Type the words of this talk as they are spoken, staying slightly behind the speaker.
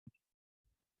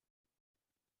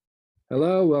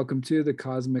Hello, welcome to the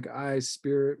Cosmic Eye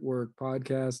Spirit Work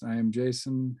podcast. I am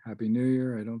Jason. Happy New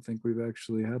Year. I don't think we've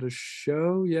actually had a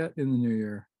show yet in the new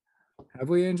year. Have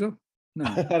we, Angel? No,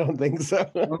 I don't think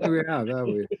so. I don't think we have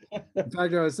we? In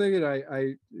fact, I was thinking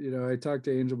I talked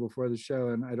to Angel before the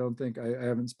show, and I don't think I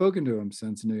haven't spoken to him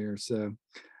since New Year. So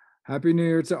happy New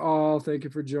Year to all. Thank you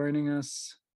for joining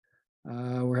us.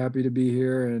 We're happy to be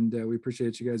here, and we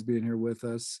appreciate you guys being here with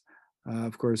us.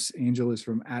 Of course, Angel is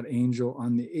from @Angel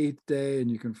on the 8th day, and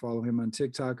you can follow him on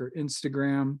TikTok or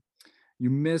Instagram.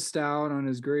 You missed out on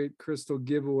his great crystal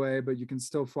giveaway, but you can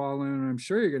still follow him. I'm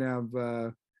sure you're gonna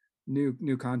have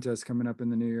new contests coming up in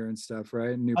the new year and stuff,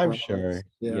 right? New I'm products. sure.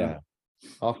 Yeah, Yeah.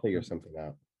 I'll figure something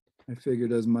out. I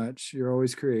figured as much. You're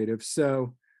always creative.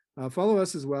 So follow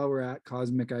us as well. We're at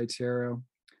Cosmic Eye Tarot.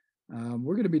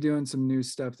 We're going to be doing some new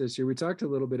stuff this year. We talked a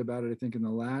little bit about it, I think, in the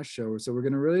last show. So we're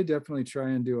going to really definitely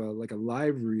try and do a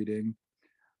live reading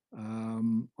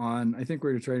on. I think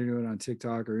we're going to try to do it on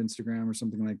TikTok or Instagram or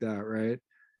something like that, right?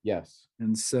 Yes.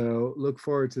 And so look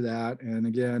forward to that. And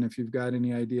again, if you've got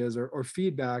any ideas or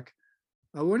feedback,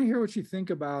 I want to hear what you think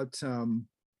about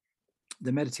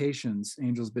the meditations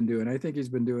Angel's been doing. I think he's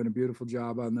been doing a beautiful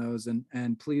job on those.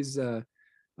 And please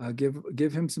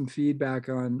give him some feedback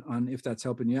on if that's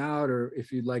helping you out, or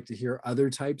if you'd like to hear other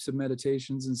types of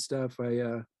meditations and stuff.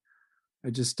 I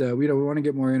just we want to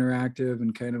get more interactive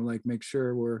and kind of like make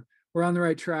sure we're on the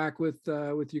right track with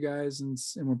you guys, and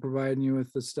we're providing you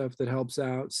with the stuff that helps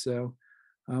out. So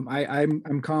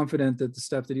I'm confident that the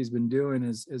stuff that he's been doing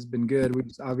has been good. We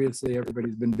just, obviously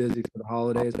everybody's been busy for the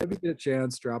holidays. Maybe get a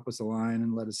chance, drop us a line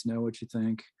and let us know what you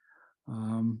think,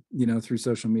 through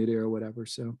social media or whatever.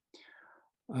 So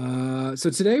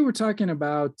today we're talking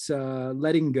about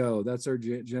letting go. That's our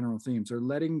general theme. So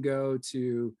letting go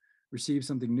to receive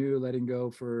something new, letting go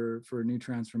for a new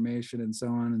transformation, and so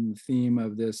on. And the theme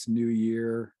of this new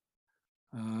year.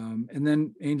 And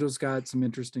then Angel's got some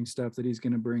interesting stuff that he's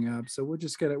going to bring up. So we're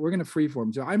going to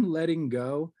freeform. So I'm letting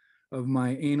go of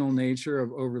my anal nature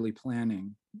of overly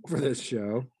planning for this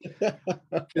show.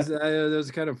 Because it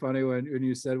was kind of funny when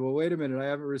you said, well, wait a minute, I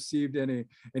haven't received any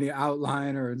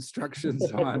outline or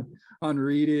instructions on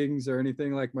readings or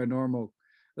anything like my normal.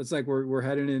 It's like we're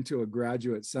heading into a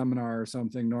graduate seminar or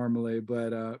something normally,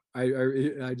 but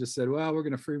I just said, well, we're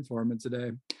going to freeform it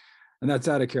today. And that's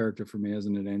out of character for me,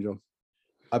 isn't it, Angel?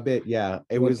 A bit, yeah.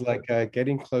 It was like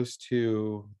getting close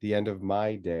to the end of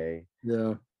my day.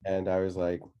 Yeah. And I was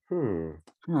like,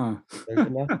 Huh. there's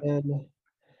nothing,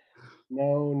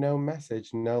 no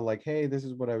message, no like, hey, this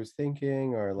is what I was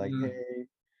thinking, or like, hey,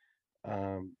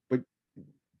 but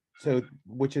so,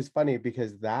 which is funny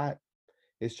because that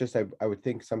is just, I would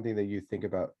think something that you think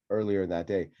about earlier in that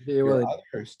day. Yeah, Your well,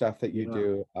 other stuff that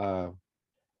you do,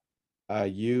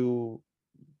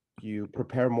 you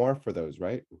prepare more for those,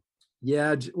 right?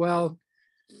 yeah. Well,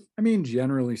 I mean,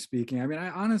 generally speaking, I mean,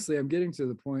 I'm getting to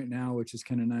the point now, which is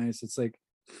kind of nice. It's like,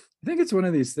 I think it's one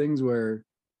of these things where,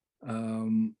 I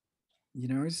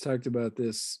just talked about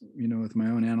this, with my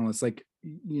own analysts. Like,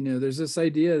 there's this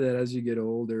idea that as you get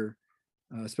older,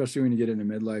 especially when you get into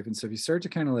midlife and stuff, you start to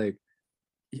kind of like,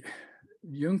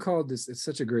 Jung called this, it's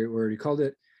such a great word. He called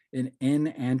it an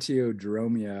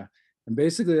enantiodromia. And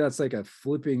basically that's like a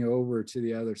flipping over to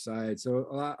the other side.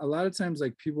 So a lot of times,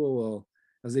 like, people will,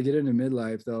 as they get into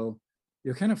midlife,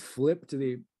 you'll kind of flip to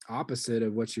the opposite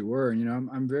of what you were. And,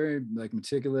 I'm very like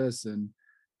meticulous and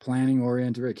planning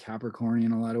oriented, very Capricorn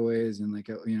in a lot of ways. And like,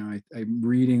 I'm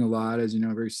reading a lot, as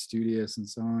very studious and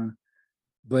so on.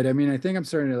 But I mean, I think I'm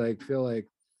starting to like feel like,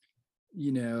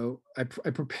 I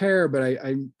prepare, but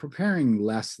I'm preparing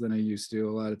less than I used to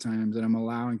a lot of times, and I'm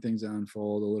allowing things to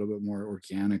unfold a little bit more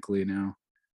organically now.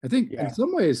 I think in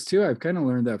some ways too, I've kind of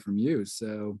learned that from you.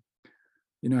 So,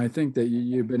 I think that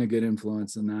you've been a good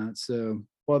influence in that. So,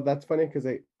 well, that's funny because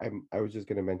I was just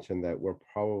going to mention that we're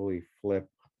probably flip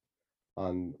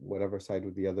on whatever side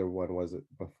with the other one was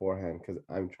beforehand, because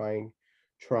I'm trying,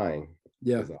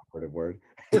 yeah, is that operative word,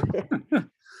 to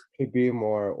be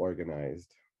more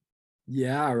organized.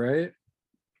 yeah, right.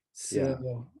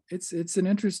 So it's an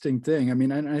interesting thing. I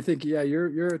mean, I think, yeah,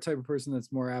 you're a type of person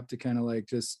that's more apt to kind of like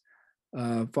just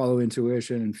follow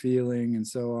intuition and feeling and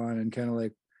so on, and kind of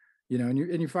like,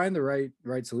 and you find the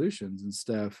right solutions and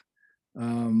stuff.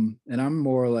 And I'm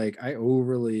more like, I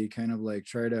overly kind of like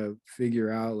try to figure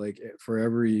out like for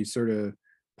every sort of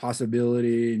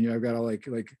possibility, and I've got to like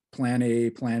plan A,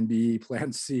 plan B,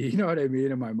 plan C, you know what I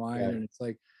mean, in my mind. And it's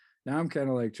like now I'm kind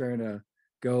of like trying to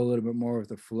go a little bit more with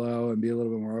the flow and be a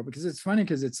little bit more open, because it's funny,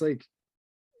 because it's like,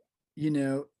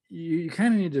 you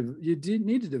kind of need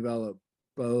to develop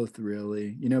both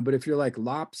really, but if you're like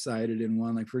lopsided in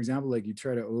one, like for example, like you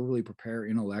try to overly prepare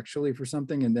intellectually for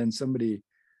something and then somebody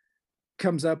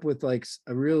comes up with like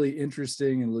a really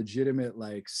interesting and legitimate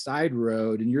like side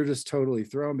road and you're just totally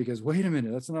thrown because wait a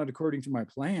minute, that's not according to my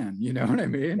plan, you know what I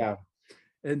mean? Yeah.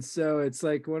 And so it's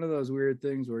like one of those weird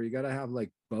things where you got to have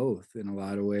like both in a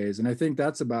lot of ways. And I think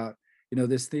that's about,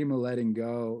 this theme of letting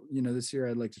go. This year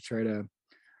I'd like to try to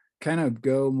kind of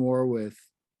go more with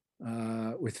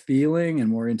feeling and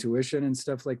more intuition and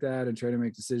stuff like that, and try to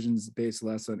make decisions based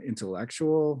less on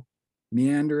intellectual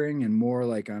meandering and more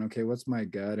like on, okay, what's my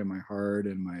gut and my heart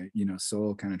and my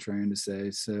soul kind of trying to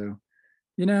say. So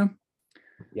you know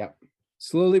Yeah.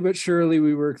 slowly but surely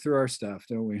we work through our stuff,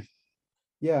 don't we?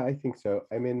 Yeah, I think so.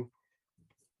 I mean,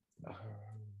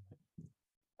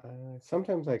 um,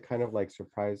 sometimes I kind of like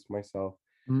surprise myself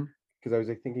Mhm. because I was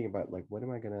like thinking about like what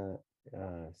am I gonna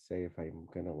say if I'm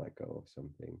gonna let go of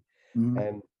something, Mhm.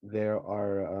 and there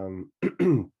are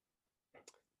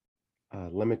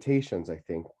limitations I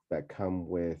think that come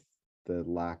with the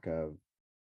lack of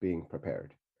being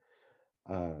prepared.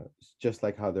 Just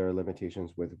like how there are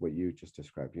limitations with what you just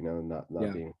described, not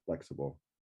Yeah. being flexible.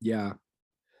 Yeah.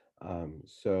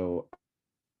 So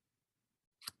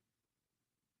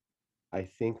I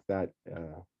think that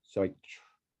so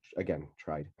again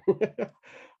tried.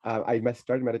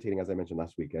 Started meditating as I mentioned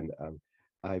last week, and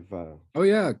I've Oh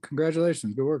yeah,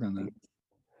 congratulations, good work on that.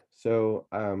 so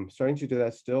starting to do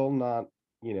that. Still not,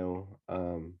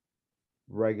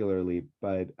 regularly,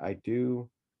 but I do.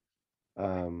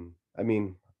 I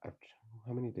mean, I've,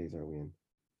 how many days are we in?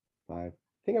 5. I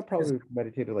think I It's- probably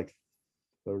meditated like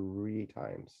 3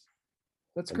 times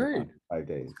that's in the great. past 5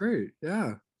 days. That's great.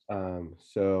 Yeah.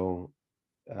 So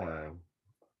uh,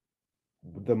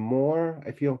 the more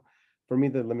I feel, for me,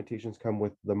 the limitations come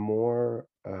with the more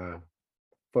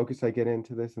focus I get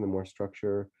into this and the more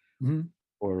structure Hmm.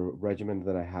 or regimen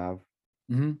that I have,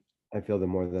 Hmm. I feel the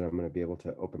more that I'm going to be able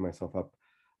to open myself up.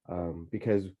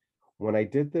 Because when I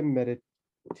did the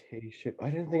meditation, I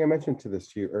didn't think I mentioned to this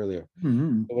to you earlier.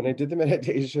 Hmm. But when I did the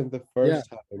meditation the Yeah. first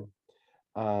time,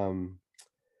 um,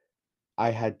 I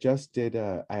had just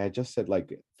said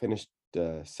like finished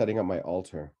setting up my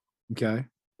altar, Okay.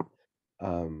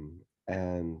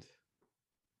 and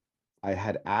I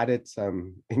had added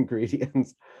some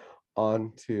ingredients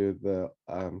onto the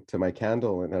to my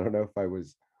candle, and I don't know if I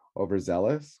was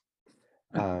overzealous.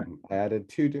 I added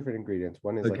two different ingredients.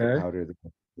 One is like a Okay. powder, the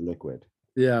liquid,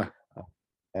 Yeah. uh,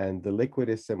 and the liquid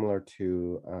is similar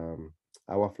to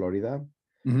agua florida,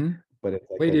 Hmm. but it's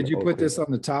like Wait, an did you put ochre this on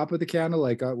the top of the candle,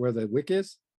 like where the wick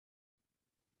is?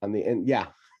 on the end. Yeah,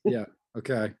 Yeah.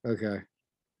 Okay. Okay.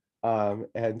 and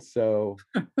um, so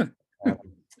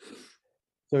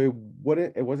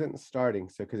it wasn't starting,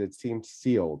 so because it seemed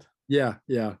sealed, Yeah.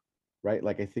 Yeah. right?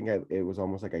 Like I think it was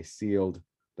almost like I sealed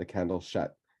the candle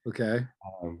shut. Okay.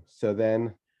 So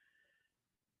then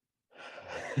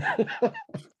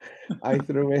I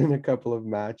threw in a couple of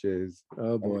matches.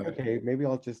 Oh I'm like, boy. okay, maybe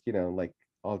I'll just, like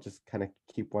I'll just kind of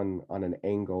keep one on an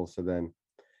angle so then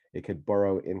it could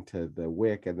burrow into the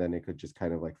wick and then it could just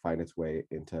kind of like find its way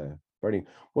into burning.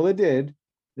 Well, it did,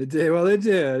 It did. Well, it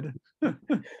did.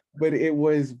 but it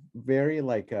was very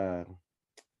like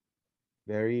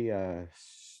very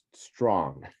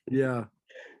strong. Yeah.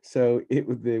 So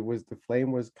the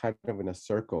flame was kind of in a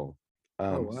circle.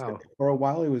 Oh So wow. for a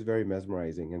while it was very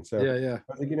mesmerizing. And so Yeah. Yeah.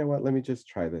 I was like, you know what, let me just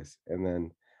try this. And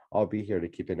then I'll be here to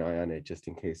keep an eye on it just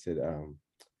in case it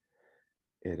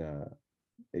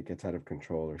it gets out of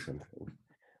control or something.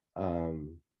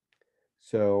 Um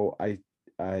so I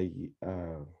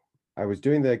uh I was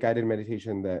doing the guided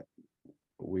meditation that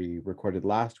we recorded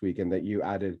last week and that you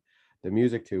added the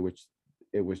music to, which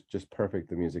it was just perfect,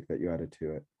 the music that you added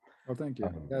to it. Oh, thank you.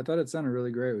 Um, Yeah, I thought it sounded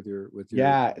really great with your.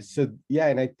 Yeah, so yeah,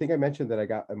 and I think I mentioned that I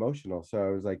got emotional. So I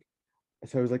was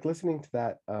like listening to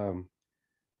that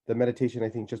the meditation I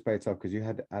think just by itself because you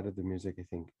had added the music I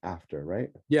think after, right?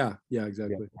 Yeah. Yeah. Yeah,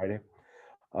 Exactly. Friday.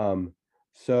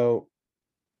 So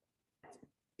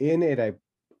in it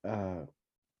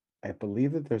I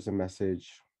believe that there's a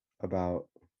message about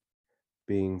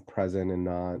being present and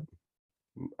not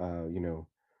you know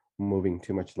moving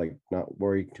too much, like not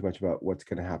worrying too much about what's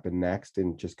going to happen next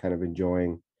and just kind of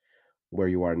enjoying where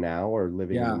you are now or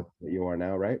living in the Yeah. moment that you are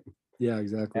now, right? Yeah.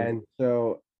 Exactly. And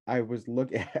so I was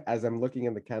looking as I'm looking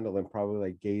in the candle and probably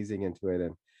like gazing into it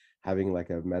and having like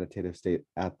a meditative state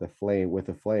at the flame with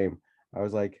the flame. I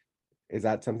was like, is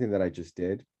that something that I just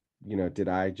did? Did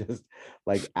I just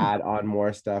like add on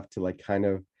more stuff to like kind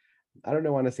of, I don't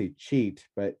know, want to say cheat,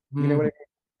 but you know what I Mm, mean?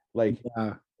 Like,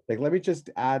 yeah. like let me just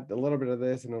add a little bit of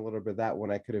this and a little bit of that when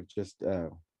I could have just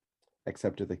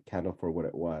accepted the candle for what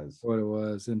it was. What it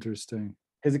was. Interesting.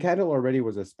 Because the candle already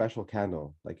was a special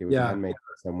candle, like it was Yeah, handmade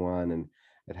by someone, and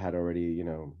it had already,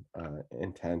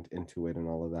 intent into it and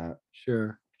all of that.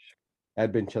 sure.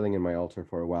 I'd been chilling in my altar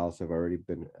for a while, so I've already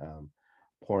been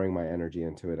pouring my energy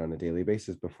into it on a daily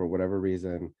basis. But for whatever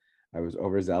reason, I was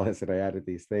overzealous and I added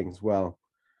these things. Well,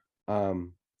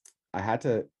 um, I had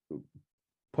to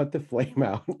put the flame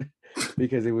out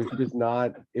because it was just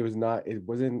not, it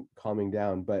wasn't calming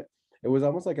down, but it was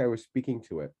almost like I was speaking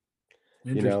to it.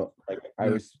 Interesting. Like I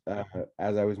Yeah. was,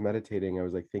 as I was meditating, I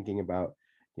was like thinking about,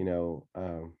 you know,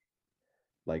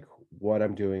 like what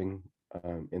I'm doing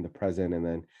in the present. And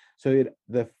then, so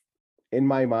in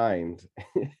my mind,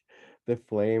 the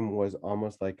flame was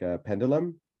almost like a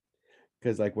pendulum.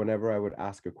 Because like whenever I would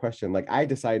ask a question, like I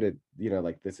decided,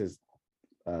 like this is,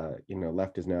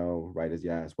 left is no, right is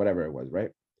yes, whatever it was,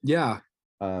 right? Yeah.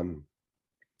 Um,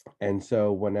 and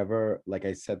so whenever like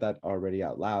I said that already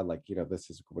out loud, like, this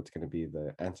is what's going to be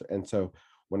the answer. And so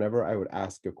whenever I would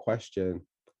ask a question,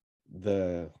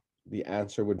 the the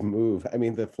answer would move. I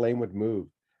mean, the flame would move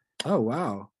Oh,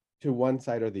 wow. to one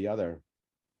side or the other.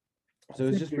 I So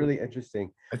it's think just you, really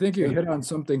interesting. I think It you was, hit on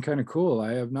something kind of cool.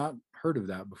 I have not heard of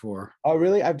that before. oh,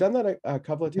 really? I've done that a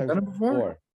couple of Have you times done it before?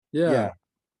 before. Yeah. Yeah.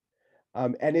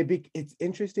 And it's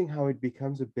interesting how it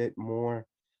becomes a bit more,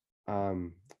 I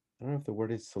don't know if the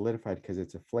word is solidified because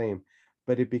it's a flame,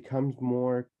 but it becomes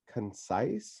more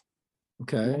concise.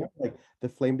 Okay. Like the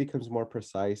flame becomes more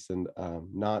precise and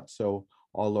not so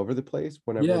all over the place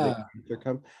whenever the Yeah. answer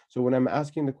comes. So when I'm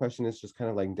asking the question, it's just kind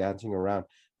of like dancing around,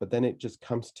 but then it just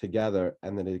comes together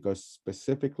and then it goes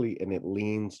specifically and it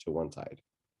leans to one side,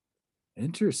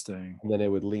 Interesting. and then it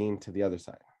would lean to the other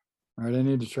side. All right. I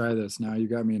need to try this now. You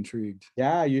got me intrigued.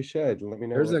 Yeah, you should. Let me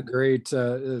know There's what. a great,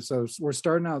 so we're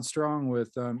starting out strong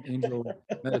with angel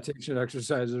meditation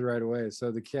exercises right away.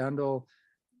 So the candle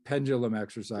pendulum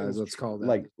exercise, let's call that.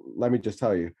 Like, let me just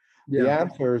tell you, the Yeah.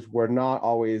 answers were not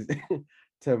always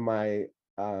to my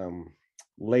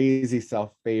lazy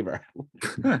self favor.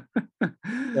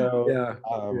 So Yeah.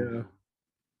 um Yeah.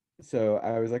 so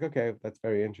I was like, okay, that's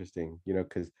very interesting,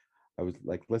 because I was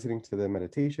like listening to the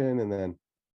meditation and then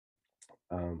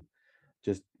um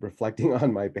just reflecting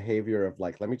on my behavior of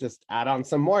like, let me just add on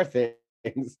some more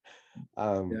things.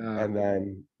 Yeah. And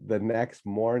then the next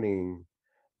morning,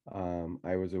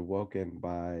 I was awoken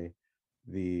by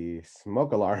the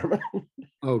smoke alarm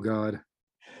Oh God.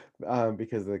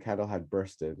 because the candle had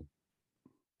bursted.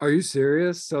 Are you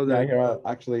serious? So Yeah, that, here,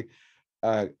 actually,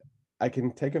 uh, I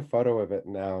can take a photo of it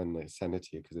now and like, send it to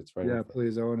you because it's right in yeah, front.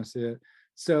 please, I want to see it.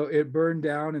 So it burned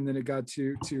down and then it got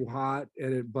too hot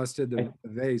and it busted I, the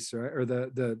vase, right? Or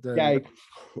yeah, it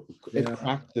yeah.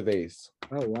 cracked the vase,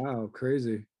 Oh wow,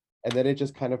 crazy. and then it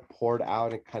just kind of poured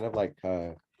out. It kind of like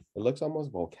it looks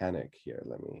almost volcanic here.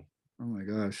 Let me. Oh my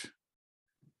gosh.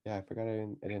 Yeah, I forgot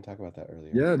I didn't talk about that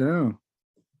earlier. Yeah, no.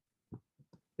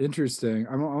 Interesting.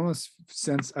 I'm almost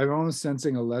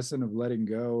sensing a lesson of letting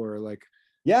go, or like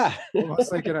Yeah.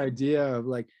 almost like an idea of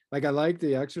like I like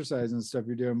the exercise and stuff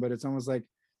you're doing, but it's almost like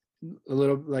a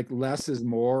little like less is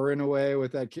more in a way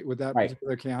with that Right.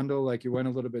 particular candle. Like you went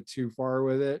a little bit too far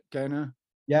with it, kind of.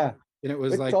 Yeah. And it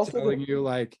was It's like also telling you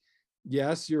like,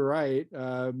 yes, you're right.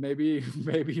 Maybe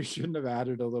maybe you shouldn't have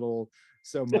added a little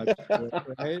so much to it,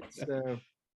 right? So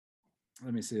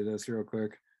let me see this real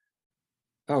quick.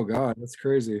 Oh God, that's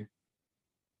crazy.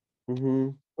 hmm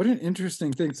What an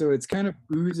interesting thing. So it's kind of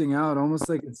oozing out, almost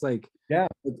like it's Yeah.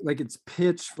 like it's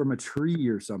pitch from a tree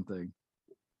or something.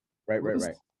 Right. What Right. is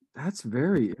Right. that's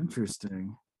very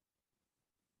interesting.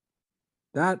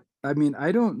 That I mean,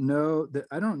 I don't know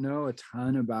a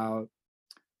ton about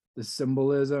the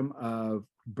symbolism of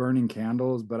burning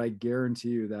candles, but I guarantee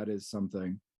you that is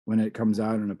something when it comes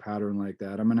out in a pattern like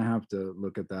that. I'm gonna have to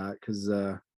look at that because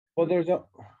Well, there's a.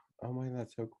 Oh my,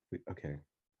 that's so cool. Okay.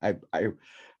 I I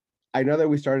I know that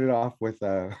we started off with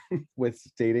with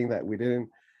stating that we didn't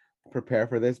prepare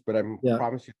for this, but I'm yeah,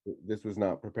 promise you this was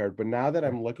not prepared. But now that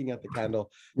I'm looking at the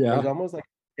candle, there's yeah. almost like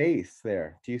space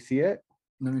there. Do you see it?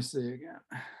 Let me see again.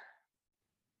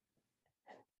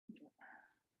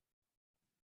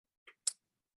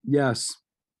 Yes,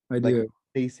 I Like do.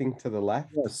 facing to the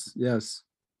left? Yes, yes,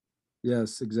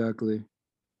 yes, exactly.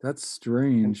 That's And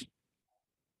strange.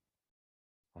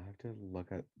 I have to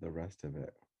look at the rest of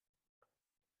it.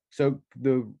 So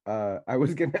the I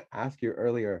was gonna ask you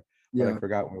earlier, but I Yeah.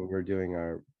 forgot when we were doing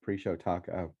our pre-show talk,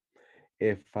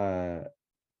 if uh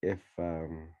if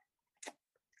um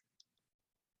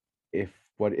if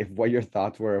what your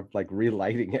thoughts were of like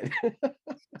relighting it.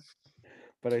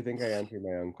 But I think I answered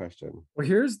my own question. Well,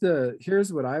 here's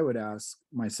what I would ask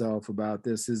myself about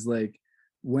this is like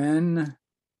when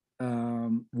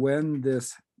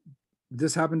this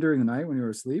happened during the night when you were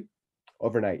asleep,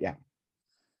 Overnight, yeah.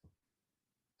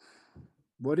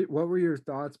 what were your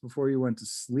thoughts before you went to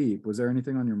sleep? Was there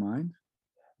anything on your mind?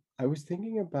 I was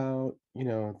thinking about,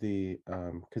 the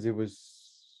because it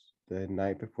was the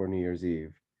night before New Year's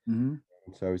Eve. Hmm.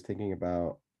 And so I was thinking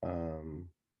about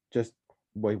just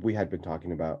what we had been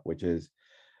talking about, which is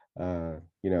end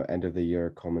of the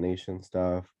year culmination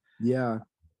stuff, Yeah.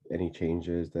 any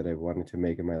changes that I wanted to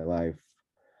make in my life,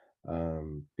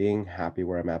 being happy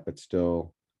where I'm at, but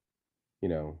still, you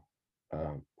know,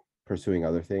 um, pursuing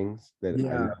other things that I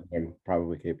know Yeah. I'm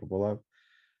probably capable of.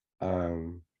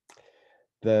 Um,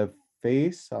 the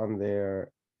face on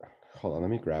there, hold on, let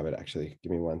me grab it actually.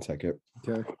 Give me 1 second.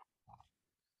 Okay.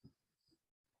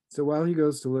 So while he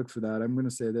goes to look for that, I'm going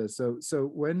to say this. So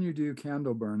when you do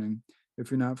candle burning, if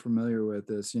you're not familiar with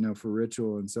this, for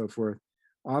ritual and so forth,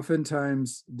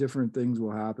 oftentimes different things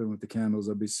will happen with the candles.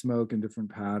 There'll be smoke in different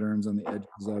patterns on the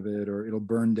edges of it, or it'll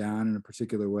burn down in a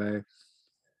particular way.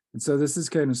 And so this is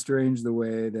kind of strange the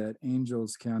way that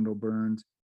Angel's candle burned.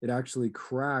 It actually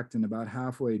cracked, and about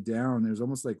halfway down, there's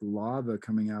almost like lava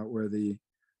coming out where the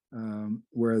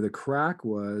crack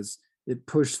was. It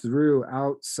pushed through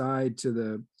outside to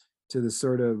the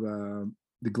sort of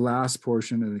the glass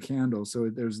portion of the candle.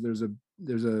 So there's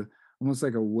a almost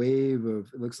like a wave of,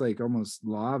 it looks like almost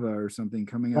lava or something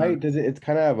coming out. Right? It's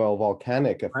kind of a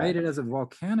volcanic Right, effect. it has a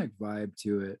volcanic vibe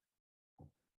to it.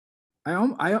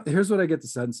 Here's what I get the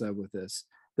sense of with this.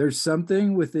 There's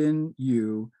something within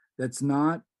you that's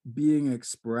not being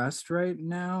expressed right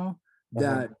now, Uh-huh.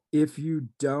 that if you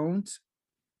don't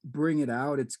bring it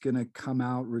out, it's gonna come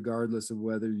out regardless of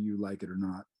whether you like it or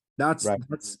not. That's Right.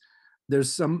 that's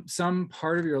there's some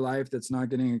part of your life that's not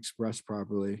getting expressed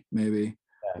properly, maybe,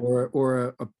 Yeah.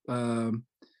 or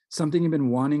something you've been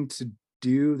wanting to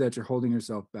do that you're holding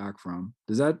yourself back from.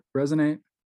 Does that resonate?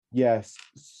 Yes.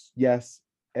 Yes.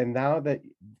 And now that,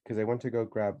 because I went to go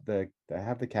grab I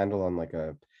have the candle on like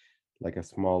a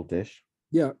small dish,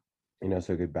 Yeah.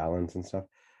 so good balance and stuff.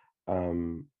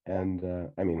 And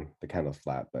I mean the candle's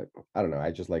flat, but I don't know.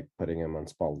 I just like putting them on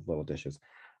small little dishes.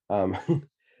 Um,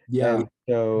 Yeah, and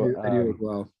so I do as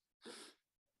well.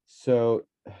 so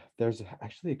there's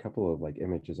actually a couple of like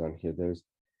images on here. There's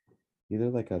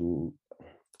either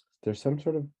there's some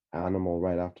sort of animal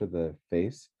right after the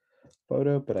face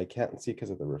photo, but I can't see because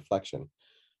of the reflection.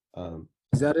 Um,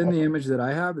 Is that in the image that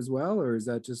I have as well, or is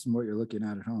that just what you're looking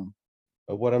at home?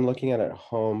 what I'm looking at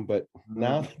home, but Uh,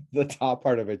 now the top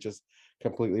part of it just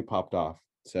completely popped off.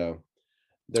 So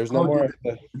there's no oh, more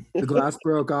did of the glass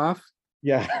broke off?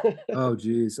 yeah. Oh,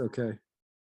 geez. Okay.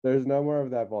 There's no more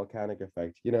of that volcanic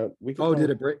effect. We could Oh, did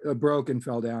probably, it break? Broke and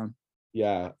fell down?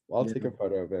 yeah, I'll Yeah. take a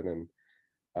photo of it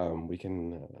and we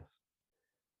can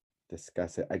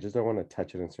discuss it. I just don't want to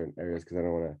touch it in certain areas because I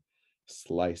don't want to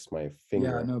slice my Yeah.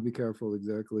 finger. No, be careful.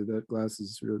 Exactly. That glass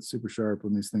is super sharp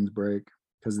when these things break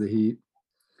because of the heat.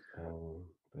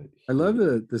 But I love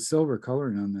here, the silver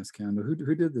coloring on this candle. Who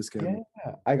did this yeah, candle?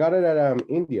 I got it at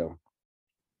Indio.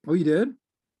 Oh, you did?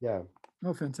 Yeah,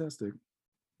 Oh, fantastic.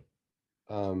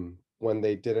 when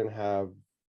they didn't have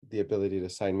the ability to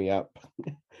sign me up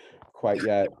quite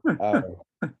yet. Uh,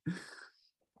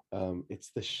 it's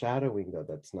the shadowing though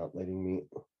that's not letting me.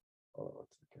 Oh, 1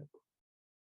 second.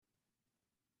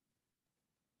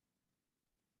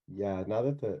 Yeah, now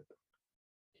that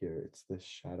here it's the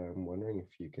shadow. I'm wondering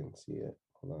if you can see it.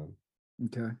 Hold on.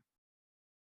 Okay.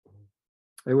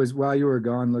 It was while you were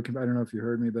gone looking. I don't know if you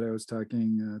heard me, but I was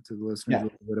talking to the listeners a Yeah,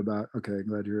 little bit about. Okay,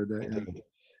 glad you heard that. I Yeah, did.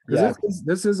 because Yeah.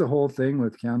 this is a whole thing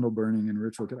with candle burning and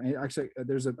ritual. Actually,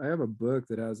 I have a book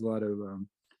that has a lot of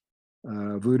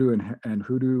voodoo and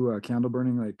hoodoo candle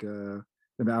burning, like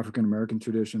of African American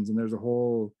traditions, and there's a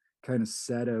whole kind of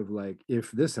set of like,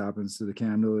 if this happens to the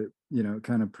candle, it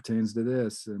kind of pertains to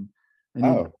this. And I need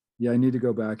Oh, yeah, I need to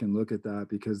go back and look at that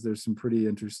because there's some pretty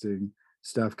interesting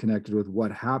stuff connected with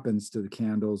what happens to the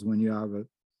candles when you have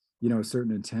a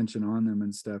certain intention on them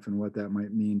and stuff, and what that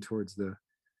might mean towards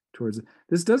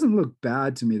this. Doesn't look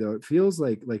bad to me though. It feels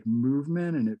like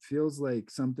movement, and it feels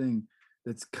like something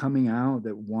that's coming out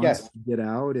that wants yes. to get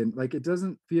out, and like it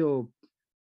doesn't feel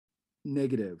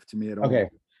negative to me at all. Okay.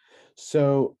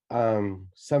 So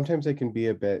sometimes I can be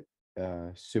a bit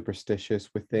superstitious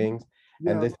with things,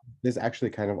 and Yeah. this actually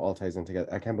kind of all ties in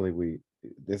together. I can't believe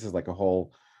this is like a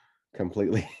whole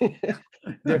completely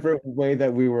different way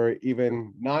that we were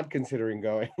even not considering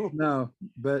going. No,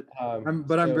 but um I'm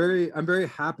so very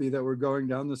happy that we're going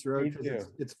down this road me because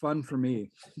too. it's fun for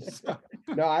me. So,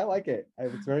 No, I like it.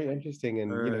 It's very interesting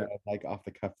all and right. I like off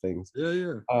the cuff things. Yeah,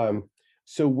 yeah. Um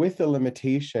So with the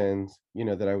limitations,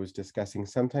 that I was discussing,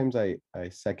 sometimes I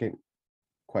second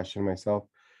question myself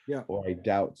Yeah. or I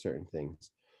doubt certain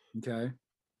things. Okay.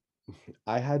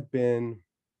 I had been,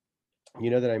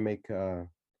 that I make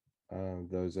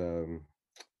those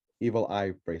evil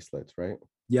eye bracelets, right?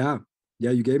 Yeah.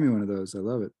 Yeah. You gave me one of those. I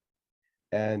love it.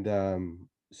 And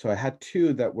so I had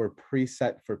two that were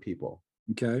preset for people,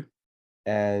 Okay.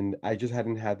 and I just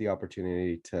hadn't had the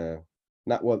opportunity to,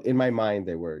 not, well, in my mind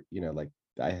they were, like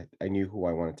I knew who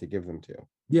I wanted to give them to.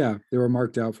 Yeah. They were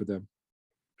marked out for them.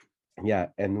 Yeah,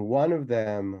 and one of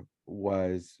them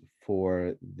was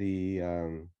for the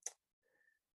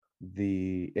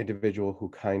individual who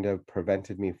kind of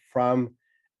prevented me from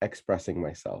expressing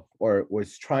myself, or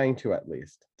was trying to, at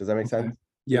least. Does that make Okay. sense?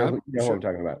 Yeah. You know who Sure. I'm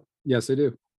talking about. Yes, I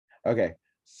do. Okay.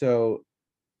 So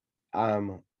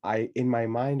I, in my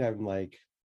mind, I'm like,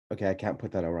 okay, I can't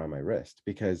put that around my wrist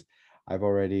because I've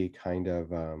already kind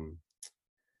of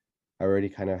I already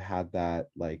kind of had that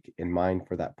like in mind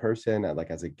for that person, like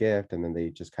as a gift, and then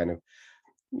they just kind of,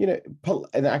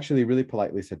 and actually really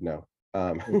politely said no.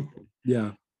 Um,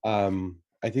 Yeah.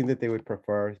 I think that they would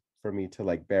prefer for me to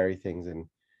like bury things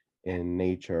in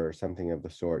nature or something of the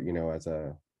sort,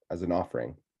 as an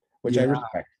offering, which I Yeah.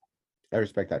 respect. I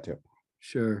respect that too.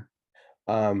 Sure.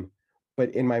 Um, but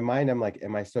in my mind, I'm like,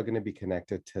 am I still going to be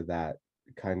connected to that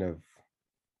kind of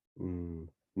mm,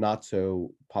 not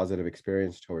so positive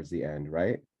experience towards the end,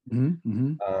 right?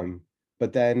 Hmm. Um,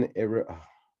 but then oh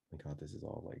my God, this is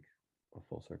all like a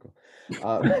full circle.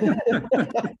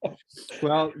 Um,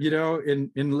 Well,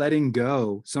 in letting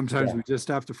go, sometimes yeah, we just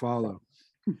have to follow.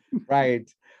 right.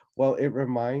 Well, it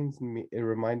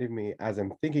reminded me as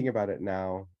I'm thinking about it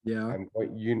now, Yeah.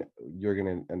 you're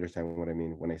gonna understand what I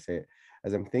mean when I say it.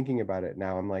 As I'm thinking about it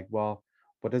now, I'm like, well,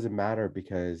 what does it matter?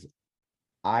 Because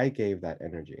I gave that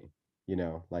energy,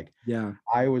 like Yeah.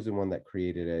 I was the one that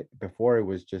created it. Before it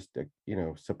was just,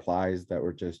 supplies that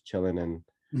were just chilling in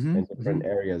different Hmm.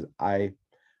 areas. I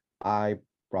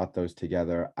brought those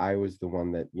together. I was the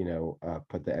one that,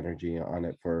 put the energy on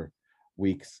it for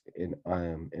weeks in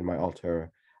my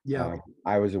altar. Yeah.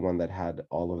 I was the one that had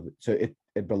all of it. So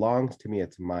it belongs to me.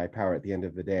 It's my power. At the end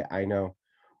of the day, I know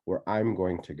where I'm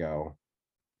going to go,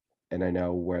 and I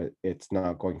know where it's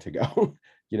not going to go,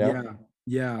 you know, Yeah.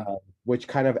 Yeah. which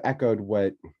kind of echoed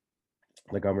what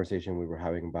the conversation we were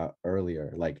having about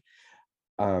earlier. Like,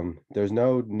 there's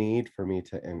no need for me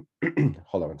to, and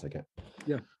hold on one second.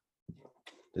 Yeah.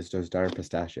 There's those darn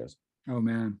pistachios. Oh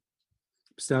man.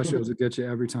 Pistachios will get you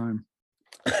every time.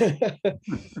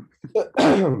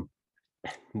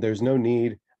 There's no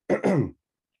need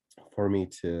for me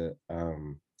to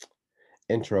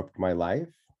interrupt my life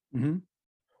Hmm.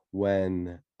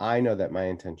 when I know that my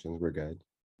intentions were good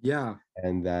Yeah.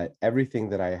 and that everything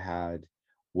that I had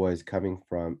was coming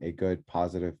from a good,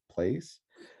 positive place.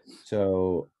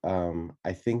 So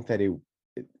I think that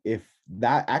if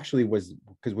that actually was,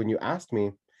 because when you asked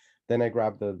me, then I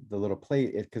grabbed the little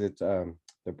plate, because it's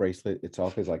the bracelet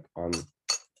itself is like on,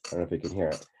 I don't know if you can hear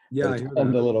it, but Yeah. I it's hear on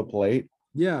that. the little plate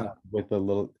Yeah. with the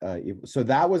little so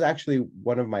that was actually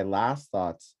one of my last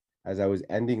thoughts as I was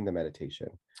ending the meditation.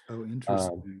 Oh, Um,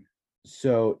 interesting.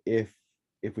 so if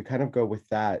we kind of go with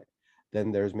that,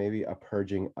 then there's maybe a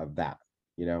purging of that,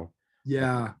 a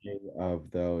Yeah. purging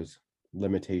of those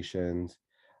limitations,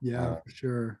 Yeah, uh, for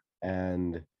sure.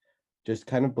 and just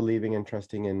kind of believing and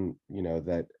trusting in,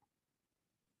 that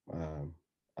um,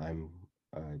 I'm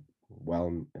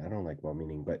well, I don't like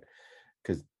well-meaning, but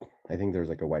because I think there's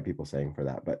like a white people saying for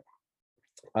that, but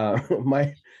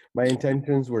my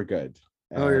intentions were good.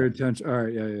 Oh, Uh, your attention. All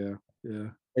right. Yeah. Yeah. Yeah.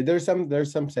 there's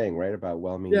some saying, right, about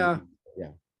well-meaning Yeah. people.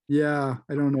 Yeah, Yeah.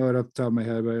 I don't know it off the top of my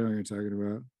head, but I know what you're talking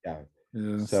about. yeah.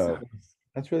 Yes. So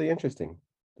that's really interesting.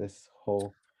 This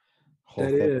whole That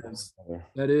thing. is.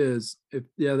 That is. If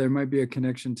yeah, there might be a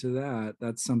connection to that.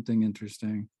 That's something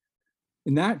interesting.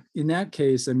 In that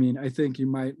case, I mean, I think you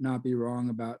might not be wrong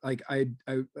about like I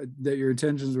that your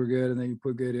intentions were good and that you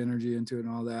put good energy into it and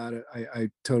all that. I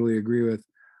totally agree with.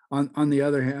 On the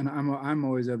other hand, I'm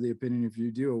always of the opinion if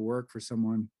you do a work for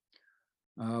someone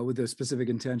with a specific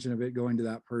intention of it going to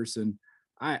that person,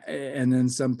 and then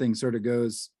something sort of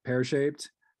goes pear shaped.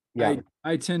 Yeah.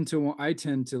 I tend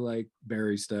to like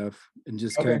bury stuff and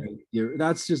just kind Okay.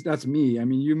 of that's me. I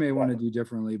mean, you may want Yeah. to do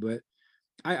differently, but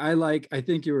I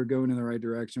think you were going in the right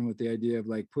direction with the idea of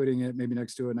like putting it maybe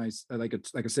next to a nice like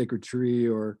a sacred tree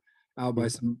or out by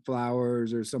Mhm. some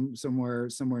flowers or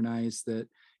somewhere nice that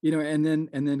and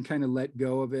then kind of let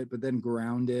go of it, but then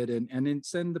ground it and then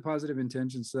send the positive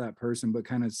intentions to that person, but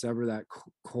kind of sever that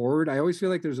cord. I always feel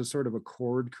like there's a sort of a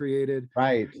cord created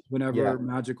Right. Yeah. whenever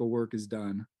magical work is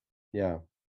done. Yeah.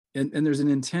 and there's an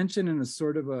intention and a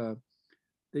sort of a,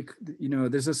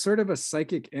 there's a sort of a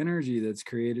psychic energy that's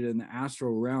created in the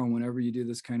astral realm whenever you do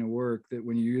this kind of work, that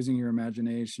when you're using your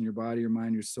imagination, your body, your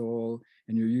mind, your soul,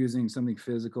 and you're using something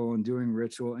physical and doing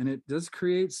ritual, and it does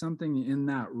create something in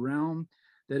that realm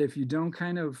that if you don't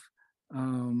kind of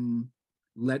um,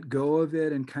 let go of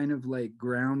it and kind of like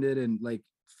ground it and like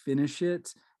finish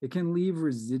it, it can leave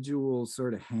residual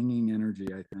sort of hanging energy,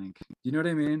 I think. You know what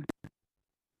I mean?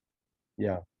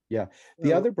 Yeah, yeah. The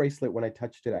So, other bracelet, when I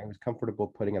touched it, I was comfortable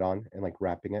putting it on and like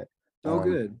wrapping it. oh,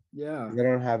 good. Yeah. 'Cause I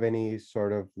don't have any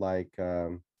sort of like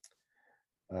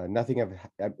nothing of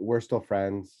we're still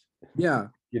friends, Yeah.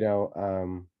 you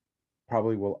know,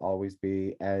 probably will always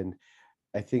be. And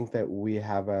I think that we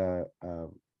have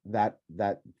that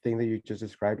thing that you just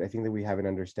described. I think that we have an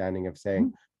understanding of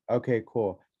saying, Mhm. okay,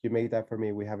 cool, you made that for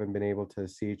me. We haven't been able to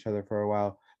see each other for a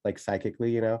while, like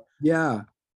psychically, you know. Yeah.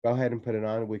 Go ahead and put it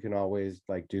on. We can always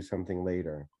like do something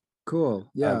later. Cool.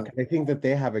 Yeah. 'Cause I think that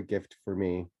they have a gift for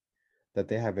me that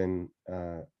they haven't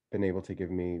been able to give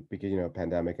me because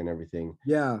pandemic and everything.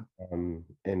 Yeah.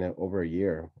 In over a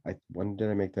year. When did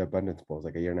I make the abundance bowls?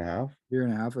 Like a year and a half? Year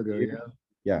and a half ago. Years?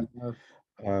 Yeah. Yeah.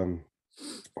 Yeah. Um,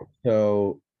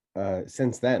 so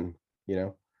since then, you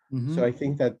know, so Hmm. I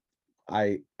think that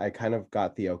I kind of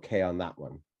got the okay on that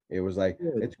one. It was like,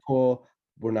 Good. it's cool.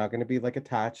 We're not gonna be like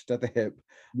attached at the hip. Uh,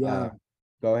 Yeah.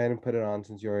 go ahead and put it on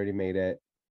since you already made it.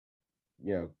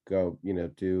 Go,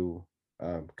 do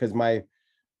because my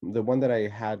the one that I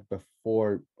had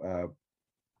before uh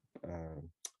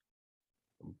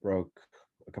broke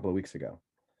a couple of weeks ago.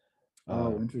 Oh,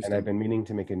 And I've interesting. been meaning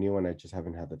to make a new one. I just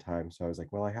haven't had the time. So I was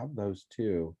like, well, I have those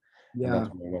too. And that's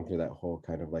Yeah. when I went through that whole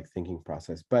kind of like thinking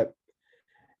process. But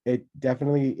it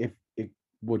definitely, if it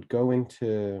would go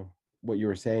into what you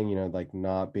were saying, like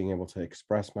not being able to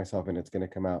express myself and it's going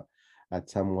to come out at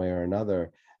some way or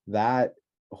another, that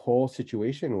whole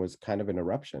situation was kind of an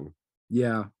eruption,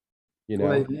 Yeah. you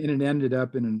Well, know? and it ended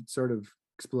up in a sort of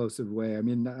explosive way. I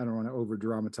mean, I don't want to over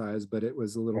dramatize, but it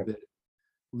was Right. a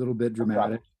little bit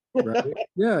dramatic, Abrupt. right?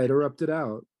 Yeah. It erupted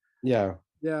out. Yeah.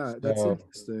 Yeah. That's So,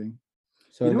 interesting.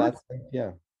 so You in know that what? sense,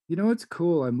 yeah. You know what's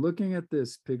cool? I'm looking at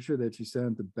this picture that you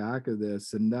sent at the back of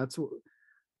this, and that's what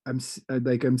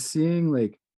like I'm seeing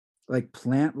like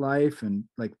plant life and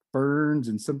like ferns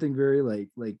and something very like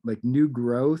new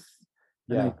growth.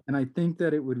 Yeah. And I think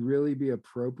that it would really be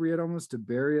appropriate almost to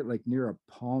bury it like near a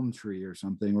palm tree or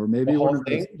something, or maybe one of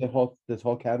those. This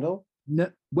whole candle.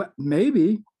 What,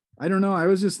 maybe, I don't know. I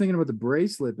was just thinking about the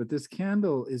bracelet, but this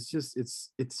candle is just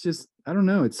it's just, I don't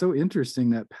know. It's so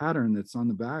interesting, that pattern that's on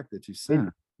the back that you It sent.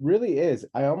 really is.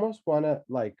 I almost wanna,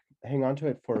 like, hang on to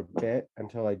it for a bit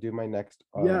until I do my next,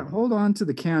 Yeah, hold on to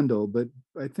the candle, but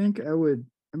I think I would.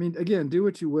 I mean, again, do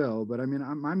what you will, but I mean,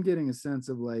 I'm getting a sense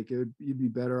of like you'd be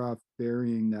better off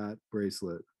burying that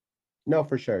bracelet. no,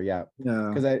 for sure, yeah, Yeah,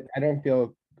 because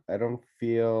I don't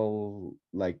feel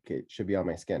like it should be on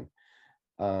my skin.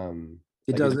 it Like,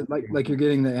 it doesn't, like you're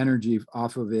getting the energy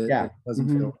off of it. yeah, It doesn't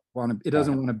mhm, feel want to. It yeah,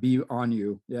 doesn't want to be on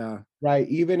you. Yeah, right,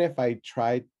 even if I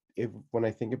tried if when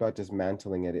I think about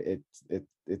dismantling it,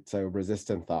 it's a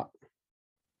resistant thought.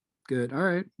 good. All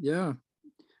right. Yeah.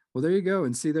 Well, there you go.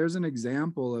 And see, there's an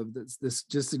example of this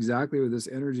just exactly with this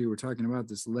energy we're talking about,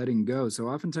 this letting go. So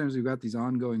oftentimes we've got these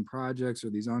ongoing projects or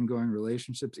these ongoing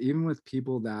relationships, even with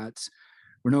people that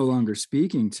we're no longer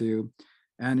speaking to.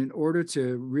 And in order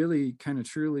to really kind of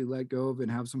truly let go of it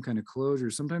and have some kind of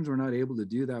closure, sometimes we're not able to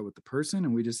do that with the person.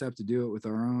 And we just have to do it with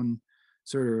our own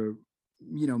sort of,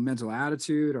 mental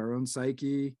attitude, our own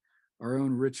psyche, our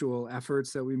own ritual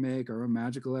efforts that we make, our own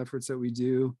magical efforts that we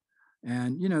do.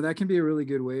 And that can be a really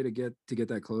good way to get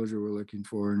that closure we're looking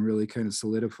for and really kind of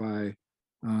solidify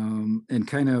and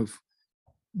kind of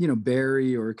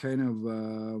bury or kind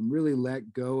of really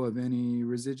let go of any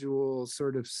residual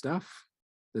sort of stuff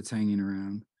that's hanging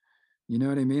around. You know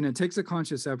what I mean? It takes a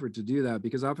conscious effort to do that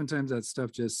because oftentimes that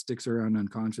stuff just sticks around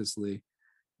unconsciously.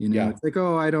 Yeah, It's like,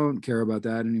 oh, I don't care about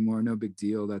that anymore. No big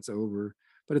deal. That's over.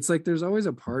 But it's like there's always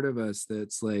a part of us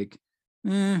that's like,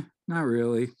 not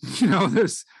really.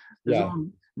 There's yeah, all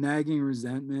nagging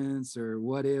resentments, or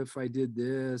what if I did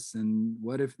this and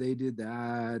what if they did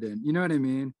that, and you know what I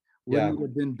mean? Wouldn't yeah, it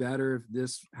have been better if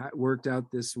this worked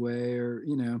out this way, or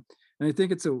And I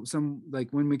think it's some like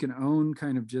when we can own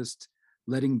kind of just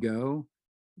letting go,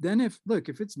 then if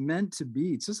it's meant to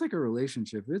be, it's just like a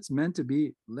relationship. If it's meant to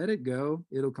be, let it go,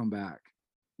 it'll come back.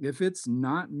 If it's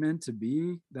not meant to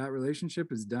be, that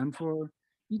relationship is done for.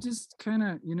 You just kind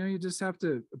of, you just have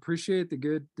to appreciate the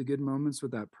good moments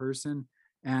with that person,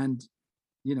 and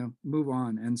move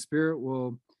on, and spirit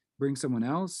will bring someone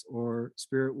else, or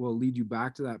spirit will lead you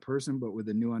back to that person, but with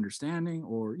a new understanding,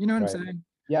 or you know what I'm Right. saying?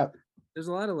 Yeah. There's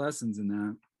a lot of lessons in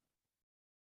that.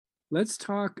 Let's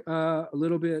talk a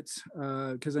little bit,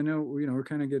 because I know we're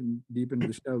kind of getting deep into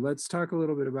the show. Let's talk a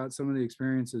little bit about some of the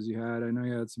experiences you had. I know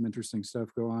you had some interesting stuff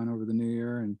go on over the new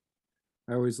year, and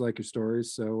I always like your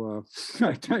stories. So I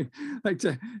like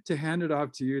to hand it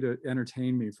off to you to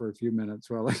entertain me for a few minutes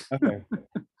while I. Okay.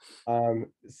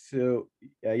 So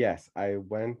yes, I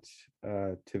went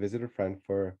to visit a friend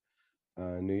for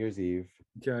New Year's Eve,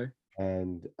 Okay.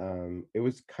 and it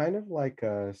was kind of like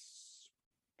a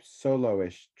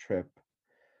solo-ish trip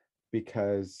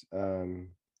because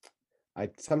I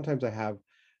sometimes I have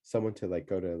someone to like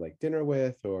go to like dinner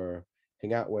with or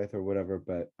hang out with or whatever,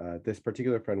 but this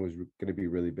particular friend was going to be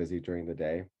really busy during the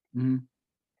day. Mhm.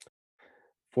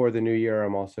 For the new year,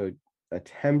 I'm also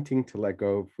attempting to let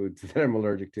go of foods that I'm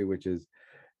allergic to, which is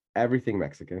everything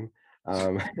Mexican.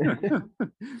 Um,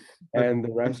 and the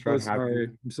I'm so restaurant sorry.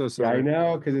 happened. I'm so Yeah, I sorry.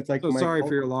 know, because it's like So my sorry for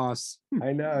cult. your loss.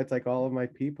 I know it's like all of my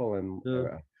people, and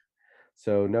Yeah.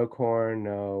 so no corn,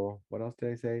 no. What else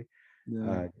did I say?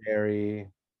 Yeah. Dairy.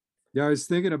 Yeah. I was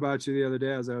thinking about you the other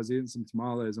day as I was eating some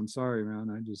tamales. I'm sorry, man.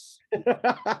 I was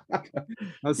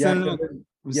Yeah, sending so out, I'm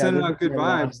yeah, sending this is out good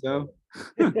my last. vibes though.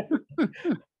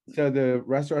 So the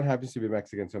restaurant happens to be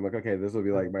Mexican, so I'm like, okay, this will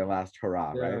be like my last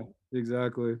hurrah, Yeah, right?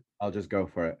 exactly. I'll just go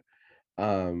for it.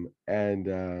 And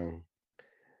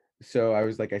so I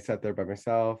was like, I sat there by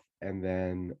myself, and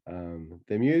then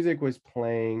the music was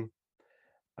playing,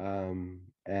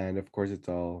 and of course it's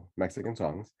all Mexican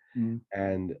songs. Mm.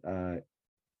 And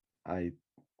I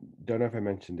don't know if I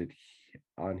mentioned it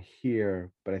on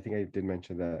here, but I think I did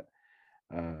mention that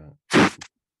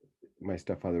my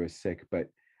stepfather was sick, but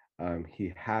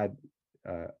he had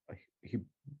he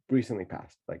recently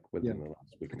passed, like Yeah. within the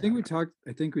last week and a half.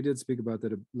 I think we did speak about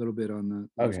that a little bit on the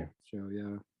last Okay. show.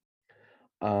 Yeah.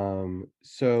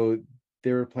 So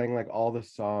they were playing like all the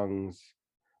songs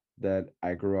that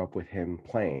I grew up with him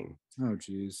playing. Oh,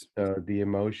 geez. So the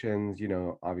emotions,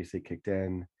 obviously kicked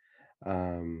in.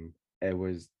 It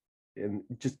was in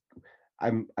just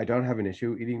I don't have an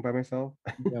issue eating by myself.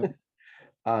 Yeah.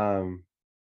 um,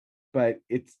 but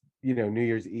it's New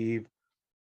Year's Eve.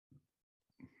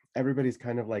 Everybody's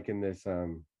kind of like in this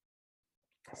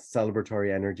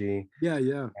celebratory energy. Yeah.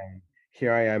 Yeah. And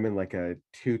here I am in like a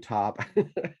two top,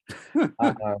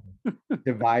 um,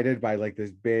 divided by like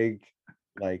this big,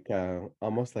 like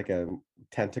almost like a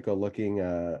tentacle looking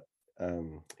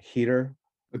heater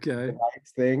Okay.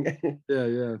 device thing. Yeah.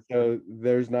 Yeah. So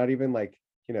there's not even like,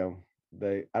 I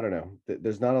don't know,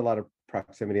 there's not a lot of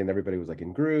proximity, and everybody was like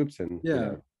in groups and,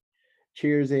 Yeah.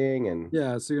 cheersing and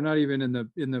Yeah. So you're not even in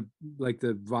the like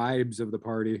the vibes of the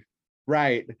party.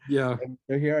 right. Yeah. And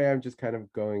so here I am just kind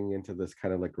of going into this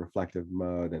kind of like reflective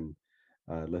mode and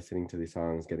listening to these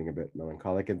songs, getting a bit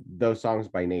melancholic. And those songs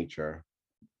by nature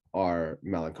are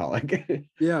melancholic.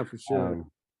 Yeah, for sure.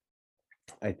 um,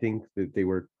 I think that they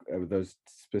were those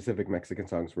specific Mexican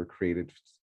songs were created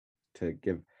to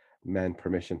give men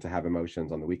permission to have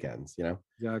emotions on the weekends.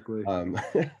 Exactly. Um,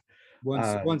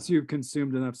 uh, Once you've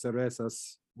consumed enough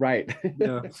cervezas. right.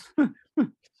 Yeah.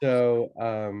 So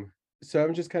so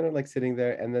I'm just kind of like sitting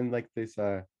there, and then like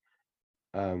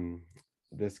um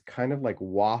this kind of like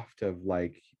waft of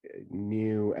like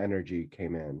new energy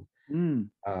came in. Mm.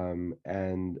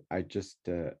 And I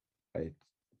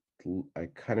I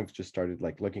kind of just started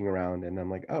like looking around, and I'm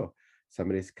like, oh,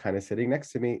 somebody's kind of sitting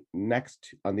next to me,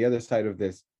 on the other side of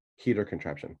this heater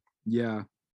contraption. Yeah.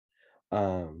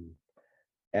 Um,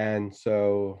 and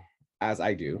so, as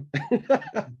I do,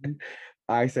 Mhm.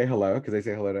 I say hello, because I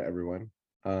say hello to everyone.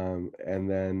 And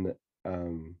then,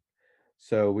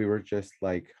 so we were just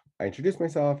like, I introduced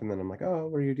myself, and then I'm like, oh,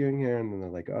 what are you doing here? And then they're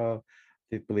like, oh,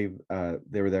 they believe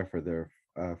they were there for their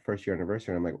first year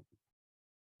anniversary. And I'm like,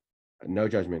 no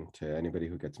judgment to anybody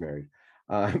who gets married.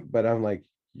 But I'm like,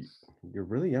 You're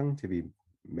really young to be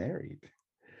married."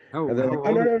 And they're How like,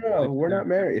 "Oh, no, old? no, Like, no, we're yeah. not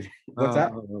married." What's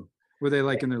that? Were they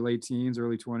like in their late teens,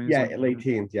 early 20s? Yeah, Like, late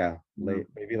teens. Yeah, no. late,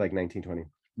 maybe like 19, 20.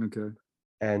 Okay.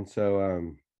 And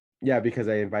so, yeah, because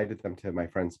I invited them to my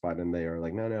friend's spot, and they were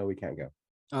like, "No, no, we can't go."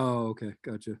 Oh, okay.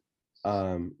 Gotcha.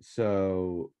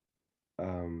 So,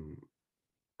 um,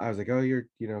 I was like, "Oh, you're,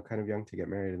 kind of young to get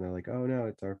married," and they're like, "Oh no,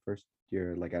 it's our first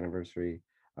year like anniversary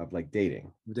of like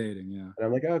dating." Dating. Yeah. And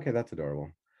I'm like, oh, "Okay, that's adorable."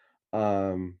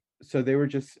 So they were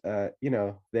just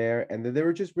there, and they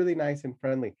were just really nice and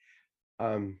friendly.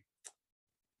 Um,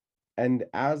 and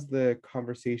as the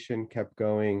conversation kept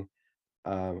going,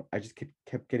 I just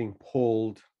kept getting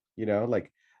pulled,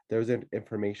 like there was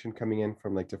information coming in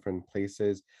from like different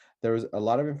places. There was a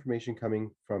lot of information coming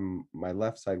from my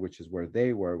left side, which is where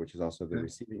they were, which is also the Okay.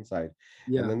 receiving side.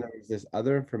 And Yeah. then there was this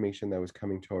other information that was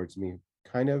coming towards me,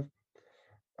 kind of,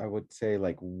 I would say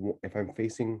like if I'm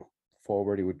facing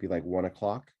forward, it would be like 1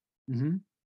 o'clock. Hmm.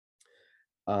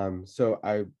 So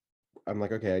I'm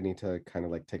like, okay, I need to kind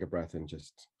of like take a breath and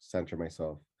just center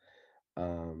myself.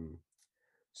 Um,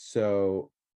 so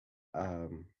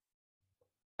um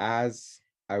as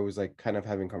I was like kind of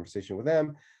having conversation with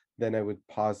them, then I would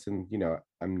pause and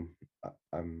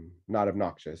I'm not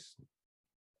obnoxious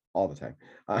all the time.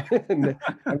 I'm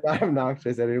not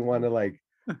obnoxious. I didn't want to like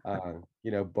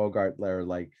bogart their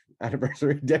like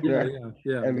anniversary Yeah, dinner yeah,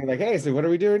 yeah. and be like, hey, so what are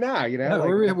we doing now? Yeah, Like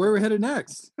where are we headed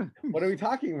next? what are we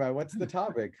talking about? What's the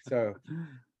topic? So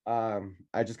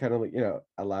I just kind of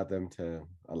allowed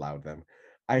them.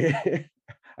 I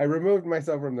I removed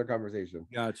myself from the conversation.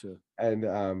 Gotcha.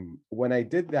 And when I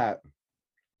did that,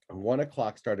 1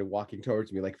 o'clock started walking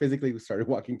towards me, like physically started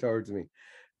walking towards me.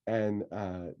 And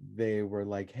they were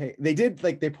like, hey, they did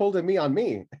like they pulled a me on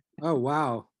me. Oh,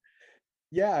 wow.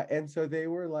 Yeah. And so they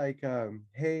were like,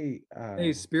 hey,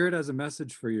 Hey, Spirit has a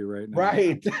message for you right now.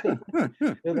 right.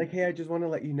 They're like, hey, I just want to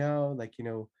let you know, like,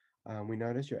 we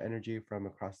noticed your energy from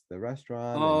across the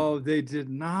restaurant. And Oh, they did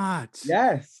not.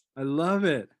 yes. I love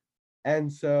it.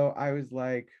 And so I was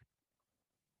like,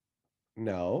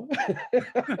 no.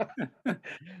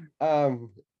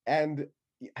 And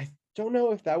I don't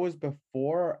know if that was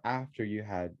before or after you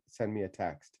had sent me a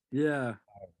text, Yeah.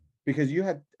 because you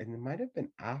had, and it might have been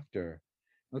after,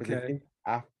 because I Okay. think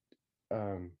after,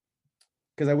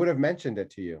 because I would have mentioned it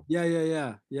to you. Yeah, yeah,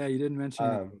 yeah. Yeah, you didn't mention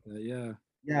anything Um, like that. Yeah.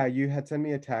 yeah, you had sent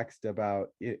me a text about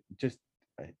it, just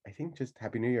I think just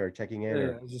Happy New Year, checking in Yeah, yeah.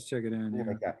 or I was just checking in. something Yeah.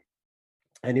 like that.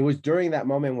 And it was during that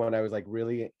moment when I was like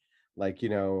really like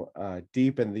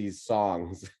deep in these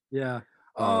songs. Yeah.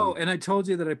 Oh, Um, and I told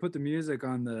you that I put the music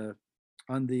on the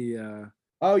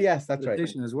oh yes, that's right.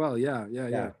 meditation as well. Yeah, yeah, yeah.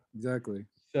 Yeah. Exactly.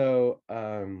 So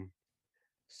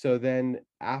so then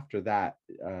after that,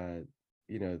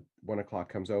 1 o'clock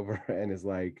comes over and is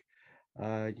like,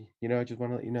 I just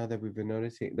want to let you know that we've been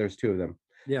noticing, there's two of them,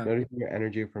 Yeah. noticing your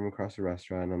energy from across the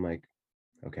restaurant. I'm like,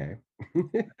 okay.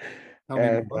 Tell me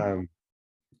And more.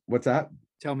 what's that?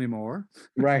 Tell me more.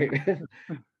 Right.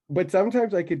 But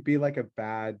sometimes I could be like a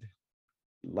bad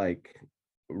like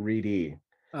readee,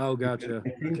 Oh, because gotcha. I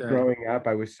think Okay. growing up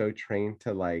I was so trained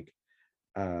to like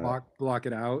uh Block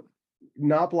it out.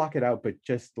 not block it out, but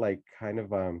just like kind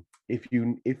of if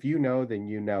you know, then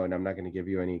you know, and I'm not going to give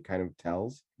you any kind of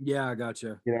tells, Yeah, I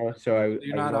gotcha. so Yeah. I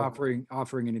You're I was not all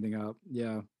offering anything up.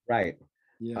 Yeah. right.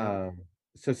 Yeah. um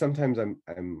so sometimes I'm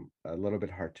a little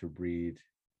bit hard to read,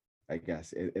 I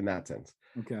guess, in that sense.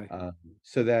 Okay.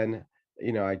 So then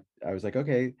I was like,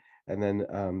 okay. And then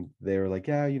they were like,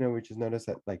 yeah, we just noticed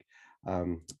that like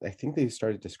I think they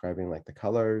started describing like the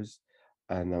colors,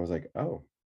 and I was like, oh,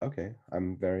 okay,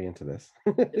 I'm very into this.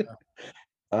 Yeah.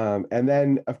 And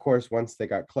then of course once they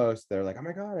got close, they're like, oh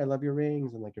my god, I love your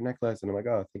rings and like your necklace, and I'm like,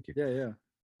 oh, thank you. Yeah,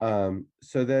 yeah.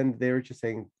 So then they were just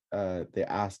saying, they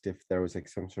asked if there was like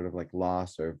some sort of like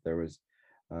loss, or if there was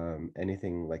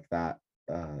anything like that,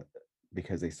 uh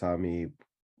because they saw me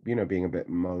being a bit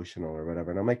emotional or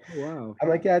whatever, and Oh, wow. I'm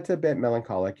like, yeah, it's a bit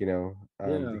melancholic, Yeah.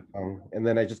 the song. And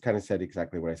then I just kind of said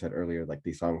exactly what I said earlier, like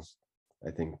these songs,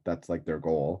 I think that's like their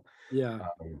goal. Yeah.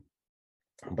 um,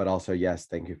 but also, yes,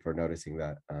 thank you for noticing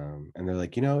that. And they're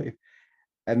like, if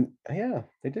and yeah,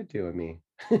 they did do it me.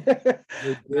 They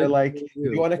They're did like, for if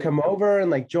you you. want to come over and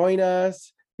like join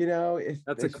us,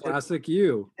 That's a it's just, classic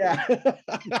you. yeah.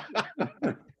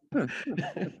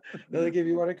 They're like, if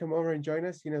you want to come over and join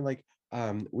us, like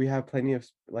we have plenty of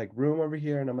like room over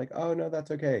here. And I'm like, oh no,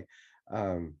 that's okay.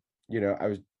 Um, I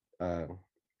was uh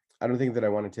I don't think that I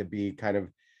wanted to be kind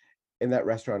of in that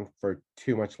restaurant for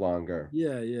too much longer.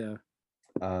 Yeah, yeah.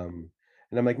 Um,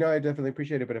 and I'm like, no, I definitely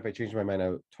appreciate it, but if I change my mind,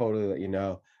 I'll totally let you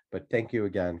know. But thank you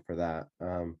again for that.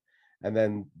 And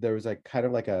then there was like kind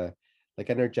of like a like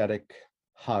energetic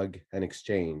hug and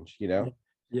exchange, Yeah.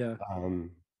 Yeah.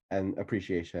 um, and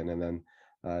appreciation. And then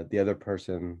the other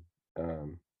person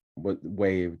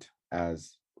waved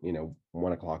as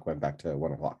 1 o'clock went back to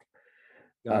 1 o'clock.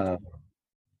 Gotcha. Um,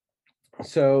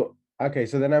 so okay,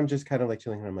 so then I'm just kind of like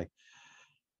chilling, and I'm like,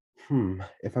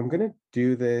 if I'm gonna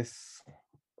do this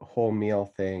whole meal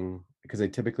thing, because I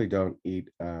typically don't eat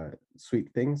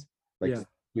sweet things, like Yeah.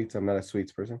 sweets. I'm not a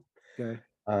sweets person. Okay.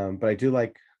 But I do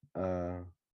like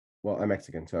well, I'm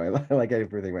Mexican, so I I like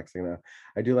everything Mexican now.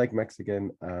 I do like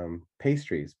Mexican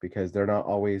pastries because they're not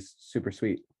always super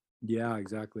sweet. Yeah,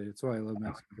 exactly. That's why I love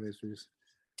Mexican pastries.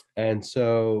 And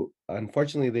so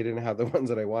unfortunately they didn't have the ones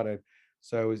that I wanted.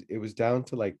 So it was down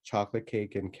to like chocolate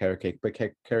cake and carrot cake, but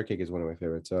carrot cake is one of my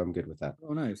favorites, so I'm good with that.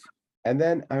 Oh, nice. And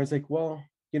then I was like, well,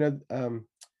 you know,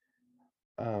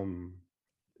 um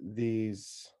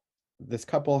these this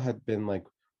couple had been like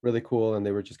really cool, and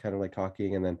they were just kind of like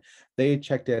talking, and then they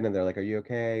checked in and they're like, are you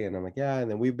okay? And I'm like, yeah. And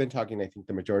then we've been talking, I think,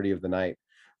 the majority of the night.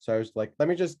 So I was like, let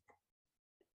me just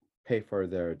pay for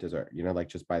their dessert, like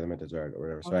just buy them a dessert or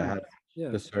whatever. Oh, So I nice. had Yeah.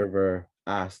 the server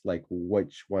ask like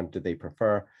which one did they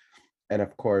prefer. And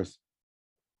of course,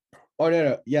 oh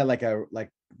no, yeah, like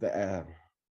the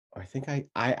I think I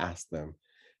asked them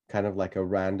kind of like a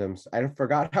random, I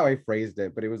forgot how I phrased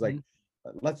it, but it was like, Mhm.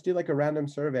 let's do like a random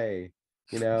survey,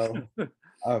 you know,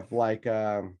 of like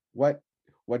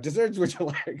what desserts would you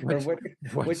like? Or What?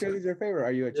 which What? one is your favorite?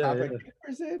 Are you a Yeah, chocolate yeah, cake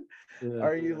person? yeah.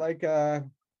 Are you like a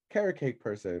carrot cake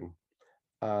person?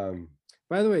 Um,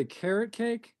 By the way, carrot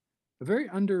cake, a very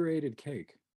underrated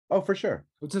cake. oh, for sure.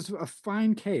 It's just a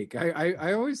fine cake.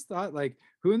 I always thought like,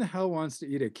 who in the hell wants to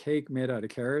eat a cake made out of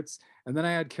carrots? And then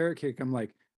I had carrot cake. I'm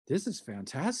like, this is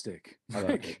fantastic. I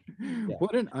love cake. Like, Yeah.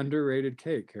 what an underrated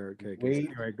cake carrot cake is. Wait,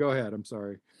 Anyway, go ahead. I'm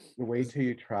sorry. wait This is till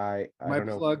you try. I my don't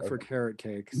know. plug for carrot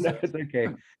cake. No, So, it's okay.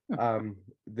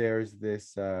 There's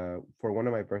this for one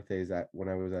of my birthdays at when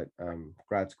I was at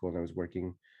grad school and I was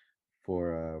working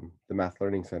for the Math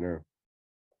Learning Center.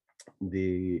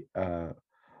 The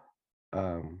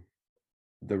um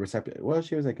the reception, well,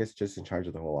 she was, I guess, just in charge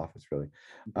of the whole office, really.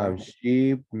 okay.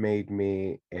 She made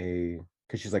me a,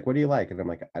 because she's like, what do you like? And I'm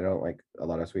like, I don't like a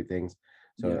lot of sweet things.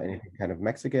 So Yeah. anything kind of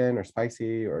Mexican or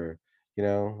spicy or,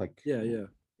 like, Yeah. Yeah.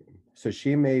 so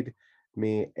she made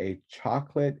me a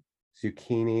chocolate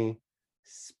zucchini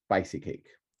spicy cake.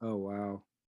 Oh, wow.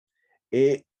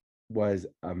 It was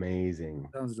amazing.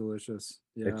 Sounds delicious.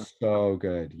 Yeah. It's so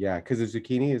good. Yeah, because the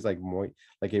zucchini is like moist,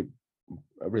 like it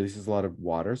releases a lot of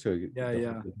water, so Yeah. the whole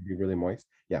Yeah. thing can be really moist.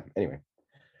 Yeah. Anyway,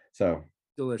 so yeah,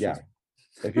 Delicious.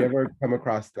 if you ever come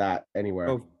across that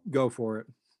anywhere, Go for it.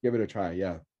 give it a try.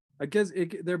 Yeah. I guess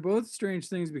they're both strange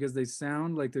things because they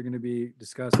sound like they're going to be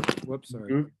disgusting. Whoops,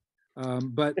 sorry.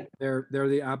 Mhm. But they're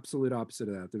the absolute opposite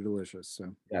of that. They're delicious.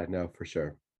 So Yeah, no, for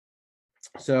sure.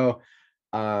 So,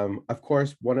 of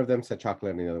course, one of them said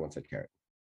chocolate and the other one said carrot.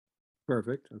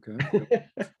 perfect. Okay.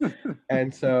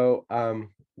 And so,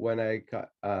 when I got,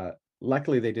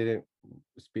 luckily they didn't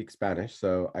speak Spanish,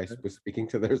 so was speaking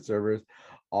to their servers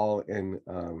all in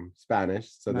Spanish,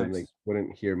 so then they Nice.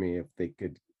 wouldn't hear me if they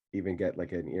could even get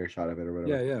like an earshot of it or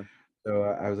Yeah, whatever. yeah. So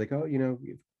I was like, oh,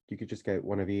 if you could just get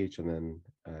one of each and then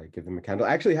give them a candle.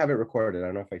 I actually have it recorded. I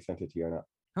don't know if I sent it to you or not.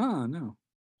 Huh, no.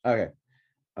 Okay.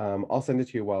 I'll send it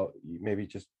to you while you maybe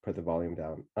just put the volume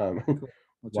down. Cool.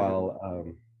 I'll check it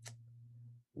out.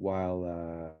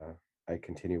 While I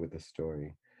continue with the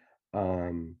story.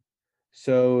 Um,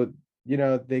 so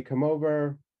they come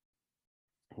over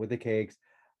with the cakes.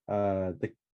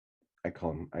 The I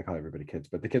call everybody kids,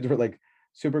 but the kids were like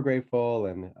super grateful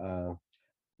and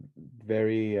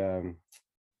very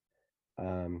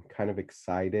kind of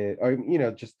excited, or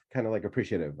just kind of like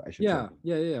appreciative, I should say. Yeah,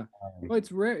 yeah, yeah. Um, Well,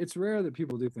 it's rare that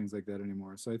people do things like that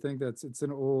anymore. So I think it's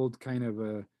an old kind of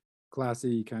a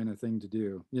classy kind of thing to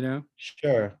do, you know?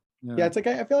 sure. Yeah, Yeah. it's like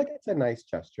I feel like it's a nice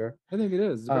gesture. I think it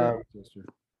is. It's a very Um, nice gesture.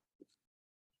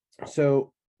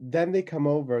 so then they come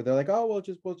over, they're like, oh, we'll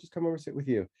just come over, sit with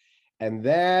you. And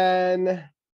then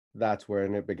that's where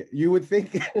it began. You would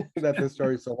think that the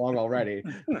story's so long already.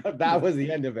 That was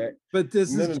the end of it. But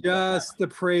this No, is no, no. just the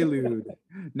prelude.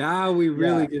 Now we Yeah,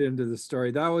 really get into the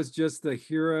story. That was just the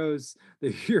hero's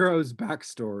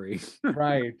backstory.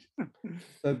 right.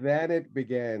 So then it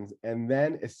begins. And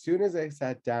then as soon as I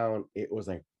sat down, it was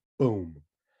like boom.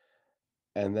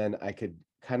 And then I could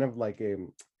kind of like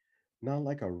not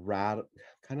like a rattle,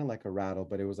 kind of like a rattle,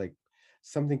 but it was like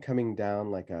something coming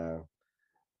down like a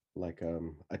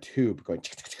tube going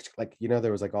like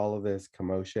there was like all of this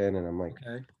commotion, and I'm like,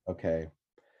 Okay. okay,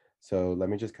 so let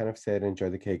me just kind of sit, enjoy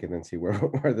the cake, and then see where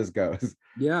where this goes.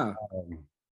 Yeah. um,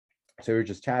 so we were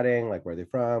just chatting, like, where are they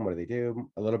from, what do they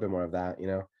do, a little bit more of that.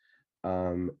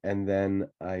 And then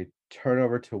I turn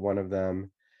over to one of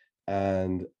them,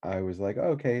 and I was like,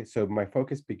 oh, okay, so my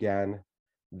focus began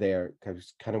there. I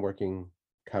was kind of working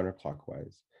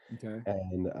counterclockwise, Okay.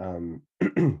 and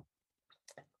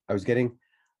I was getting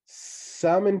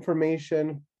some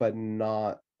information, but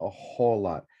not a whole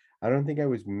lot. I don't think I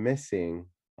was missing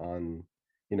on,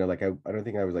 like I don't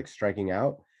think I was like striking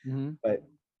out, Hmm. but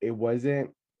it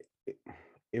wasn't, it,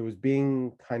 it was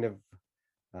being kind of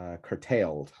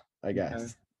curtailed, I Okay. guess.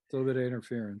 It's a little bit of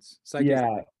interference. Yeah,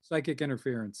 Psychic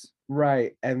interference.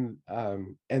 right. And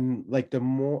like the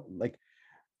more like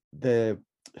the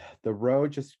the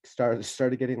road just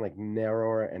started getting like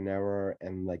narrower and narrower,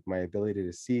 and like my ability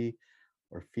to see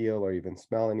or feel or even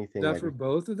smell Is anything that like for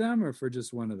both of them or for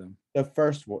just one of them? the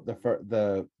first one,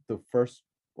 the first,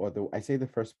 or the I say the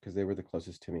first because they were the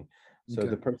closest to me. So Okay.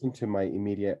 the person to my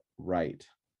immediate right.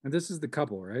 And this is the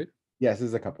couple, right? Yes, this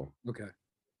is a couple. Okay.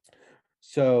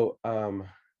 So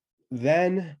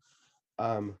then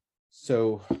um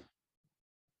so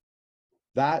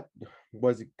that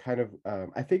was kind of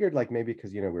I figured like maybe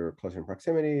because we were closer in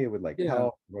proximity, it would like Yeah.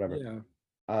 help, whatever.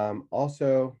 Yeah.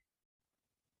 Also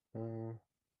uh,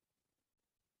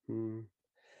 hmm,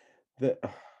 the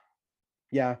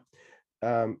yeah,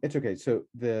 it's okay. So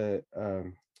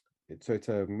it's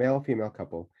a male female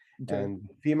couple, Okay. and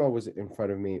the female was in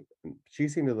front of me. She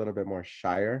seemed a little bit more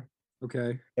shyer.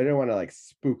 Okay. I didn't want to like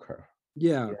spook her.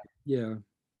 Yeah. Yeah. Yeah.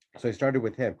 So I started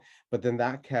with him, but then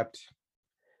that kept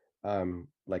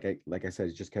like I said,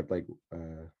 it just kept like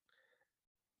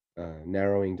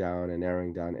narrowing down and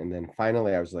narrowing down, and then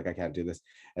finally I was like, I can't do this,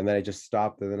 and then I just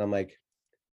stopped, and then I'm like,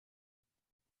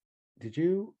 did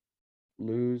you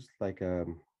lose like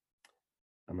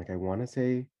I'm like, I want to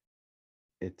say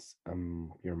it's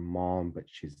your mom, but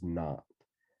she's not.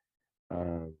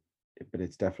 Um, but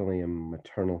it's definitely a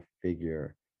maternal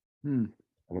figure. Hmm.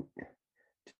 I went,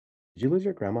 did you lose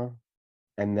your grandma?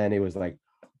 And then it was like,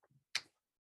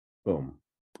 boom,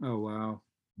 Oh, wow.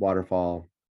 waterfall.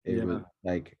 It was Yeah.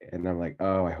 like, and I'm like,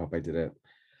 oh, I hope I didn't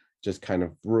just kind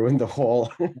of ruin the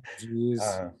whole, Jeez.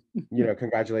 uh,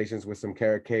 congratulations with some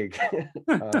carrot cake. Happy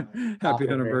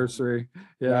Afterwards. anniversary.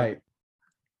 Yeah. Right.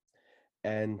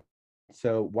 And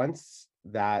so once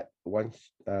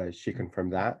she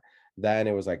confirmed that, then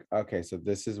it was like, okay, so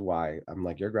this is why. I'm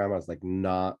like, your grandma's like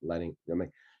not letting. I'm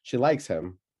like, she likes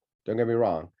him. Don't get me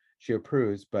wrong. She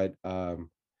approves, but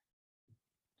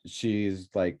she's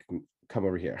like, come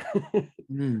over here.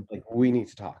 Mm. Like, we need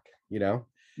to talk, you know?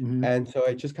 Hmm. And so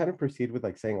I just kind of proceed with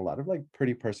like saying a lot of like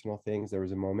pretty personal things. There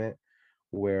was a moment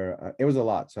where it was a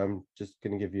lot. So I'm just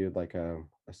gonna give you like Hold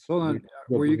we on.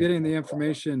 Were you getting the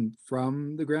information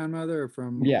from the grandmother or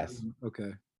from? yes.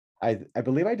 Okay. I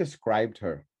believe I described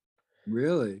her.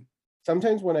 Really?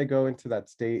 Sometimes when I go into that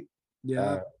state, Yeah.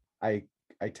 uh, I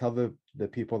I tell the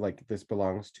people like this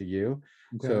belongs to you.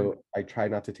 Okay. So I try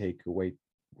not to take away,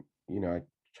 I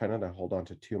try not to hold on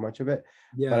to too much of it,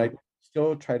 but Yeah. I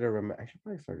still try to remember. I should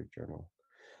probably start a journal.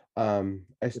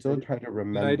 I still Good try to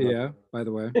remember. idea, by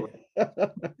the way.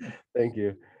 Thank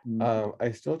you. Mm.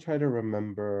 I still try to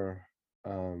remember.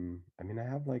 I mean, I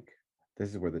have like, this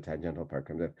is where the tangential part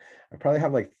comes in. I probably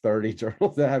have like 30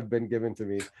 journals that have been given to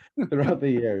me throughout the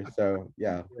years. So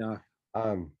yeah. Yeah.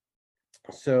 Um,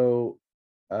 so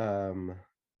um,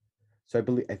 so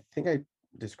I think I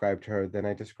described her, then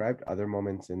I described other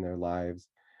moments in their lives.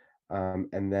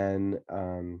 And then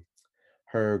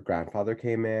her grandfather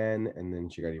came in, and then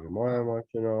she got even more Wow.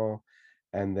 emotional.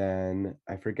 And then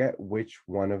I forget which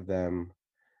one of them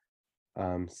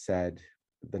said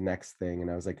the next thing,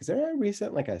 and I was like, "Is there a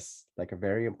recent like a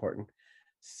very important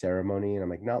ceremony?" And I'm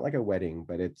like, "Not like a wedding,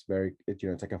 but it's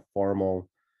it's like a formal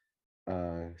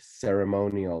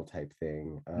ceremonial type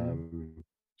thing, Mm.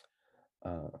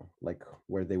 uh like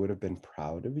where they would have been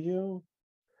proud of you."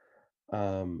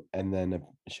 And then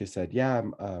she said, "Yeah,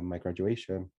 my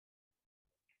graduation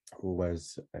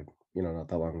was not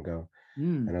that long ago."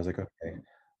 Mm. And I was like, "Okay."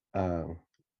 um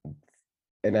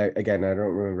and I don't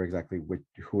remember exactly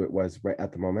who it was right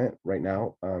at the moment right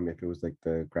now, if it was like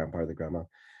the grandpa or the grandma,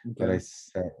 but I Okay.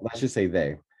 said, let's just say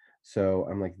they. So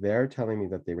I'm like, they're telling me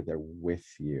that they were there with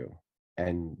you,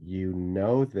 and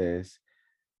this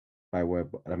by what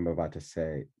I'm about to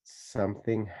say.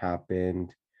 Something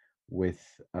happened with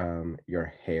your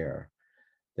hair.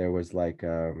 There was like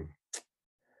there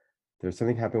was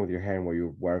something happened with your hair and what you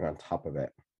were wearing on top of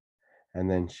it. And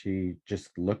then she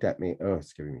just looked at me. Oh,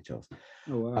 it's giving me chills.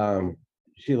 Oh, wow. Um,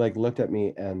 she like looked at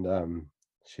me, and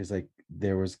she's like,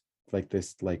 there was like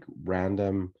this like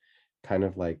random kind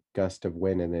of like gust of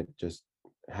wind, and it just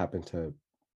happened to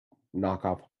knock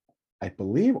off, I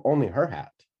believe, only her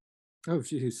hat. Oh,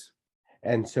 jeez.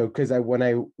 And so because when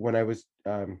I was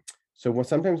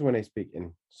sometimes when I speak,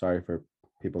 and sorry for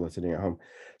people listening at home,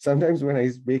 sometimes when I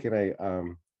speak and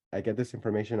I get this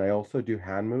information, I also do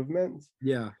hand movements.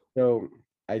 Yeah. So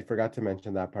I forgot to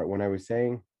mention that part when I was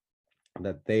saying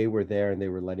that they were there and they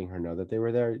were letting her know that they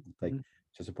were there, like Mhm.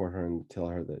 to support her and tell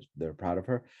her that they're proud of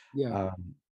her. Yeah.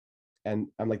 Um, and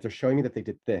I'm like, they're showing me that they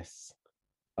did this.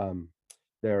 Um,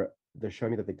 they're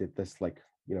showing me that they did this, like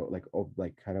like, oh,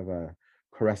 like kind of a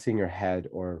caressing your head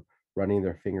or running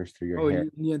their fingers through your Oh, hair.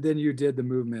 yeah, then you did the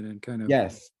movement and kind of,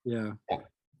 Yes. yeah. Yeah.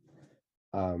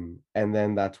 And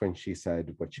then that's when she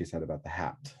said what she said about the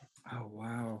hat. Oh,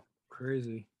 wow.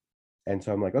 Crazy. And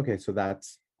so I'm like, okay, so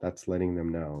that's letting them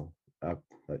know, that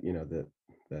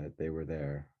that they were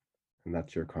there, and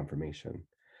that's your confirmation.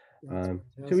 That's So we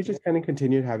fantastic. just kind of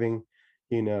continued having,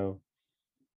 you know,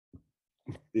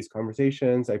 these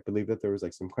conversations. I believe that there was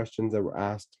like some questions that were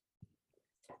asked,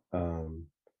 um,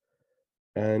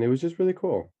 and it was just really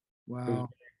cool. It was a Wow. really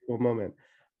cool moment.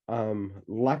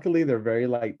 Luckily, they're very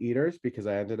light eaters because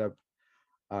I ended up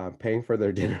paying for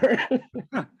their dinner.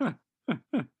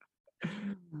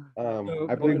 So,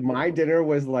 I believe my dinner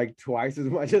was like twice as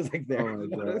much as like oh theirs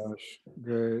my was. gosh.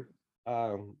 Great.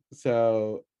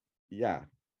 So yeah,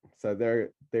 so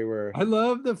they were. I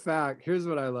love the fact, here's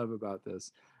what I love about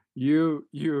this. You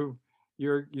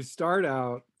start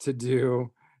out to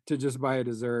just buy a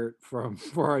dessert from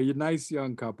for a nice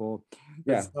young couple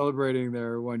Yeah, that's celebrating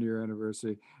their 1 year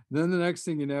anniversary. Then the next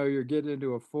thing you know, you're getting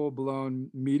into a full-blown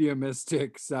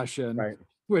mediumistic session, right.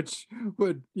 which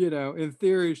would, in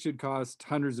theory should cost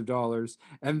hundreds of dollars.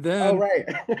 Oh, right.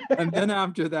 And then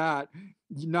after that,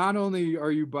 not only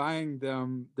are you buying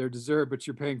them their dessert, but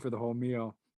you're paying for the whole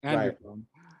meal and your Right, phone.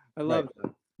 I right. love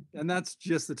that. And that's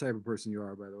just the type of person you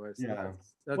are, by the way. So Yeah.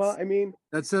 that's Well, that's I mean,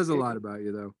 that says a it, lot about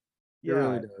you, though. It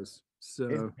really yeah, does. it,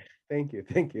 So, thank you,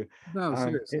 thank you. no, If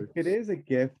seriously. it is a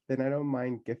gift, then I don't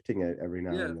mind gifting it every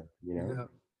now Yeah. and then, you know? Yeah.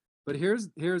 But here's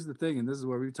the thing, and this is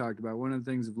what we've talked about. One of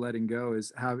the things of letting go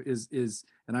is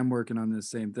and I'm working on this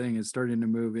same thing, is starting to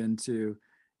move into,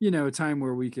 a time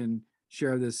where we can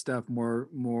share this stuff more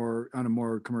on a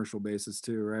more commercial basis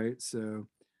too, right? So,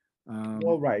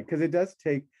 Well, right, because it does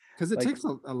take, because it like, takes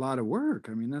a lot of work.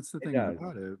 I mean, that's the it thing does.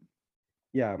 about it.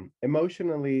 Yeah,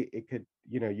 emotionally, it could,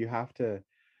 you have to,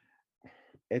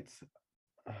 it's,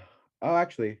 oh,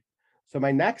 actually, so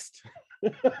my next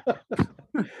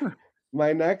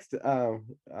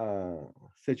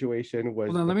situation was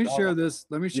Hold on, the let me share fellow. this.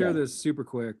 Let me share Yeah, this super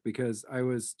quick because I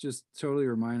was just totally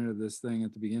reminded of this thing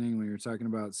at the beginning when you were talking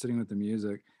about sitting with the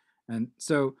music. And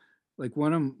so, like,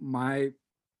 one of my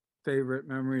favorite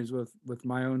memories with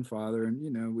my own father,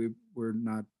 and we were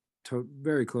not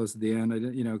very close at the end. I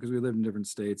didn't, because we lived in different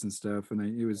states and stuff, and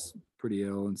he was pretty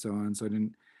ill and so on. So I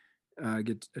didn't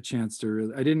get a chance to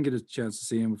really. I didn't get a chance to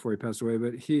see him before he passed away.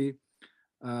 But he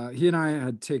and I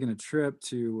had taken a trip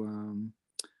to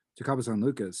Cabo San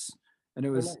Lucas, and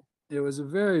oh, nice. it was a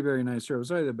very very nice trip. It was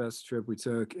probably the best trip we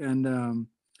took, and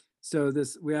so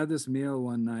this we had this meal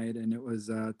one night, and it was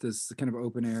this kind of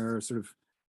open air sort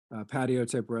of patio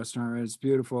type restaurant. Right? It's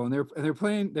beautiful, and they're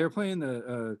playing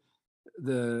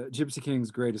the Gypsy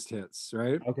King's greatest hits,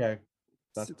 right? Okay,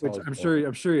 that's Which always cool.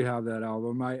 I'm sure you have that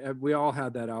album. We all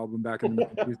had that album back in the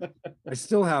 90s. I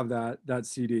still have that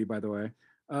CD, by the way.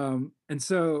 And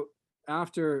so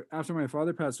after my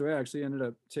father passed away, I actually ended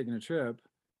up taking a trip.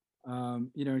 Kind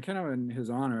of in his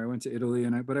honor. I went to Italy,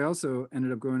 but I also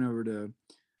ended up going over to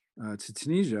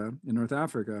Tunisia in North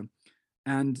Africa,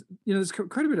 and there's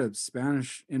quite a bit of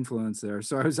Spanish influence there.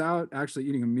 So I was out actually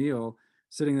eating a meal,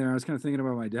 sitting there. I was kind of thinking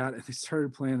about my dad, and they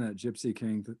started playing that Gypsy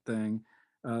King thing,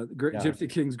 Yeah, Gypsy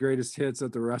King's greatest hits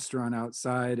at the restaurant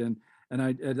outside, and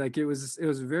like it was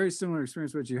a very similar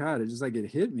experience what you had. It just like it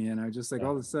hit me, and I just like yeah.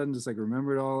 all of a sudden just like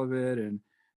remembered all of it and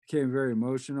became very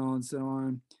emotional and so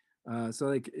on. So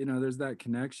like there's that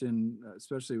connection,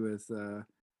 especially with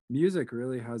music.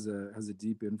 Really has a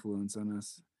deep influence on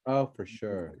us. Oh, for It's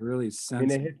sure. like really I mean,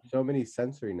 it sense. hit so many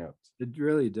sensory notes. It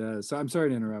really does. So I'm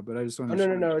sorry to interrupt, but I just want Oh, to no,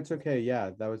 share no, no, it's okay.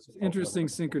 Yeah, that was also interesting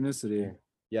synchronicity. yeah.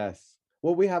 Yes.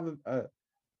 Well, we have a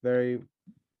very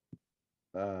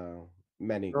uh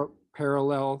many Parallel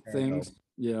parallels. things.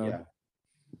 Yeah.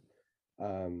 Yeah.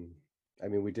 Um, I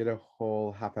mean, we did a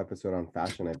whole half episode on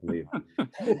fashion, I believe.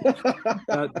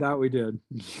 That we did.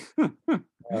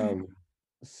 Um,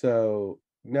 so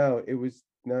no, it was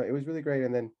really great.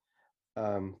 And then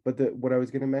but the what I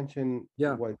was gonna mention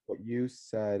Yeah. was what you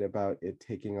said about it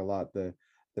taking a lot. The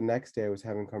next day I was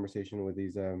having a conversation with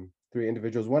these three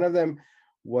individuals. One of them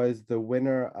was the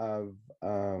winner of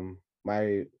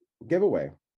my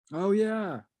giveaway. Oh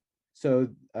yeah. So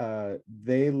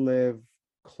they live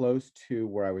close to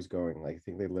where I was going. Like I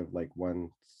think they live like one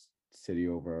city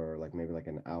over, or like maybe like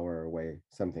an hour away,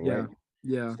 something, right? Yeah.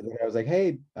 Yeah. So then I was like,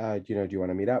 hey, do you want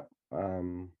to meet up?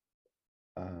 Um,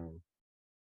 and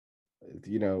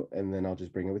then I'll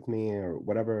just bring it with me or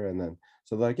whatever. And then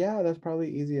so like, yeah, that's probably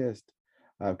easiest.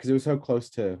 Because it was so close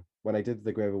to when I did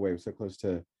the giveaway, it was so close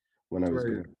to when I To was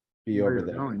where gonna be where over you're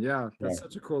there. going. Yeah. Yeah. That's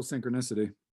such a cool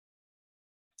synchronicity.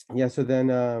 Yeah. So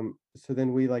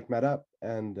then we like met up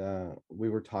and we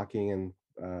were talking and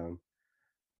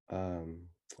um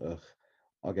ugh,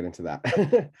 I'll get into that.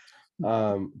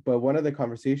 But one of the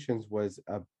conversations was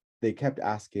they kept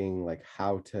asking like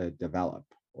how to develop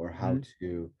or how Mhm.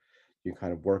 to you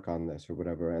kind of work on this or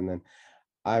whatever. And then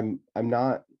I'm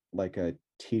not like a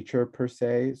teacher per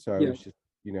se, so I Yeah. was just,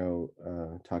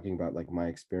 talking about like my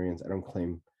experience. I don't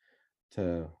claim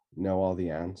to know all the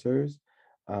answers.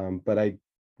 But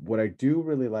what I do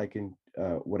really like and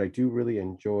what I do really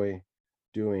enjoy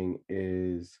doing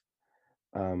is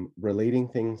relating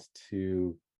things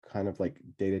to kind of like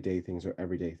day-to-day things or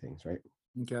everyday things, right?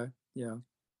 Okay. Yeah.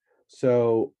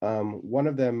 So one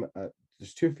of them,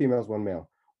 there's two females, one male.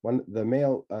 The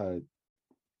male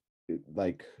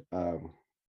like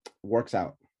works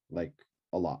out like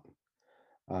a lot.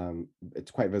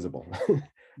 It's quite visible.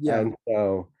 Yeah. And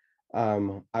so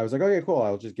I was like, okay, cool.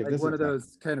 I'll just give Like this one of example.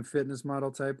 those kind of fitness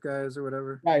model type guys or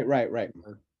whatever. Right, right, right.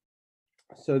 Uh,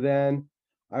 So then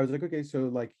I was like, okay, so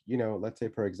like, let's say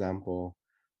for example,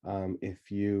 if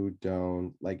you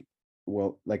don't like,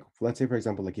 well, like let's say for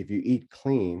example, like if you eat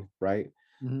clean, right,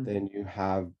 mhm. then you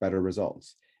have better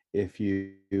results. If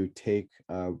you take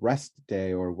a rest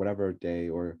day or whatever day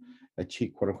or a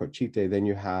cheat, quote unquote, cheat day, then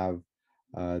you have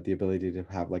the ability to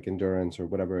have like endurance or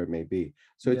whatever it may be.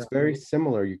 So Yeah. it's very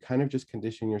similar. You kind of just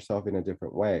condition yourself in a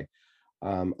different way.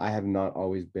 I have not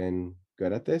always been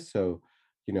good at this, so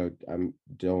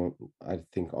don't I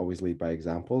think always lead by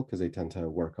example because I tend to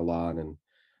work a lot and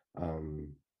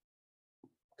um,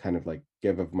 kind of like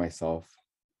give of myself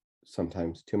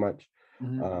sometimes too much.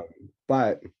 Mhm. Um,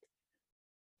 but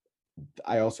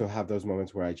I also have those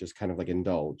moments where I just kind of like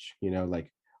indulge,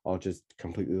 like I'll just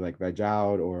completely like veg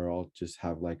out, or I'll just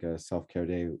have like a self-care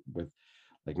day with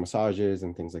like massages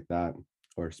and things like that,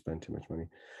 or spend too much money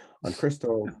on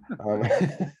crystals.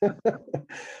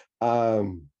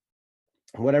 Um,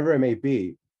 whatever it may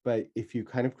be. But if you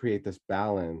kind of create this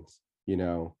balance,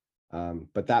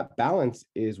 but that balance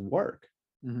is work.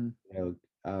 Mhm.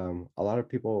 A lot of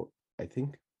people, I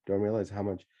think, don't realize how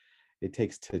much it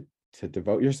takes to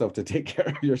devote yourself to take care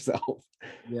of yourself.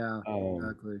 Yeah. Um,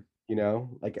 Exactly.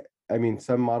 like I mean,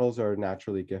 some models are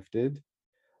naturally gifted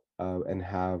and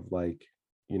have like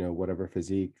whatever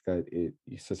physique that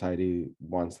society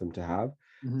wants them to have.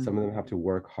 Mhm. Some of them have to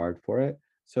work hard for it.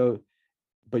 So,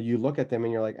 but you look at them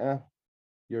and you're like,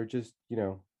 you're just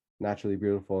naturally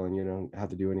beautiful and you don't have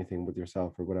to do anything with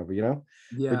yourself or whatever, but you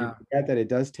Yeah. forget that it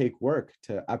does take work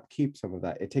to upkeep some of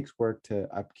that. It takes work to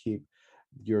upkeep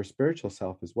your spiritual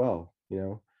self as well.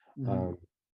 Mhm.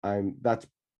 I'm That's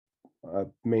a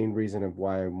main reason of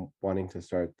why I'm wanting to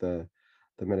start the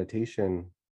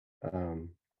meditation um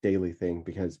daily thing,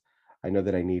 because I know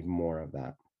that I need more of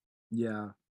that.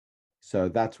 Yeah. So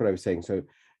that's what I was saying. So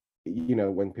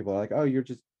when people are like, oh, you're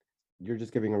just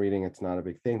giving a reading, it's not a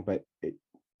big thing, but it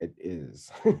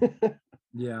is.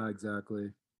 Yeah.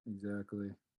 Exactly.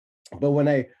 Exactly. But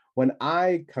when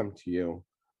I come to you,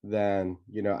 then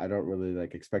I don't really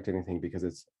like expect anything because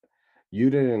it's you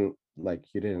didn't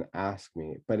ask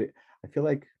me. But I feel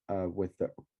like with the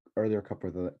earlier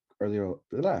couple the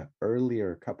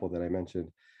earlier couple that I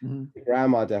mentioned, Mhm. the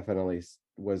grandma definitely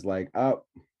was like, oh,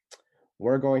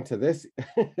 we're going to this,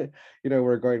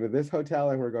 we're going to this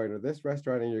hotel and we're going to this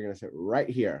restaurant and you're going to sit right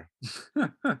here.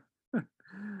 I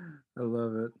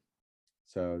love it.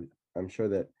 So I'm sure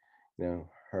that,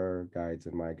 her guides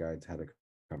and my guides had a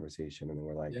conversation and they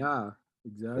were like, Yeah.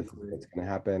 this is Exactly. what's going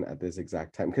to happen at this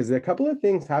exact time. Because a couple of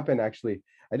things happened actually.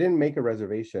 I didn't make a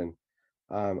reservation.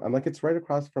 I'm like, it's right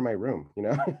across from my room.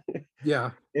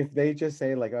 Yeah. If they just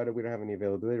say like, oh, we don't have any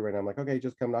availability right now, I'm like, okay,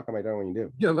 just come knock on my door when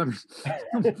you Yeah. Let me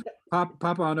do.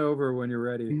 pop on over when you're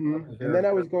ready. Love to And hear then it.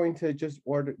 I was going to just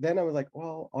order. Then I was like,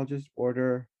 well, I'll just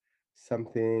order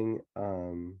something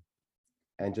and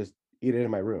just eat it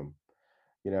in my room,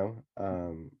 you know?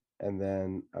 And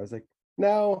then I was like,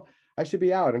 no, I should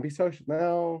be out and be social.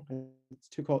 No, it's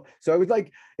too cold. So it was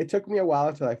like, it took me a while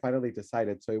until I finally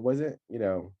decided. So it wasn't,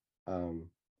 um,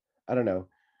 I don't know,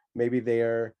 maybe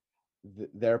their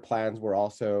plans were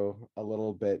also a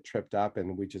little bit tripped up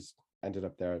and we just ended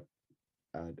up there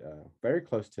at very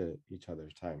close to each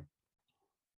other's time.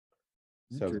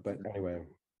 So, but Interesting. anyway, um,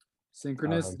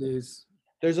 Synchronicities,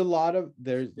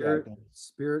 yeah,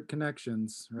 spirit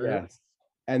connections, right? yes.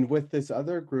 And with this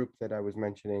other group that I was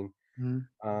mentioning, Mhm.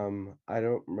 I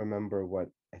don't remember what,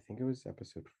 I think it was I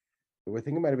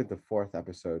think it might have been the fourth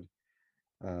episode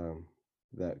um,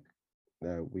 that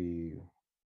that we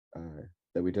uh,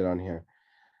 that we did on here,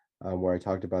 where I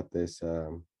talked about this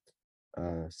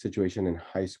situation in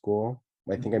high school.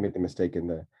 I think I Mhm. made the mistake in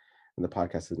the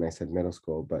podcast and I said middle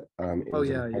school, but it Oh was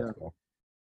in yeah, high yeah. school.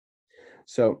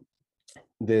 So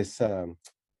this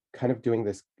kind of doing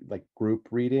this like group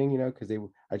reading, because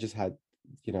I just had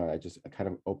I kind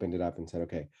of opened it up and said,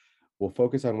 okay, we'll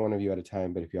focus on one of you at a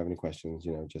time, but if you have any questions,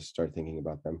 just start thinking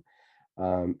about them.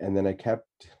 And then I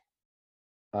kept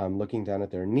looking down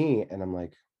at their knee, and I'm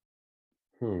like,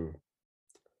 hmm,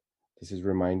 this is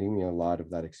reminding me a lot of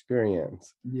that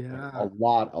experience. Like Yeah.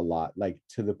 a lot, like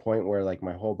to the point where like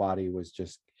my whole body was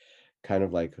just kind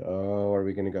of like, oh, are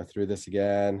we going to go through this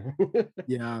again?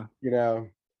 Yeah. you know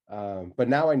but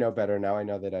now I know better. Now I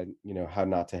know that I how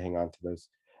not to hang on to those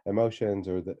emotions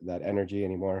or that energy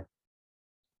anymore.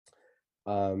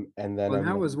 And then Well,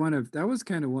 I'm like, that was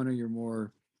kind of one of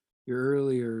your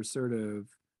earlier sort of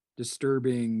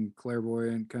disturbing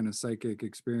clairvoyant kind of psychic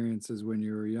experiences when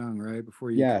you were young, right?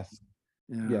 Before you, yes,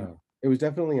 yeah, yeah, it was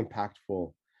definitely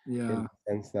impactful in yeah.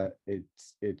 the sense that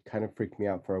it kind of freaked me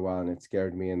out for a while, and it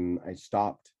scared me, and I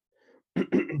stopped.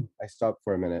 I stopped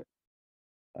for a minute.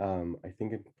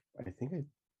 I think I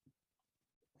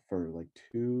for like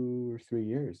 2 or 3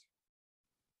 years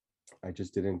I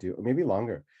just didn't do, maybe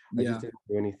longer. I just Yeah. didn't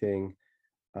do anything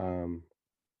um,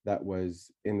 that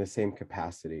was in the same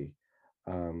capacity.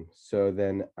 So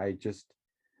then I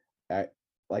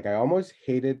I almost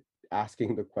hated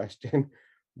asking the question,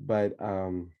 but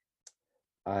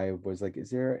I was like, "Is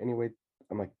there any way?"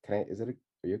 I'm like, "Can I?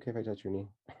 Are you okay if I touch your knee?"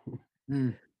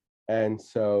 Mm.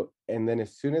 And then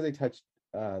as soon as I touched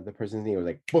the person's knee, it was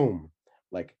like boom,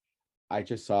 like I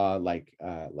just saw like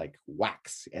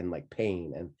wax and like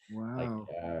pain and like Wow.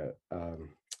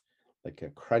 like a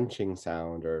crunching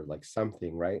sound or like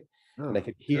something, right? And I Oh,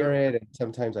 could hear terrible. it, and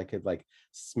sometimes I could like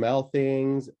smell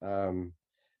things.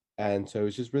 And so it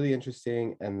was just really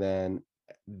interesting. And then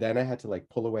I had to like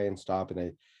pull away and stop. And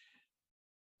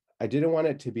I didn't want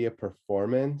it to be a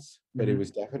performance, but it Mhm.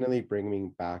 was definitely bringing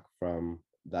me back from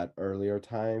that earlier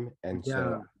time. And so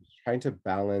Yeah. I was trying to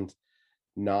balance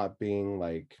not being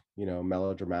like,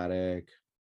 melodramatic,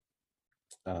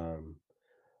 um,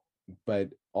 but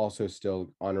also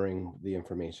still honoring the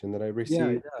information that I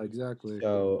Yeah. received. Yeah. Exactly.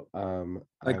 So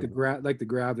I Like the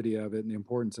gravity of it and the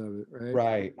importance of it, right?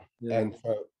 right. Yeah. And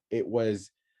so it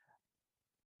was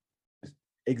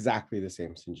exactly the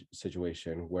same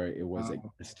situation where it was like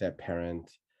Wow. a step parent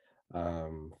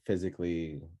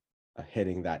physically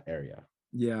hitting that area.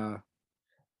 Yeah.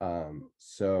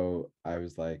 So I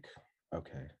was like,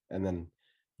 okay. And then,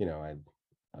 I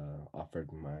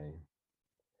offered my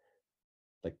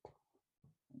like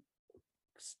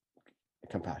s-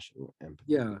 compassion, empathy.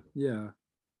 Yeah. Yeah.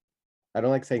 I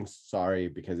don't like saying sorry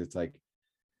because it's like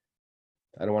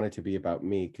I don't want it to be about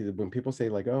me. Because when people say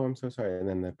like, "Oh, I'm so sorry," and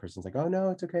then the person's like, "Oh no,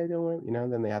 it's okay, don't worry,"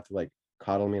 then they have to like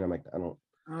coddle me, and I'm like, I don't,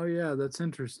 Oh, yeah. That's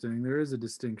interesting. There is a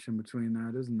distinction between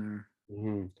that, isn't there?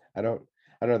 I don't,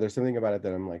 I don't know. There's something about it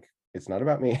that I'm like, it's not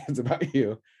about me, it's about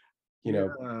you, you know.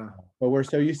 Yeah. But we're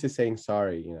so used to saying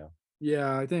sorry,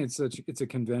 Yeah, I think it's a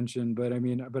convention, but I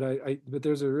mean, but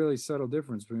there's a really subtle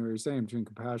difference between what you're saying between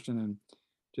compassion and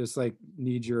just like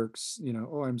knee jerks,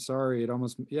 oh, I'm sorry. It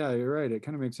almost, yeah, you're right. It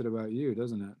kind of makes it about you,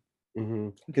 doesn't it?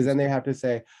 because then they Interesting. have to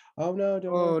say, "Oh no,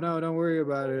 don't worry." Oh, no, don't worry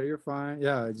about it. You're fine.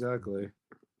 Yeah, exactly.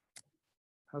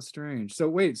 How strange. So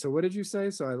wait, so what did you say?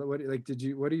 So what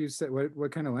do you say?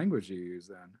 What kind of language do you use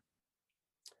then?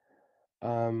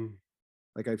 Um,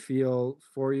 Like I feel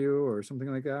for you or something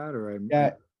like that, or I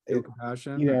yeah, feel it,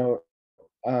 you compassion or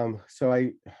know, so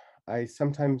I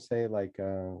sometimes say like,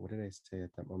 what did I say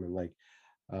at that moment? Like,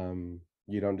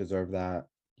 you don't deserve that.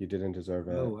 You didn't deserve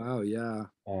oh it. wow, yeah.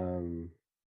 Um,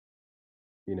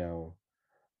 you know,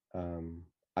 um,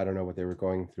 I don't know what they were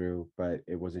going through, but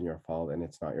it wasn't your fault, and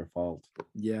it's not your fault.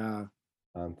 Yeah.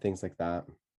 Things like that.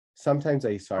 Sometimes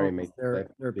a Oh, sorry it's makes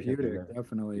it because they therapeutic, know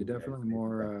definitely. you guys Definitely made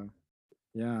it. more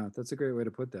yeah, that's a great way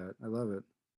to put that. I love it.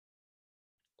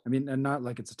 I mean, and not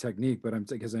like it's a technique, but I'm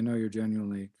because I know you're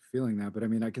genuinely feeling that. But I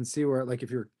mean, I can see where like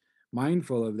if you're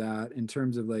mindful of that in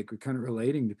terms of like kind of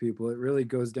relating to people, it really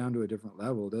goes down to a different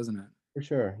level, doesn't it? For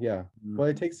sure, yeah. Mm. Well,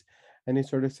 it takes any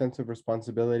sort of sense of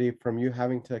responsibility from you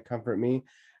having to comfort me,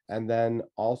 and then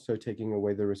also taking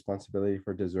away the responsibility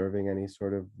for deserving any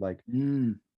sort of like,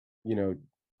 Mm, you know,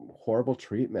 horrible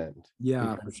treatment.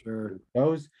 yeah, for Because sure.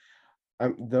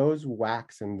 those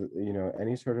whacks and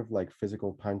any sort of like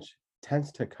physical punch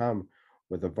tends to come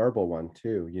with a verbal one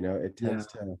too. It Yeah, tends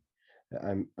to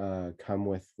come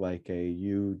with like a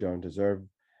you don't deserve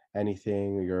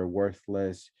anything, you're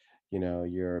worthless,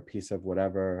 you're a piece of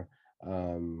whatever,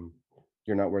 um,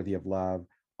 you're not worthy of love.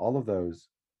 All of those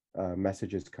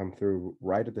messages come through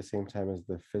right at the same time as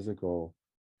the physical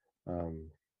um,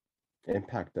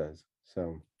 impact does.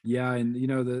 So yeah, and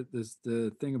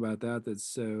the thing about that that's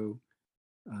so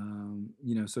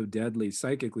so deadly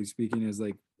psychically speaking is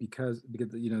like because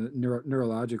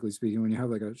neurologically speaking, when you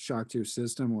have like a shock to your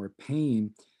system or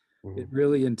pain, it Mhm.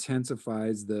 really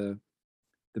intensifies the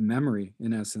memory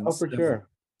in Oh, essence. for sure.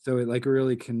 So it like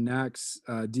really connects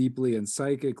deeply and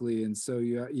psychically, and so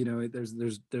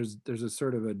there's a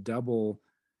sort of a double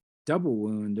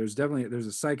wound. There's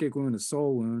a psychic wound, a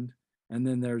soul wound, and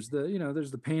then there's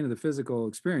the pain of the physical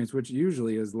experience, which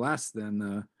usually is less than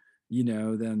the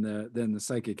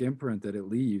psychic imprint that it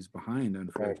leaves behind, Right.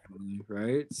 unfortunately,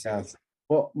 right? So Yes.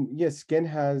 Well, yes, skin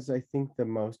has, I think, the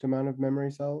most amount of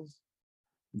memory cells.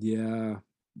 yeah,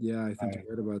 yeah, I think Right.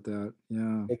 you're right about that.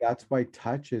 Yeah. So that's why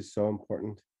touch is so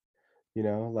important.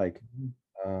 Like Mhm,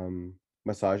 um,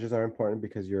 massages are important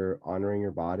because you're honoring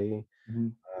your body,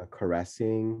 mhm.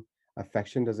 caressing.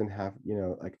 Affection doesn't have,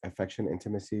 like affection,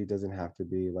 intimacy doesn't have to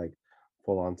be like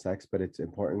full on sex, but it's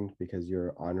important because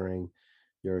you're honoring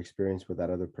your experience with that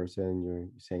other person. You're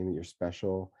saying that you're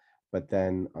special. But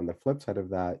then on the flip side of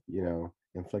that,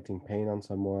 inflicting pain on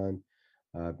someone,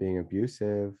 being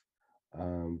abusive,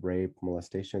 rape,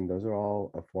 molestation, those are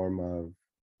all a form of,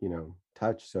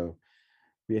 touch. So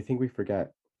I think we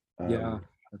forget Yeah, um,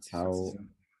 that's how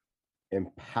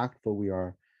impactful we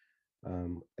are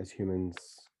as humans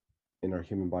in our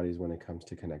human bodies when it comes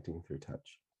to connecting through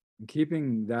touch.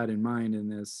 keeping that in mind in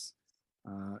this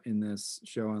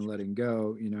show on letting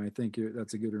go. I think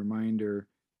that's a good reminder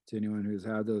to anyone who's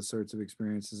had those sorts of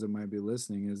experiences that might be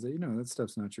listening, is that that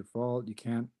stuff's not your fault. You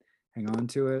can't hang on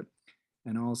to it.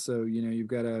 And also, you've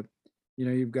got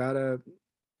to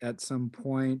at some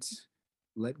point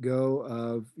let go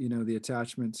of the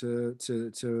attachment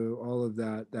to all of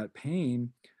that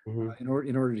pain, Mhm. in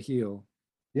order to heal.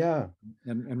 Yeah.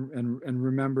 And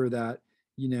remember that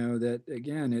that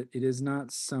again, it is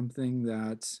not something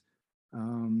that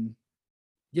um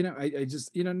I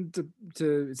just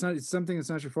it's something that's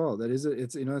not your fault.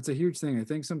 It's a huge thing. I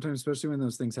think sometimes, especially when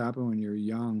those things happen when you're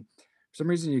young, for some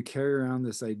reason you carry around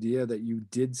this idea that you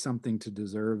did something to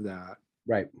deserve that.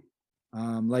 Right.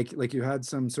 Like you had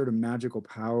some sort of magical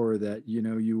power that you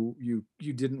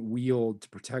didn't wield to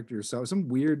protect yourself, some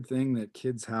weird thing that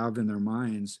kids have in their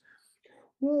minds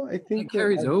Well, I that think that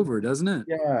carries over, doesn't it?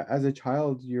 yeah, as a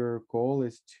child, your goal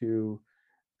is to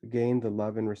gain the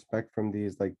love and respect from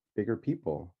these like bigger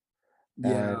people,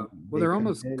 Yeah. and Well, they they're come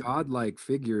almost in. godlike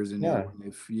figures in your Yeah.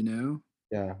 life.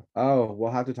 Yeah. Oh,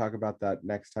 we'll have to talk about that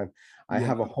next time. I Yeah.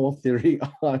 have a whole theory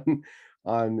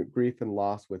on grief and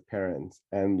loss with parents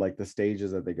and like the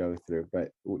stages that they go through.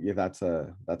 But yeah, that's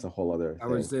a whole other I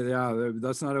would thing. say, yeah,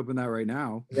 let's not open that right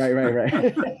now. Right, right,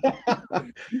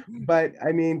 right. But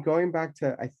I mean, going back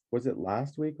to was it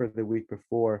last week or the week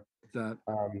before? That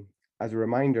Um, as a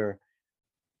reminder,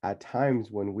 at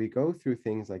times when we go through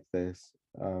things like this,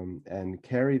 and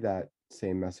carry that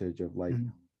same message of like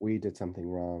Mhm. we did something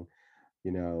wrong,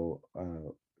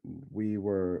 we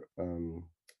were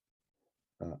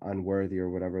unworthy or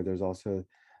whatever. There's also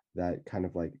that kind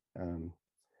of like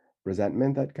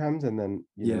resentment that comes, and then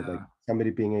like Yeah. somebody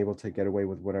being able to get away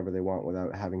with whatever they want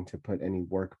without having to put any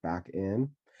work back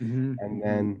in, Mhm, and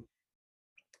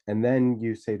mhm. then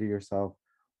you say to yourself,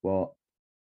 well,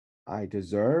 I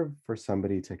deserve for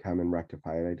somebody to come and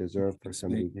rectify it. I deserve for Fix me.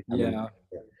 somebody to come and Yeah. fix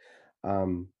it.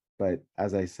 Um, but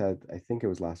as I said, I think it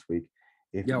was last week,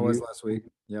 if Yeah, it was you last week.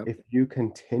 Yep. if you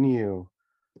continue,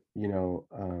 you know,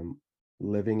 um,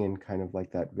 living in kind of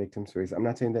like that victim space, I'm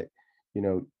not saying that, you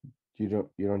know, you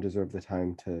don't deserve the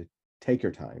time to take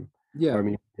your time. Or I Yeah.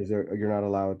 mean, you're not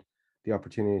allowed the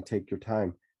opportunity to take your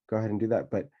time. Go ahead and do that.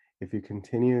 But if you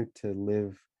continue to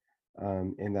live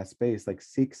in that space, like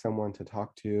seek someone to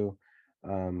talk to,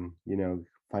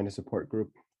 find a support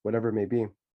group, whatever it may be,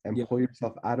 and Yeah. pull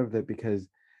yourself out of it, because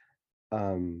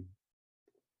um,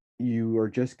 you are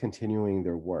just continuing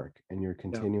their work, and you're Yeah.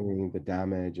 continuing the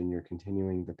damage, and you're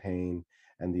continuing the pain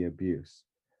and the abuse.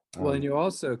 Well, and Um, you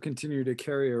also continue to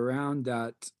carry around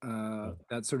that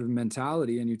sort of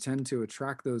mentality, and you tend to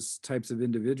attract those types of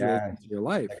individuals yes, into your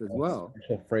life like as a well,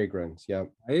 special fragrance.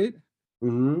 Yep. right?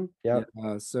 Yeah,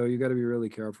 Yep. so you got to be really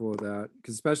careful with that,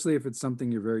 because especially if it's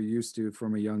something you're very used to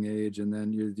from a young age, and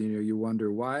then you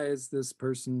wonder, why is this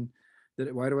person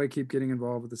why do I keep getting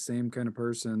involved with the same kind of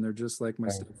person? They're just like my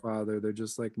Right. stepfather, they're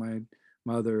just like my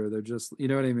mother, they're just, you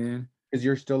know what I mean? Because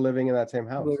you're still living in that same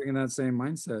house. Living in that same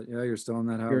mindset. Yeah, you're still in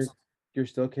that You're house. you're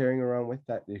still carrying around with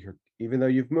that. Even though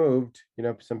you've moved,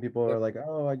 some people are Yep. like,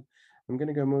 oh, I'm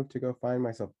gonna go move to go find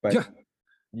myself, but Yeah.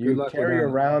 Good you luck with carry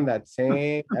around that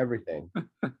same everything.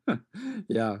 that.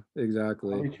 Yeah,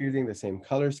 exactly. Probably choosing the same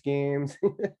color schemes.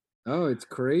 Oh, it's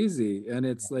crazy. And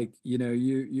it's like,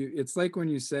 it's like when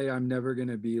you say, I'm never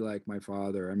gonna be like my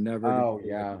father. I'm never gonna Oh be like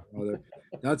yeah. my father.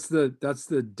 That's the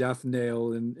death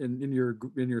nail in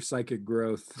your psychic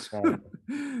growth. Right.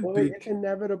 Well, it's Bec-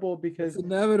 inevitable it's because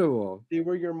inevitable. they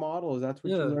were your models. That's what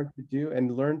you Yeah. learn to do.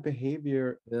 And learned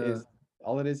behavior Yeah. is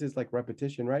all it is like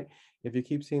repetition, right? If you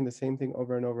keep seeing the same thing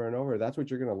over and over and over, that's what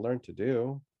you're going to learn to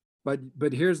do. But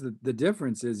here's the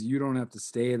difference is you don't have to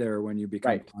stay there when you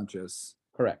become Right. conscious.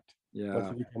 Correct. Once Yeah,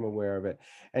 you become aware of it.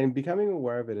 And becoming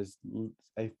aware of it is,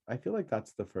 I feel like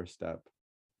that's the first step,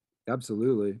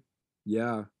 absolutely.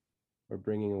 Yeah. or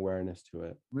bringing awareness to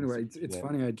it and Anyway, it's speaking it.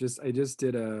 funny. I just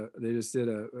did they just did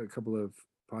a couple of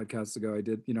podcasts ago. I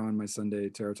did, on my Sunday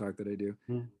tarot talk that I do.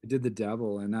 Mm. I did the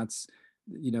devil, and that's,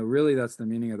 really that's the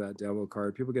meaning of that devil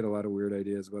card. People get a lot of weird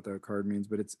ideas about that card means,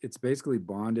 but it's basically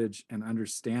bondage and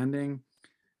understanding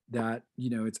that,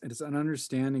 it's an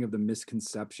understanding of the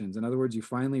misconceptions. In other words, you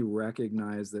finally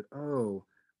recognize that, oh,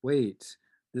 wait,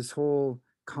 this whole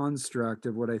construct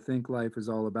of what I think life is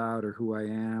all about, or who I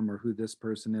am, or who this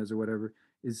person is, or whatever,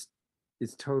 is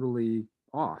is totally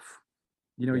off.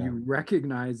 Yeah. You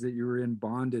recognize that you were in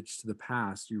bondage to the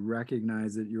past. You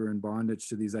recognize that you're in bondage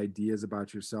to these ideas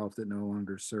about yourself that no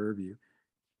longer serve you,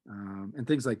 and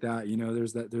things like that.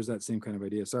 There's that same kind of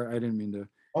idea. Sorry, I didn't mean to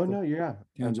Oh go no, yeah.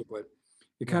 tangent, but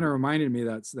it Yeah. kind of reminded me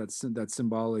that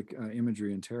symbolic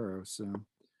imagery in tarot. So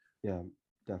Yeah,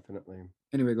 definitely.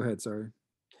 anyway, go ahead. Sorry.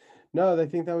 No, I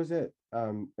think that was it.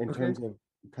 In Okay. terms of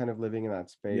kind of living in that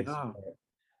space. Yeah.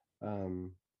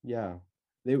 Yeah,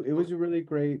 it was a really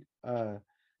great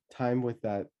time with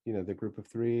that, the group of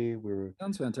three.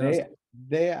 Sounds They fantastic.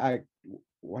 they I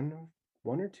one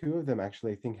or two of them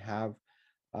actually I think have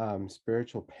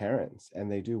spiritual parents,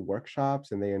 and they do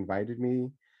workshops, and they invited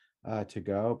me to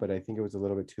go, but I think it was a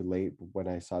little bit too late when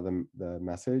I saw the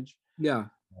message. Yeah.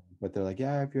 But they're like,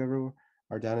 yeah, if you ever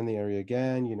are down in the area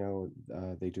again,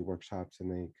 they do workshops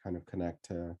and they kind of connect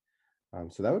to.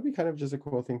 So that would be kind of just a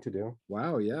cool thing to do.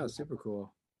 Wow. Yeah. Super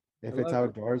cool. I If it's love it.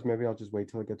 outdoors, maybe I'll just wait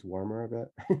till it gets warmer a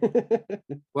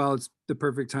bit. Well, it's the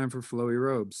perfect time for flowy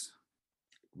robes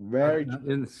out Very out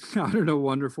true. in, out in a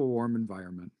wonderful warm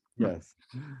environment. Yes.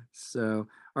 So,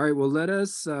 all right. Well, let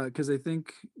us, because I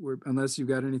think unless you've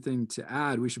got anything to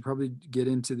add, we should probably get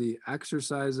into the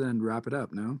exercise and wrap it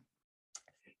up. No?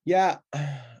 Yeah.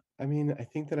 I mean, I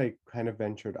think that I kind of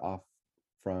ventured off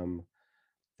from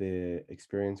the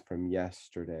experience from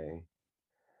yesterday.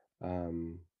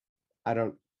 Um, I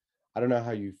don't I don't know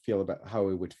how you feel about how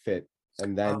it would fit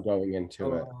and Oh, then going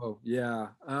into it. yeah.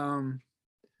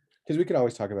 Because we can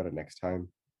always talk about it next time.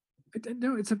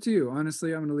 No, it's up to you.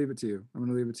 Honestly, I'm going to leave it to you. I'm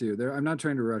going to leave it to you. There, I'm not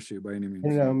trying to rush you by any I don't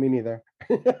means. know, me neither.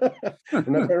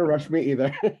 I'm not trying to rush me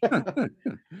either.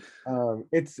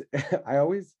 It's I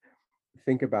always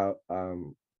think about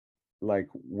like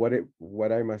what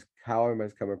I must how I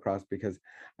must come across, because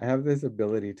I have this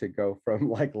ability to go from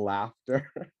like laughter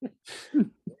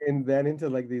and then into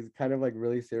like these kind of like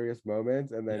really serious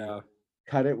moments, and then Yeah,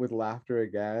 cut it with laughter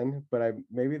again. But I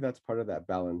maybe that's part of that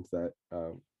balance that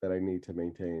I need to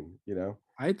maintain, you know?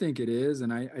 I think it is,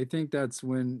 and I think that's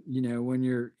when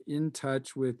you're in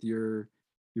touch with your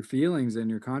feelings and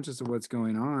you're conscious of what's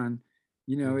going on.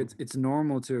 It's Mhm. it's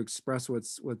normal to express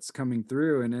what's coming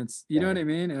through, and it's, you know Yeah. what I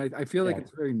mean. And I feel like Yeah.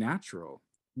 it's very natural.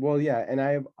 Well, yeah, and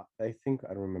I think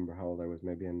I don't remember how old I was,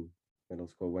 maybe in middle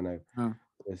school, when I Uh,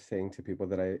 was saying to people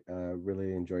that I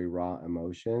really enjoy raw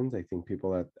emotions. I think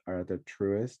people that are at their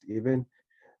truest, even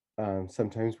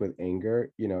sometimes with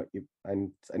anger,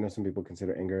 and I know some people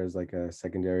consider anger as like a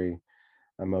secondary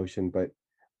emotion, but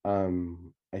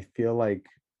I feel like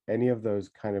any of those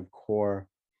kind of core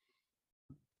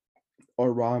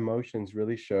or raw emotions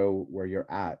really show where you're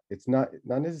at. It's not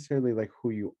necessarily like who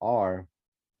you are,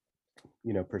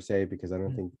 per se, because I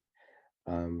don't think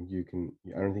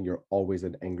you're always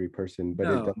an angry person, but it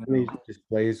no, definitely no,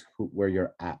 displays where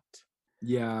you're at.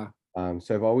 yeah,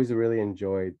 So I've always really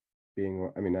enjoyed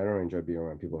I mean, I don't enjoy being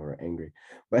around people who are angry,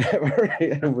 but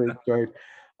I've enjoyed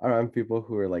around people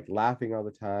who are like laughing all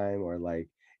the time, or like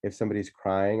if somebody's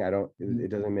crying, I don't, mhm, it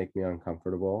doesn't make me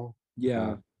uncomfortable. Uh,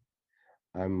 yeah,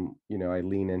 I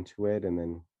lean into it, and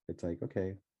then it's like,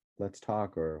 okay, let's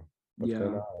talk, or what's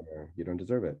going yeah. on, or you don't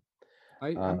deserve it.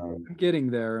 Um, I'm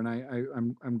getting there, and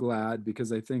I'm glad,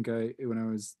 because I think when I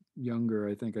was younger,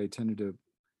 I think I tended to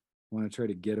want to try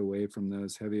to get away from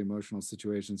those heavy emotional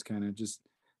situations, kind of just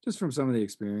from some of the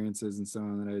experiences and so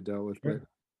on that I dealt with. But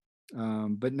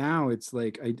sure. now it's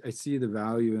like I see the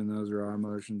value in those raw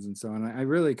emotions and so on. I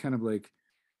really kind of like,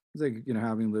 it's like,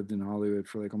 having lived in Hollywood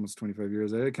for like almost 25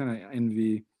 years, I kind of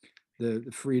envy the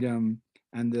freedom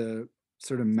and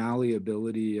sort of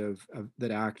malleability of that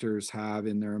actors have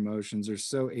in their emotions. They're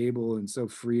so able and so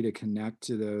free to connect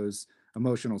to those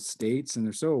emotional states, and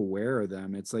they're so aware of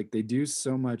them. It's like they do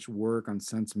so much work on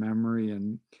sense memory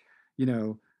and, you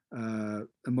know,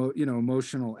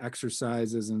 emotional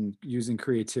exercises and using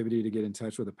creativity to get in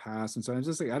touch with the past. And so I'm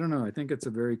just like, I don't know. I think it's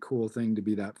a very cool thing to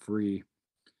be that free.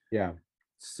 Yeah.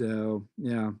 So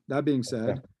yeah, that being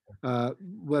Yeah. said,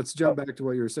 let's jump back to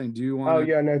what you were saying. Do you want Oh to,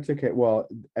 yeah, no, it's okay. Well,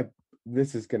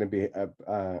 this is going to be a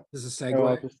this is a no,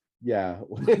 I'll segue? just yeah.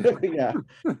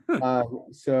 Yeah.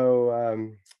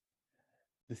 So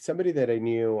somebody that I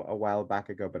knew a while back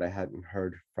ago, but I hadn't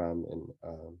heard from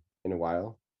in a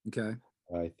while. Okay.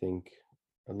 I think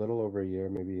a little over a year,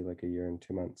 maybe like a year and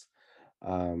 2 months.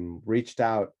 Reached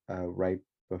out right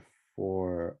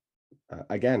before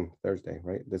again Thursday,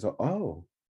 right? Oh,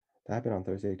 that happened on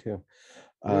Thursday too.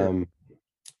 Weird. Um,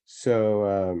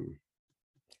 so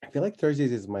I feel like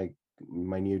Thursdays is my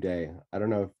new day. I don't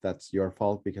know if that's your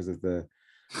fault because of the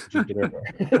Jupiter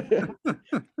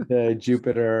the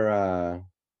Jupiter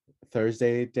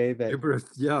Thursday day that Jupiter,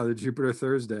 yeah, the Jupiter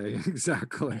Thursday.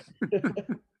 Exactly.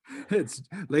 It's,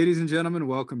 ladies and gentlemen,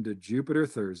 welcome to Jupiter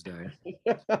Thursday.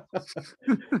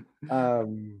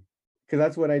 because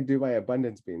that's when I do my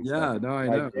abundance bean stuff. Yeah, no, I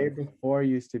My know. day before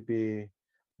used to be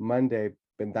Monday,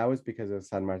 but that was because of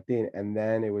San Martin, and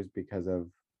then it was because of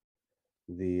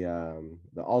the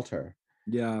altar.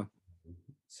 Yeah,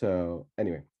 So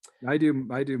anyway, I do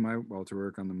my Walter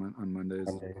work on on Mondays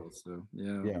as Monday, well. So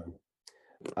yeah.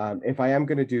 yeah. If I am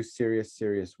gonna do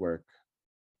serious work,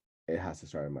 it has to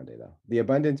start on Monday though. The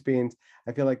abundance beans,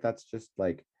 I feel like that's just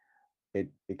like it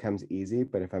comes easy,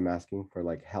 but if I'm asking for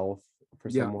like health for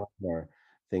Yeah. someone or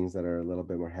things that are a little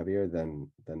bit more heavier, then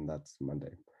that's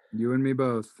Monday. You and me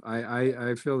both.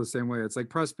 I feel the same way. It's like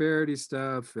prosperity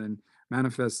stuff and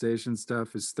manifestation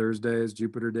stuff is Thursday, is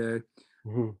Jupiter day.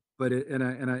 Mhm. But it and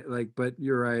I like, but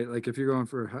you're right. Like if you're going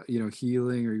for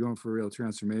healing, or you're going for real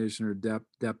transformation or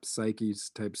depth psyche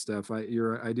type stuff, I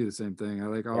do the same thing. I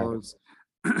like Yeah, always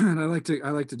and I like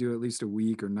to do at least a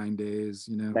week or 9 days,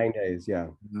 9 days. Yeah,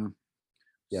 you know.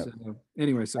 yeah. So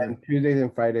anyway, sorry. And Tuesdays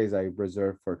and Fridays I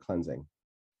reserve for cleansing.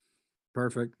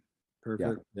 Perfect. Yeah.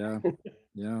 Perfect. Yeah.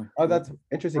 Yeah. Oh, Well, that's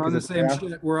interesting we're on because the it's right same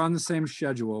after. we're on the same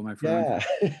schedule, my friend.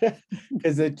 Yeah,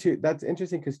 because that's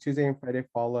interesting because Tuesday and Friday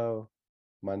follow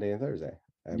Monday and Thursday.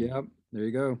 Yep. There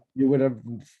you go. You would have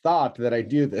thought that I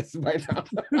do this by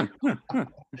now.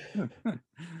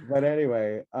 But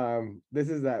anyway, this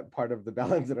is that part of the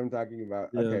balance that I'm talking about.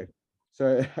 Yeah. Okay,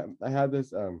 so I had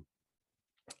this oh,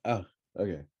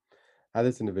 okay, I had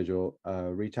this individual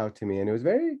reach out to me, and it was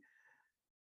very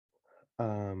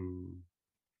um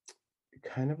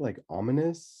kind of like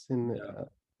ominous in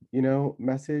Yeah.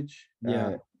 message.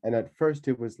 Yeah. And at first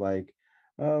it was like,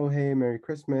 oh hey, Merry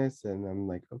Christmas, and I'm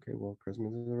like, okay, well,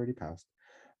 Christmas is already passed.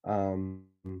 um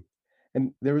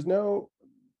and there was no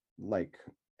like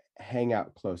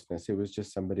hangout closeness. It was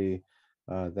just somebody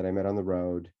that I met on the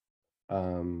road,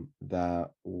 that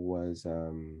was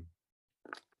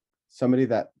somebody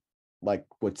that like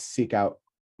would seek out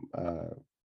uh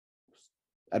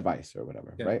advice or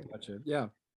whatever, Okay. right? Gotcha. Yeah.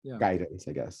 Yeah. Guidance,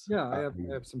 I guess. Yeah. I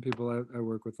have some people I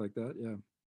work with like that. Yeah.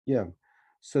 Yeah.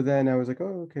 So then I was like,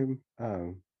 oh, okay,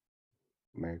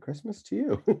 Merry Christmas to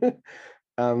you.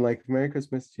 Like Merry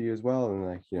Christmas to you as well. And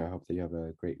like, I hope that you have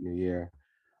a great new year.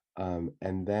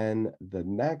 And then the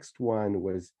next one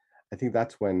was, I think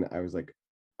that's when I was like,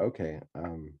 okay,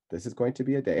 this is going to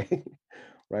be a day,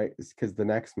 right? Because the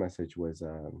next message was,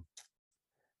 uh,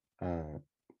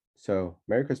 so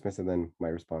Merry Christmas, and then my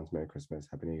response, Merry Christmas,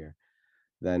 Happy New Year.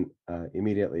 Then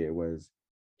immediately it was,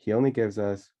 he only gives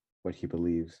us what he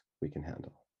believes we can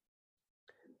handle.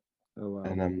 Oh wow.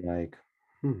 And I'm like,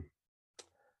 okay,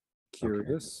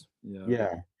 Curious. Yeah.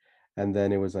 yeah. And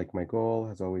then it was like, my goal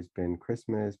has always been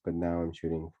Christmas, but now I'm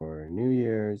shooting for New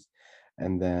Year's.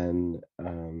 And then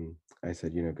I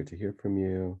said, good to hear from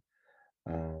you.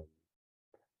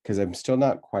 Because I'm still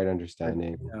not quite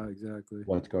understanding Yeah. Exactly.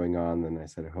 what's going on. And I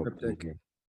said, I hope that Cryptic.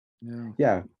 you,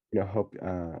 Yeah. yeah, hope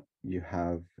you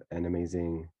have an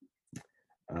amazing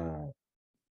uh,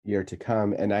 year to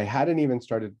come. And I hadn't even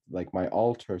started like my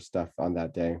altar stuff on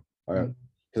that day, or Mhm.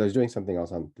 because I was doing something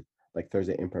else on like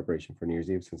Thursday in preparation for New Year's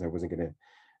Eve, since I wasn't going to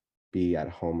be at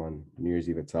home on New Year's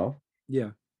Eve itself.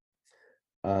 Yeah.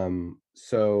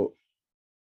 So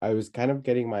I was kind of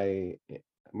getting my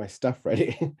stuff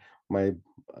ready, my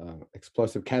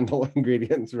explosive candle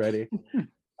ingredients ready.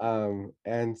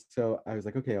 And so I was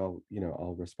like, okay, I'll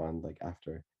respond like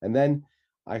after. And then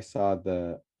I saw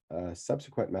the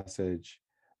subsequent message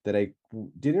that I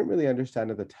didn't really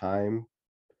understand at the time.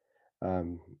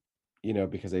 Um,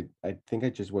 because I think I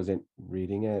just wasn't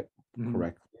reading it Mhm.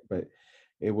 correctly, but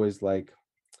it was like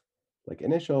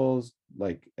initials,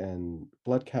 like, and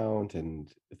blood count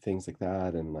and things like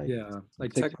that, and like Yeah,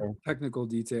 like six. technical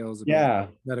details about Yeah,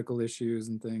 medical issues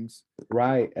and things.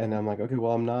 right. And I'm like, okay,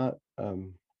 well, I'm not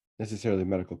necessarily a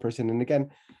medical person. And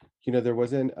again, there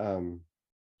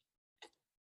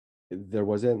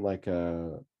wasn't like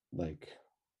a like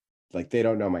they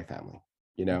don't know my family,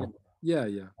 you Yeah. know. Yeah,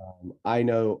 yeah. I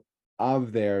know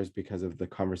of theirs because of the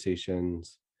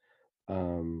conversations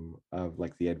of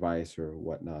like the advice or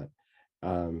whatnot.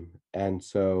 And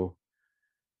so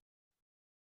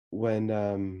when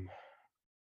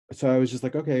so I was just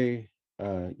like, okay,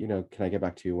 can I get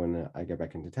back to you when I get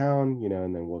back into town,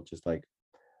 and then we'll just like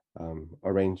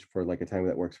arrange for like a time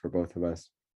that works for both of us.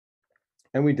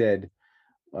 And we did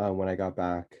when I got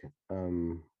back.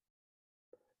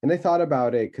 And I thought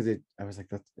about it because I was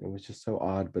like, it was just so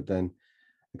odd. But then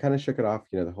I kind of shook it off,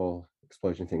 the whole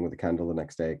explosion thing with the candle the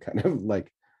next day kind of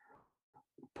like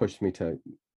pushed me to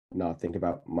not think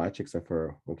about much except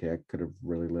for, okay, I could have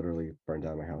really literally burned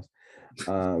down my house.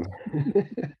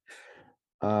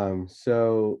 Um,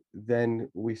 so then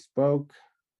we spoke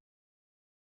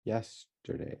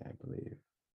yesterday, I believe,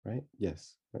 right?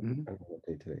 Yes. I Mhm. don't know what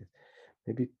day today is.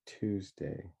 Maybe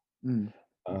Tuesday, Mm.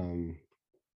 um,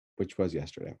 which was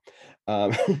yesterday.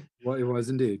 Um, Well, it was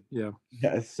indeed. Yeah.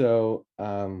 yeah, so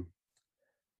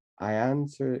I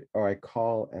answer or I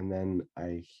call and then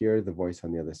I hear the voice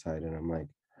on the other side and I'm like,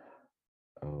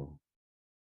 oh,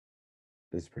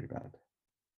 this is pretty bad.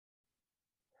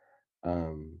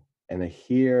 And I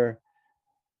hear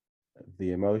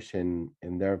the emotion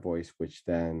in their voice, which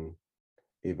then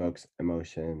evokes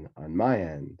emotion on my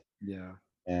end. Yeah.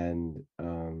 And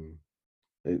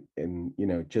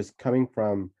just coming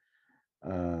from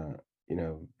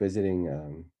visiting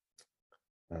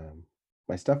um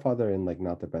my stepfather in like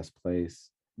not the best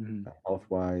place Mhm. health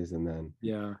wise, and then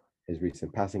Yeah. his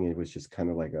recent passing, it was just kind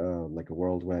of like like a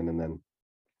whirlwind. And then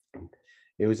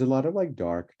it was a lot of like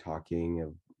dark talking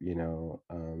of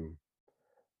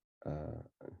uh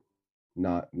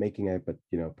not making it, but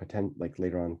like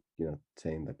later on,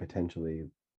 saying that potentially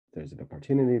there's an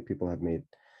opportunity. People have made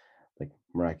like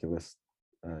miraculous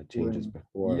changes Right.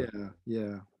 before. Yeah,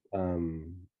 yeah.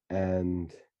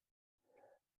 And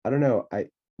I don't know.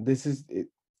 This is it.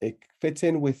 It fits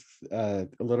in with a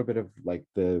little bit of like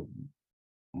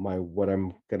what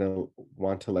I'm gonna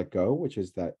want to let go, which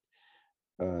is that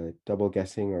double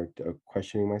guessing or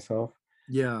questioning myself.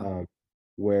 Yeah. Um,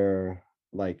 where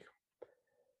like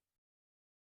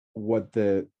what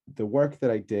the work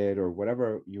that I did or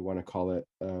whatever you want to call it,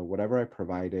 whatever I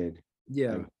provided, I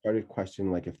Yeah. started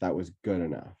questioning like if that was good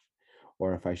enough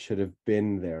or if I should have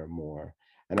been there more.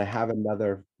 And I have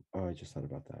another. Oh, I just thought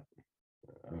about that.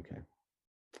 Okay.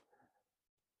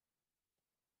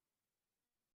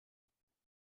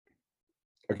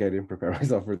 Okay, I didn't prepare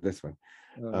myself for this one.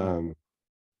 Oh, Um,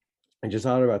 I just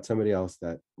thought about somebody else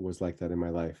that was like that in my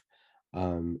life.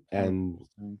 oh, And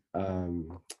interesting.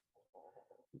 um,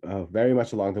 very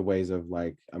much along the ways of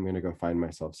like, I'm gonna go find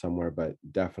myself somewhere, but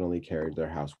definitely carried their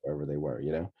house wherever they were,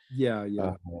 Yeah, Uh,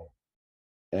 yeah.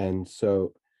 and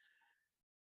so,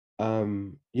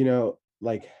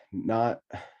 like not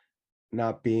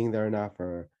being there enough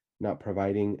or not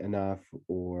providing enough,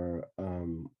 or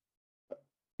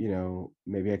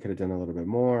maybe I could have done a little bit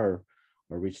more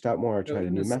or reached out more or So tried a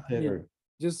in new this method yeah, or.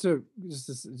 just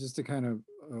to kind of,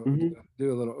 Mhm,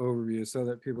 do a little overview so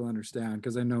that people understand,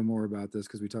 because I know more about this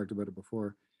because we talked about it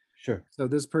before. sure. So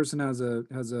this person has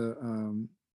an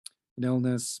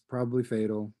illness, probably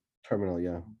fatal. Terminal,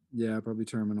 yeah. Yeah, probably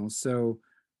terminal. So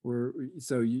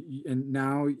and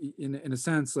now in a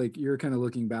sense, like you're kind of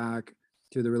looking back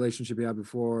to the relationship you had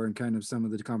before and kind of some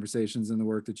of the conversations and the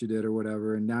work that you did or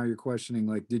whatever. And now you're questioning,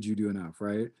 like, did you do enough?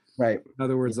 Right. Right. In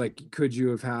other Yeah. words, like, could you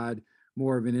have had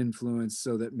more of an influence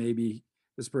so that maybe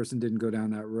this person didn't go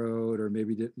down that road, or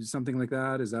maybe did something like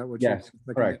that? Is that what you're Yes, looking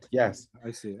at? correct, yes.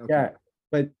 I see. Okay. Yeah,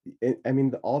 but I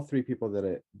mean, all 3 people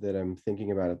that I'm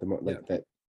thinking about at the moment, Yeah. like that.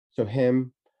 So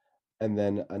him, and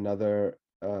then another,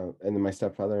 and then my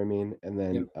stepfather, I mean,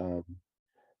 Yeah.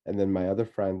 and then my other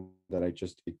friend that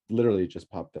it literally just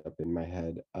popped up in my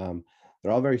head.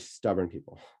 They're all very stubborn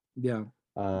people. Yeah.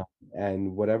 Uh,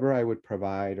 and whatever I would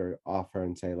provide or offer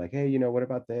and say like, "Hey, what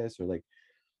about this?" Or like,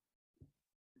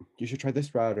 "You should try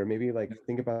this route," or maybe like, Yeah.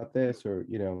 "Think about this," or,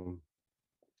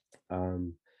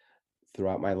 um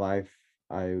throughout my life,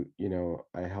 I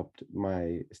helped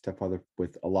my stepfather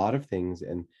with a lot of things,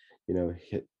 and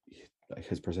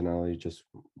his personality just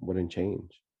wouldn't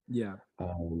change. Yeah.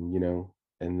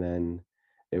 And then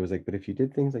it was like, but if you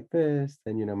did things like this,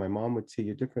 then my mom would see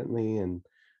you differently, and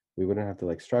we wouldn't have to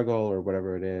like struggle or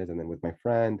whatever it is. And then with my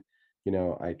friend,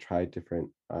 I tried different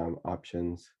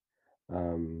options,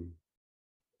 um,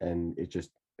 and it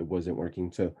wasn't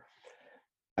working. So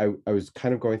I was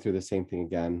kind of going through the same thing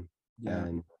again, Yeah.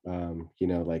 and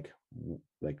like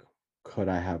like could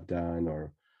I have done,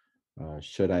 or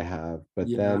should I have? But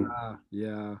Yeah. then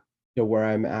Yeah. where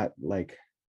I'm at,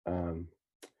 um,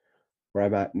 where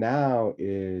I'm at now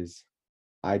is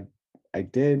I I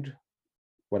did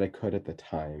what I could at the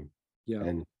time, Yeah.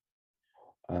 and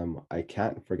I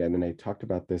can't forget. And I talked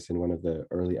about this in one of the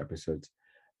early episodes,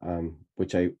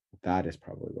 which I that is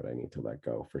probably what I need to let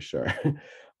go for sure.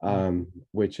 Mm.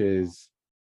 Which is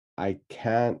I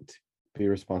can't be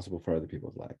responsible for other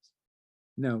people's lives,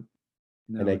 No,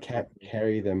 and no, I can't exactly.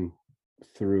 carry them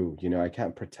through. I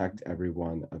can't protect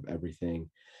everyone of everything,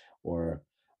 or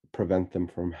prevent them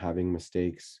from having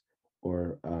mistakes,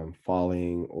 or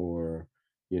falling, or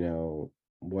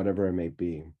whatever it may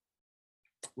be.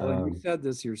 Well, you Um, said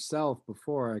this yourself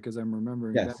before, because I'm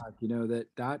remembering back, yes, that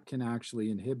that can actually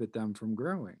inhibit them from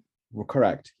growing. well,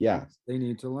 correct. Yeah, They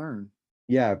need to learn.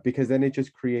 yeah, because then it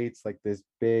just creates like this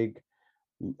big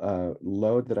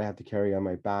load that I have to carry on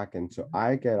my back, and so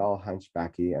I get all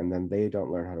hunchbacky, and then they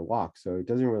don't learn how to walk, so it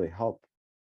doesn't really help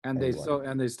anyone.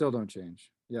 And they still don't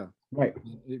change. Yeah. Right.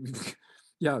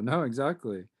 Yeah, no,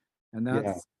 exactly. And Yeah.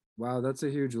 that's, wow, that's a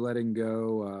huge letting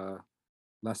go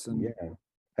lesson. Yeah.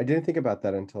 I didn't think about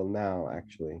that until now,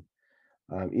 actually.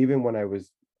 Even when I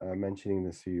was mentioning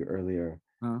this to you earlier,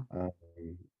 Huh? um,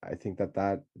 I think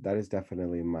that is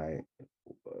definitely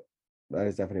uh, that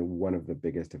is definitely one of the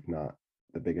biggest, if not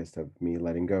the biggest, of me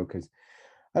letting go. Because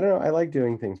I don't know, I like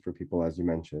doing things for people, as you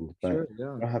mentioned, but Sure.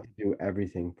 Yeah. I don't have to do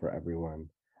everything for everyone.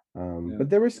 Yeah. But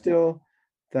there was still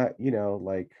that,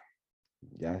 like,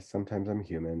 yes, sometimes I'm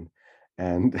human,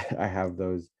 and I have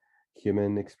those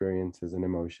human experiences and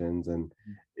emotions, and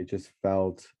it just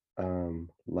felt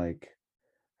like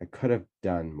I could have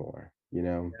done more.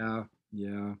 Yeah.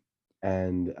 Yeah.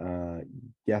 And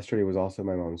yesterday was also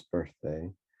my mom's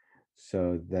birthday.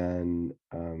 So then,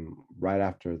 right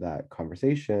after that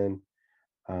conversation,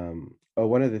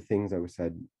 one of the things that was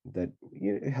said that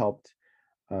helped,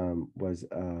 was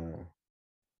uh,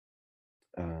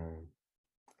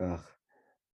 ugh,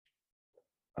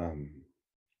 um,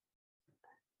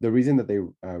 the reason that they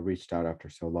reached out after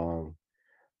so long,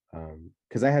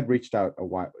 because I had reached out a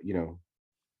while,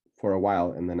 for a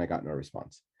while, and then I got no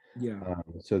response. Yeah.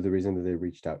 So the reason that they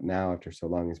reached out now after so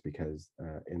long is because,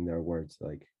 in their words,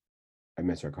 like, I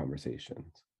miss our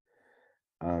conversations.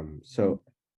 Mhm. So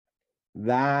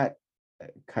that,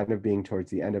 kind of being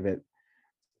towards the end of it,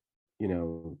 you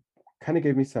know, kind of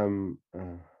gave me some,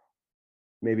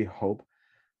 maybe hope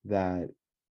that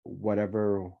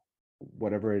whatever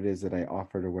whatever it is that I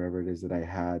offered, or whatever it is that I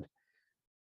had,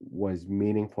 was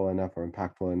meaningful enough or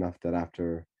impactful enough that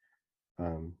after,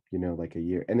 like a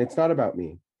year, and it's not about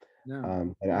me, No.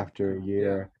 that No. after a Yeah.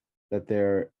 year, that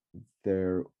their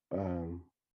um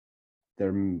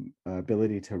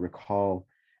ability to recall,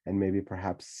 and maybe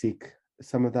perhaps seek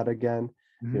some of that again,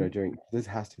 Hmm. during this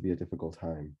has to be a difficult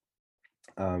time,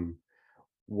 um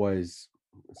was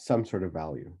some sort of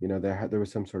value. There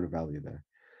was some sort of value there.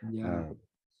 Yeah. uh,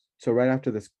 so right after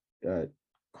this uh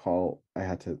call, I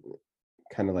had to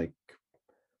kind of like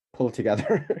pull it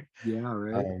together. Yeah.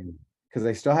 Right. Because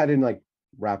I still had to like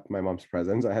wrap my mom's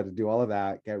presents. I had to do all of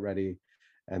that, get ready,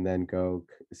 and then go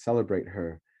celebrate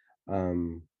her.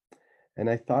 Um, and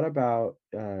I thought about,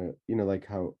 like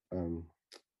how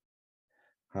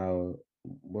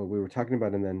what we were talking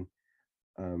about, and then,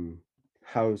 um,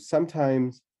 how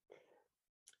sometimes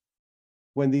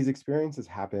when these experiences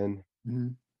happen, Hmm.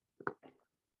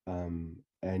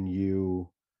 and you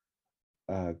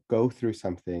go through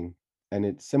something, and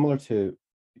it's similar to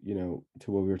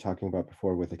what we were talking about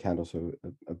before with the candle, so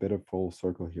a bit of full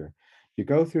circle here. You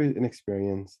go through an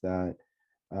experience that,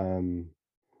 um,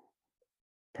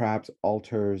 perhaps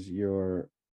alters uh,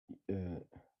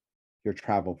 your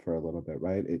travel for a little bit,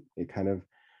 right? It kind of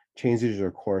changes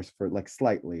your course for like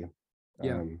slightly,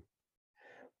 Yeah. um,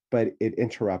 but it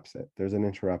interrupts it. There's an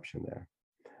interruption there,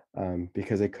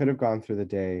 because it could have gone through the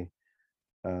day,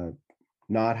 uh,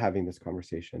 not having this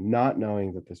conversation, not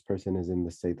knowing that this person is in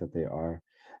the state that they are,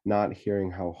 not hearing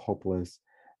how hopeless,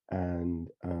 and,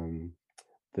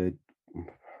 the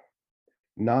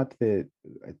not the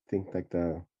I think like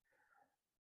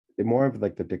more of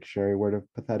like the dictionary word of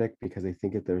pathetic, because I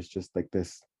think there's just like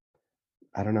this,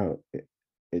 I don't know, it,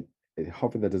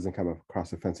 hoping that doesn't come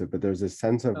across offensive, but there's a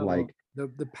sense of Oh, like, the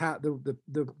pat the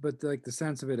but like the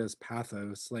sense of it as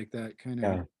pathos, like that kind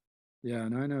of, yeah, Yeah,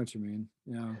 no, I know what you mean.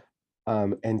 Yeah.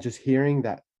 And just hearing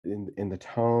that in the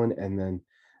tone, and then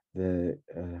the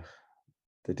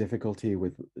the difficulty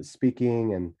with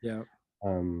speaking, and Yeah.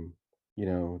 um,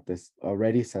 this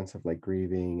already sense of like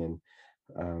grieving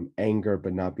and anger,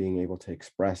 but not being able to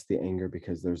express the anger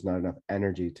because there's not enough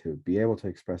energy to be able to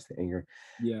express the anger.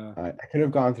 Yeah. I could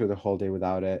have gone through the whole day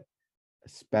without it,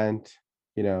 spent,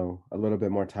 a little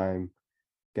bit more time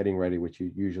getting ready, which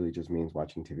usually just means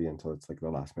watching TV until it's like the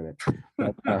last minute.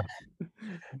 But I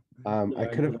Yeah, I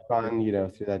could get have it.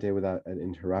 gone, through that day without an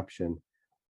interruption.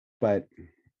 But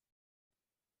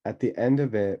at the end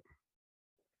of it,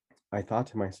 I thought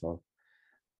to myself,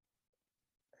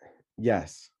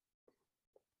 yes,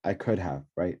 I could have,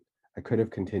 right? I could have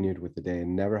continued with the day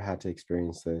and never had to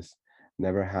experience this,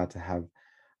 never had to have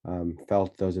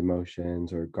felt those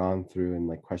emotions or gone through and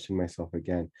like question myself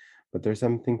again. But there's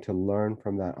something to learn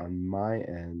from that on my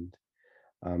end,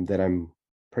 that I'm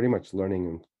pretty much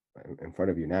learning in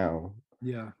front of you now,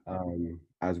 Yeah.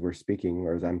 as we're speaking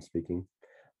or as I'm speaking.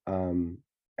 Um,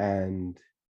 and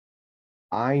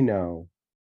I know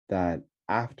that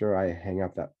after I hang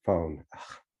up that phone,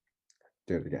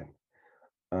 do it again.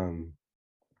 Um,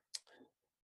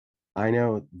 I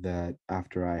know that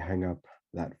after I hang up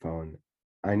that phone,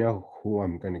 I know who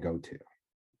I'm going to go to.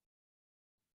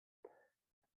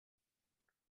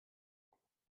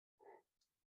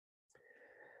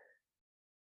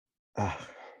 Ah,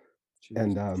 Jeez.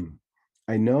 and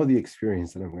I know the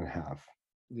experience that I'm going to have,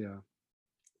 Yeah.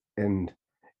 and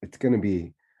it's going to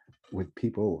be with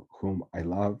people whom I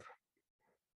love.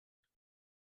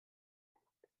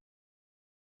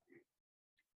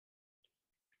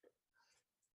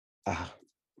 Ah,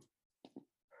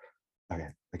 okay,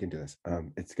 I can do this.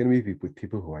 It's going to be with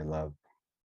people who I love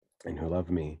and who love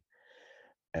me,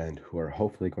 and who are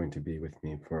hopefully going to be with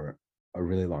me for a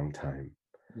really long time.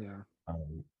 Yeah.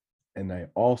 Um, and I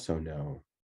also know,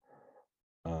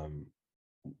 um,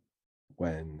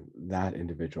 when that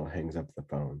individual hangs up the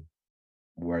phone,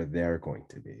 where they're going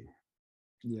to be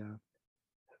Yeah.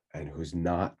 and who's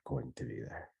not going to be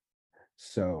there.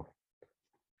 So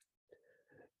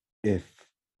if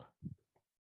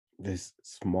this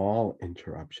small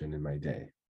interruption in my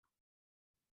day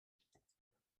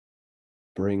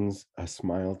brings a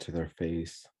smile to their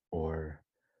face, or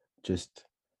just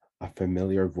a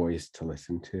familiar voice to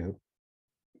listen to,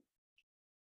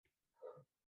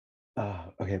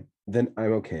 okay, then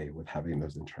I'm okay with having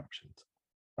those interruptions.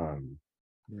 Um,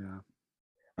 Yeah.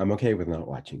 I'm okay with not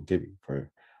watching TV for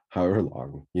however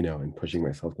long, and pushing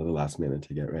myself to the last minute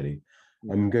to get ready.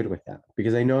 Yeah. I'm good with that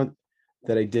because I know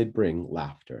that I did bring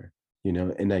laughter,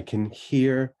 and I can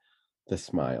hear the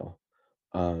smile.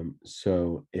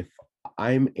 So if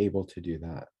I'm able to do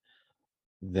that,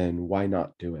 then why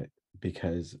not do it?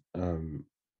 Because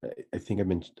I think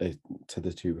I said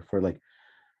this to you before, like,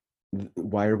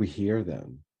 why are we here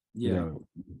then? Yeah.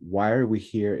 Why are we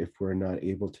here if we're not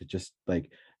able to just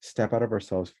like step out of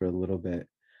ourselves for a little bit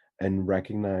and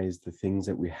recognize the things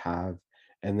that we have,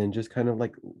 and then just kind of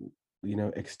like,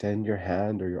 extend your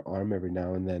hand or your arm every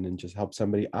now and then and just help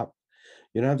somebody up.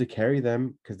 You don't have to carry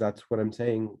them, because that's what I'm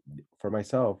saying for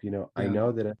myself. I Yeah.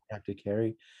 know that I have to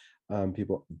carry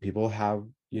people have,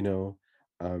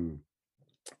 um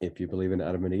if you believe in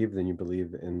Adam and Eve, then you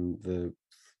believe in the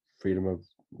freedom of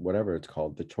whatever it's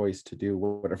called, the choice to do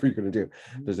whatever you're going to do.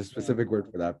 There's a Yeah. specific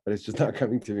word for that, but it's just not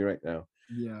coming to me right now.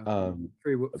 Yeah. Um,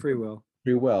 Free will.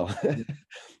 Pretty well.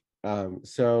 Yeah.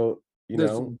 So,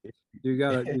 There's you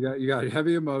got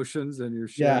heavy emotions and you're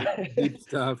sharing yeah, deep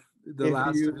stuff. The if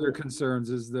last of your you, concerns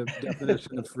is the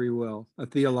definition of free will, a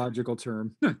theological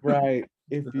term. right,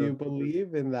 if So, you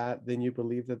believe in that, then you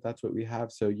believe that that's what we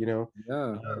have. So, yeah.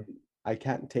 um, I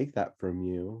can't take that from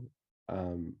you.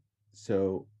 Um,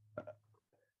 so,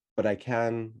 but I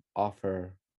can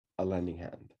offer a lending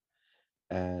hand.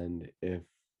 And if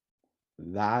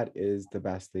that is the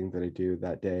best thing that I do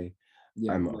that day,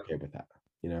 Yeah. I'm okay with that,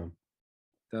 you know?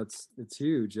 It's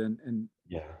huge. And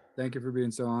Yeah. thank you for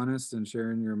being so honest and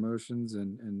sharing your emotions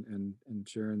and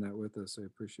sharing that with us. I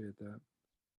appreciate that.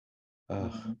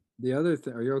 The other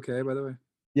thing, are you okay, by the way?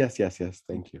 Yes, yes, yes.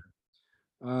 Thank you.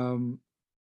 Um,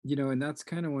 and that's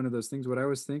kind of one of those things. What I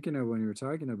was thinking of when you were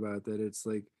talking about that, it's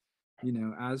like,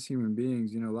 as human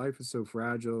beings, life is so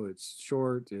fragile. It's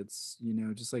short. It's,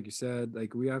 just like you said,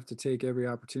 like we have to take every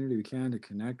opportunity we can to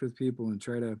connect with people and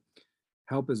try to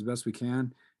help as best we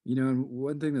can. And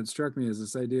one thing that struck me is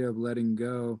this idea of letting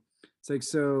go. It's like,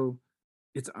 so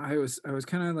it's I was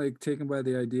kind of like taken by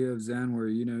the idea of Zen where,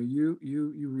 you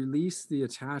release the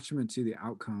attachment to the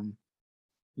outcome.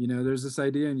 There's this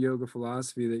idea in yoga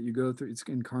philosophy that you go through, it's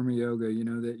in karma yoga,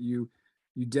 that you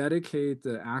you dedicate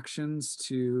the actions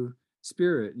to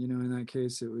spirit. In that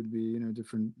case, it would be,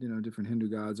 different Hindu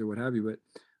gods or what have you. But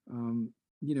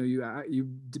you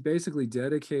basically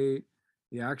dedicate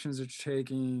the actions that you're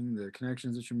taking, the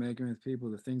connections that you're making with people,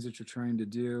 the things that you're trying to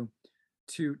do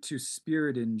to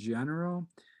spirit in general,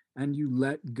 and you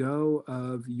let go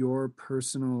of your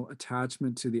personal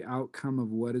attachment to the outcome of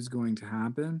what is going to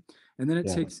happen, and then it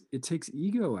Yeah. takes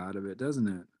ego out of it, doesn't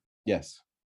it? Yes.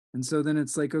 And so then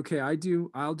it's like, okay,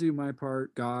 I'll do my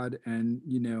part, God, and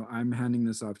I'm handing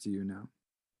this off to you now,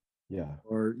 Yeah.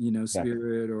 or Exactly.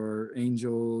 spirit or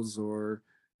angels or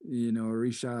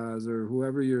orishas or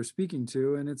whoever you're speaking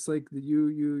to. And it's like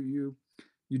you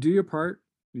do your part,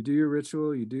 you do your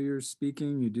ritual, you do your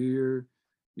speaking, you do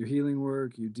your healing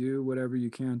work, you do whatever you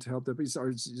can to help that piece. Or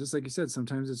it's just like you said,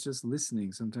 sometimes it's just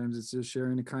listening, sometimes it's just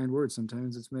sharing a kind word,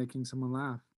 sometimes it's making someone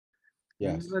laugh,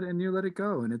 and Yes. you let it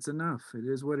go, and it's enough. It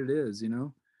is what it is.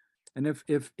 And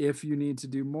if you need to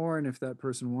do more, and if that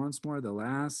person wants more, they'll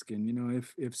ask. And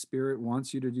if spirit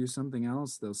wants you to do something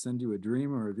else, they'll send you a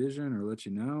dream or a vision or let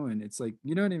you know. And it's like,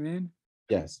 you know what I mean?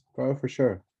 Yes. For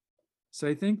sure. So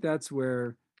I think that's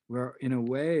where in a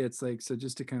way it's like, so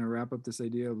just to kind of wrap up this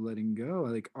idea of letting go,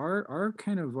 like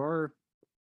our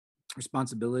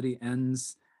responsibility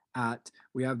ends at,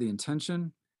 we have the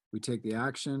intention, we take the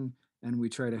action, and we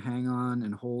try to hang on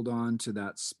and hold on to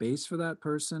that space for that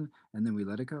person, and then we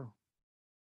let it go.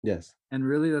 Yes. And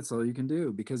really, that's all you can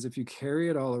do, because if you carry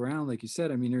it all around, like you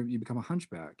said, I mean, you become a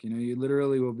hunchback. You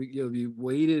literally you'll be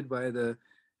weighted by the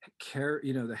care,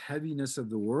 the heaviness of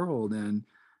the world and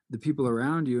the people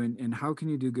around you. And how can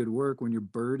you do good work when you're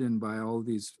burdened by all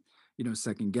these,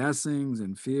 second guessings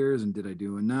and fears? And did I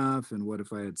do enough? And what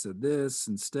if I had said this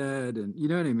instead? And you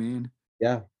know what I mean?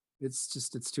 Yeah. It's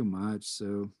too much.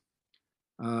 So,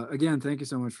 again, thank you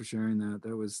so much for sharing that.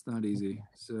 That was not easy.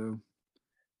 So,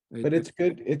 But I it's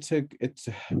good.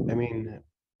 I mean,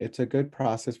 it's a good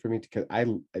process for me to, because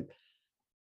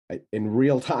in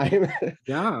real time, I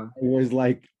yeah. was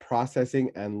like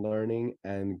processing and learning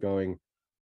and going,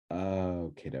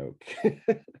 okay, doke.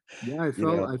 Yeah, I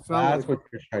felt That's like what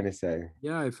you're trying to say.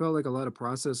 yeah, I felt like a lot of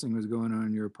processing was going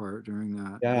on your part during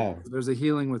that. Yeah, There's a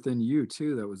healing within you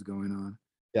too that was going on.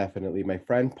 definitely. My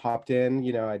friend popped in,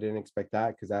 I didn't expect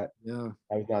that, because Yeah.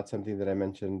 that was not something that I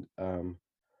mentioned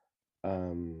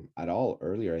at all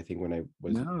earlier, I think, when I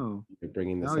was No.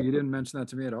 bringing No, this up. you didn't mention that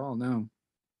to me at all. No.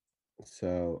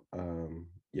 So,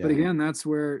 But yeah. again, that's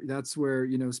where,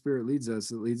 spirit leads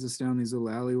us. It leads us down these little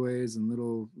alleyways and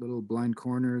little blind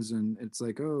corners, and it's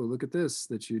like, oh, look at this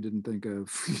that you didn't think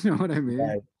of. You know what I mean?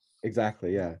 Right.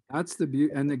 Exactly, yeah. That's the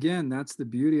beauty. And again, that's the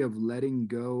beauty of letting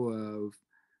go of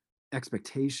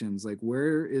expectations. Like,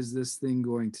 where is this thing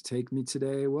going to take me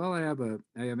today? Well, I have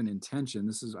an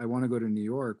intention. I want to go to New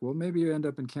York. Well, maybe you end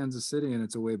up in Kansas City and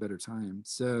it's a way better time.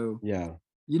 So Yeah,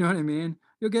 you know what I mean?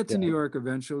 You'll get to New yeah, York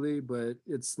eventually, but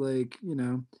it's like,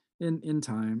 in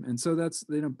time. And so that's,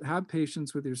 have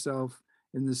patience with yourself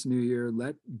in this new year.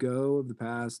 Let go of the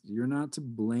past. You're not to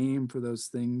blame for those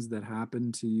things that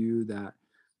happened to you that,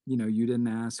 you didn't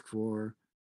ask for.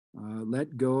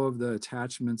 Let go of the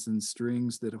attachments and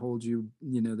strings that hold you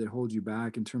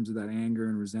back in terms of that anger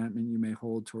and resentment you may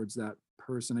hold towards that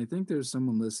person. I think there's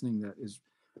someone listening that is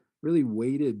really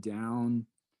weighted down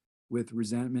with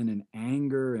resentment and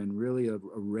anger and really a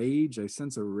rage. I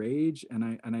sense a rage,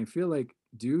 and I feel like,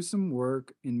 do some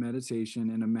work in meditation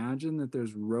and imagine that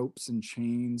there's ropes and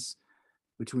chains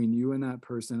between you and that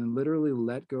person, and literally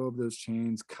let go of those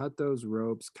chains, cut those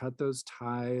ropes, cut those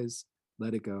ties,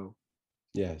 let it go,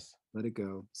 yes. let it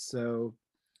go. So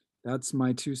that's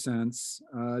my 2 cents.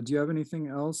 Do you have anything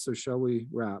else, or shall we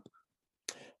wrap?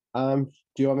 Do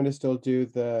you want me to still do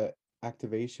the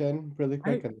activation really I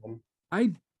quick, and then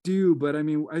I do, but I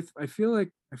mean, I feel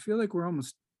like we're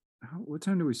almost. What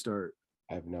time do we start?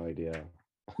 I have no idea.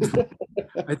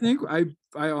 I think I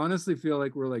honestly feel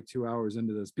like we're like 2 hours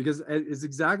into this, because it's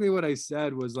exactly what I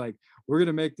said was like, we're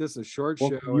gonna make this a short show,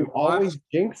 Well, and you always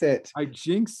jinx it. I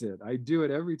jinx it. I do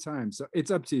it every time. So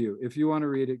it's up to you. If you want to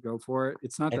read it, go for it.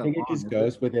 It's not I that think it long, just is it?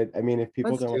 goes with it. I mean, if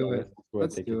people Let's don't want do to it. listen to it,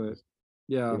 Let's they could do it. just,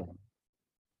 you Yeah, know,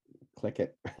 click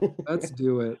it. let's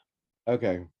do it.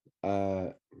 Okay. Uh,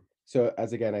 so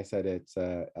as again, I said it's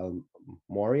El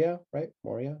Moria, right?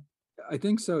 Moria. I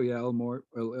think so. Yeah, El Moria.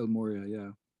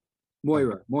 Yeah, Okay.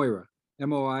 Moira, Moira,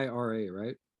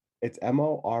 right? It's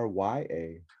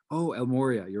Morya. Oh, El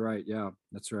Moria. You're right. Yeah,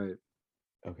 that's right.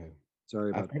 Okay.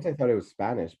 Sorry At about first that. I thought it was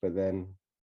Spanish, but then,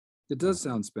 It uh, does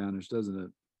sound Spanish, doesn't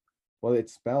it? well,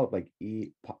 it's spelled like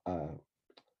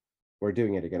we're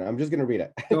doing it again. I'm just gonna read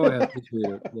it. Go ahead, just read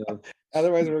it. Yeah.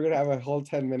 Otherwise, we're gonna have a whole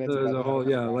 10 minutes There's about a how whole,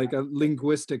 yeah, like a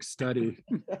linguistic study.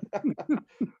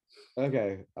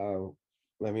 Okay.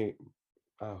 Let me.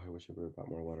 Oh, I wish I would have brought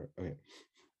more water. Okay.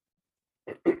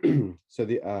 So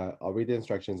I'll read the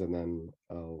instructions and then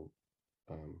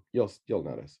you'll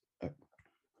notice.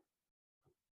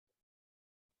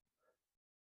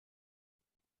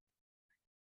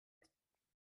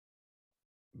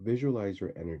 Visualize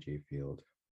your energy field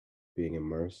being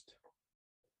immersed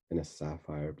in a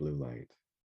sapphire blue light.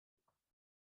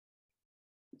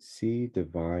 See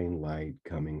divine light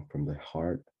coming from the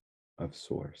heart of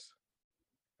Source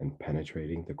and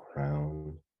penetrating the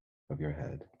crown of your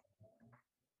head.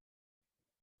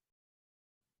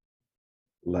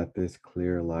 Let this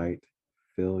clear light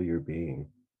fill your being.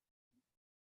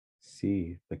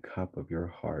 See the cup of your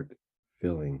heart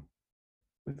filling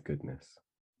with goodness.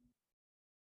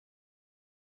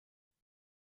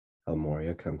 El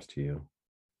Moria comes to you,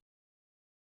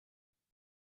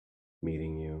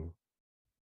 meeting you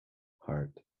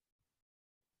heart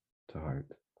to heart.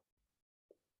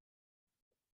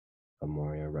 El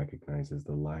Moria recognizes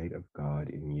the light of God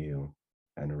in you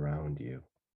and around you.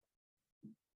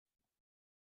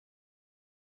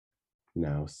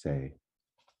 Now say,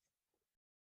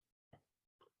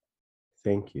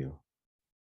 thank you,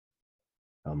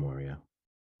 El Moria,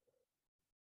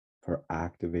 for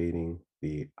activating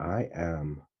the I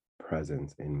am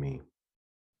presence in me.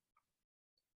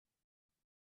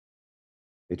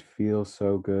 It feels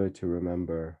so good to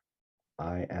remember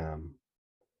I am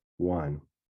one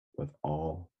with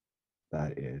all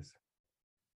that is.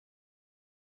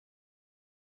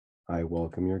 I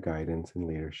welcome your guidance and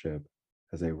leadership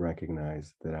as I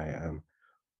recognize that I am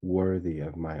worthy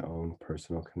of my own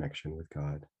personal connection with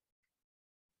God.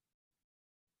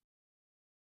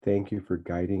 Thank you for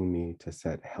guiding me to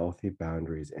set healthy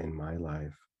boundaries in my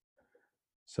life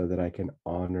so that I can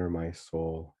honor my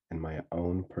soul and my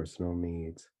own personal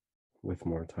needs with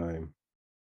more time.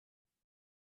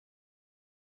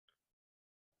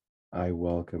 I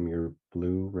welcome your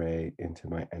blue ray into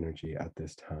my energy at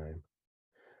this time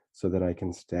so that I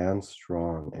can stand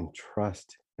strong and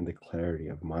trust in the clarity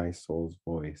of my soul's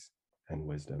voice and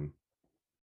wisdom.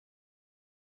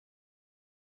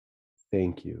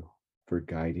 Thank you for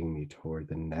guiding me toward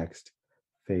the next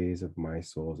phase of my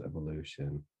soul's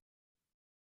evolution.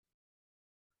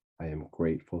 I am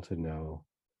grateful to know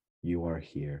you are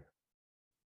here.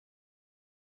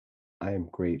 I am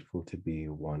grateful to be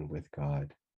one with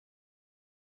God.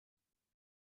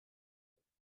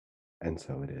 And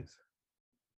so it is.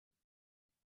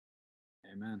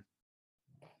 Amen.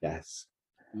 Yes.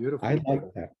 Beautiful. I like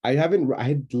that.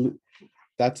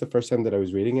 That's the first time that I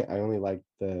was reading it. I only liked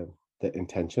the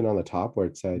intention on the top where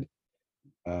it said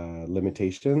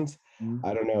limitations. Mhm.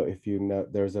 I don't know if you know,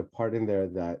 there's a part in there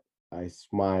that I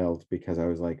smiled because I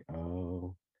was like,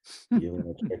 oh, you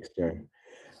little trickster.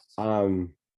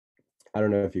 I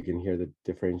don't know if you can hear the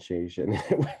differentiation.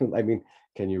 I mean,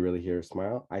 can you really hear a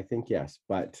smile? I think yes,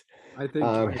 but I think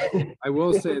um I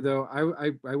will say though,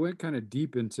 I went kind of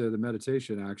deep into the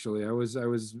meditation actually. I was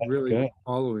really good.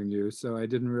 following you, so I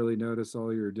didn't really notice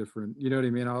all your different, you know what I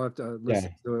mean? I'll have to Yeah.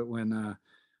 listen to it when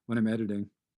I'm editing.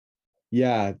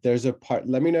 Yeah, there's a part.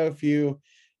 Let me know if you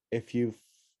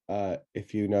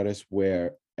notice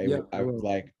where Yeah, I I was will.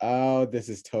 like, oh, this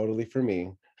is totally for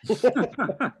me.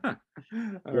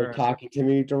 All You're right. talking to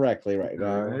me directly right All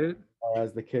now. right. Or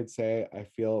as the kids say, I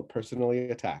feel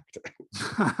personally attacked.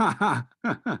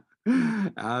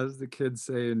 As the kids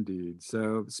say, indeed.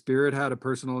 So Spirit had a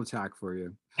personal attack for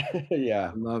you.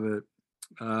 Yeah. I love it.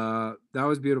 That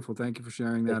was beautiful. Thank you for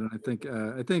sharing that. And I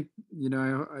think, you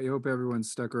know, I hope everyone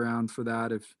stuck around for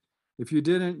that. If you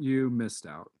didn't, you missed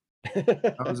out.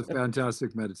 That was a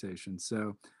fantastic meditation.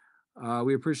 So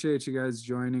we appreciate you guys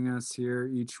joining us here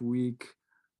each week.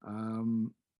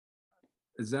 Um,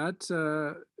 is that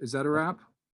a wrap?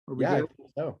 Are we Yeah, I good? think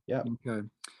so. Yeah. Okay.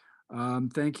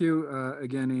 Thank you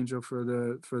again, Angel, for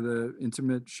the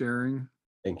intimate sharing.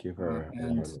 Thank you for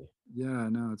And allowing me. yeah,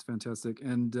 no, it's fantastic,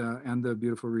 and the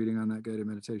beautiful reading on that guided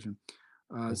meditation.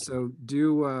 Thank you. So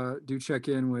do check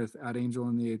in with at Angel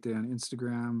in the Eighth Day on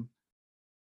Instagram.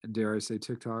 Dare I say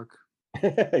TikTok?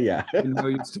 Yeah. I know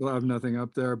you still have nothing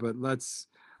up there, but let's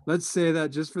say that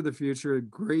just for the future,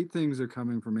 great things are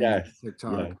coming from Angel Yes. on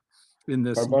TikTok Yeah. in For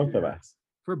this both of year us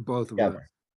for both of us. together.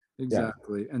 Yeah.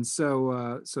 Exactly. And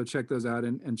so check those out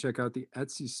and check out the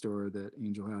Etsy store that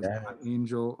Angel has Yeah. at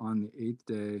Angel on the Eighth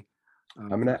Day. I'm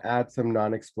gonna add some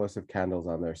non-explosive candles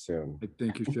on there soon. I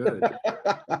think you should.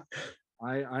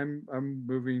 I'm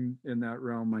moving in that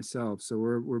realm myself. So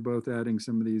we're both adding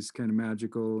some of these kind of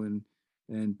magical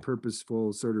and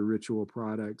purposeful sort of ritual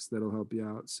products that'll help you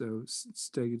out. So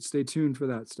stay tuned for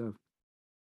that stuff.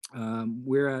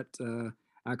 We're at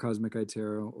Cosmic Eye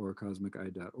Tarot or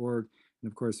cosmiceye.org. And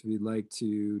of course, if you'd like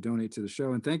to donate to the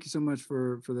show, and thank you so much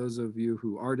for those of you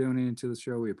who are donating to the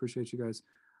show, we appreciate you guys.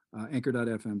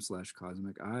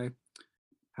 Anchor.fm/Cosmic Eye.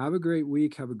 Have a great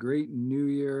week. Have a great new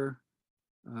year.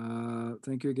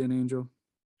 Thank you again, Angel.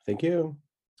 Thank you.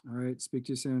 All right. Speak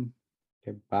to you soon.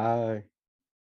 Okay, bye.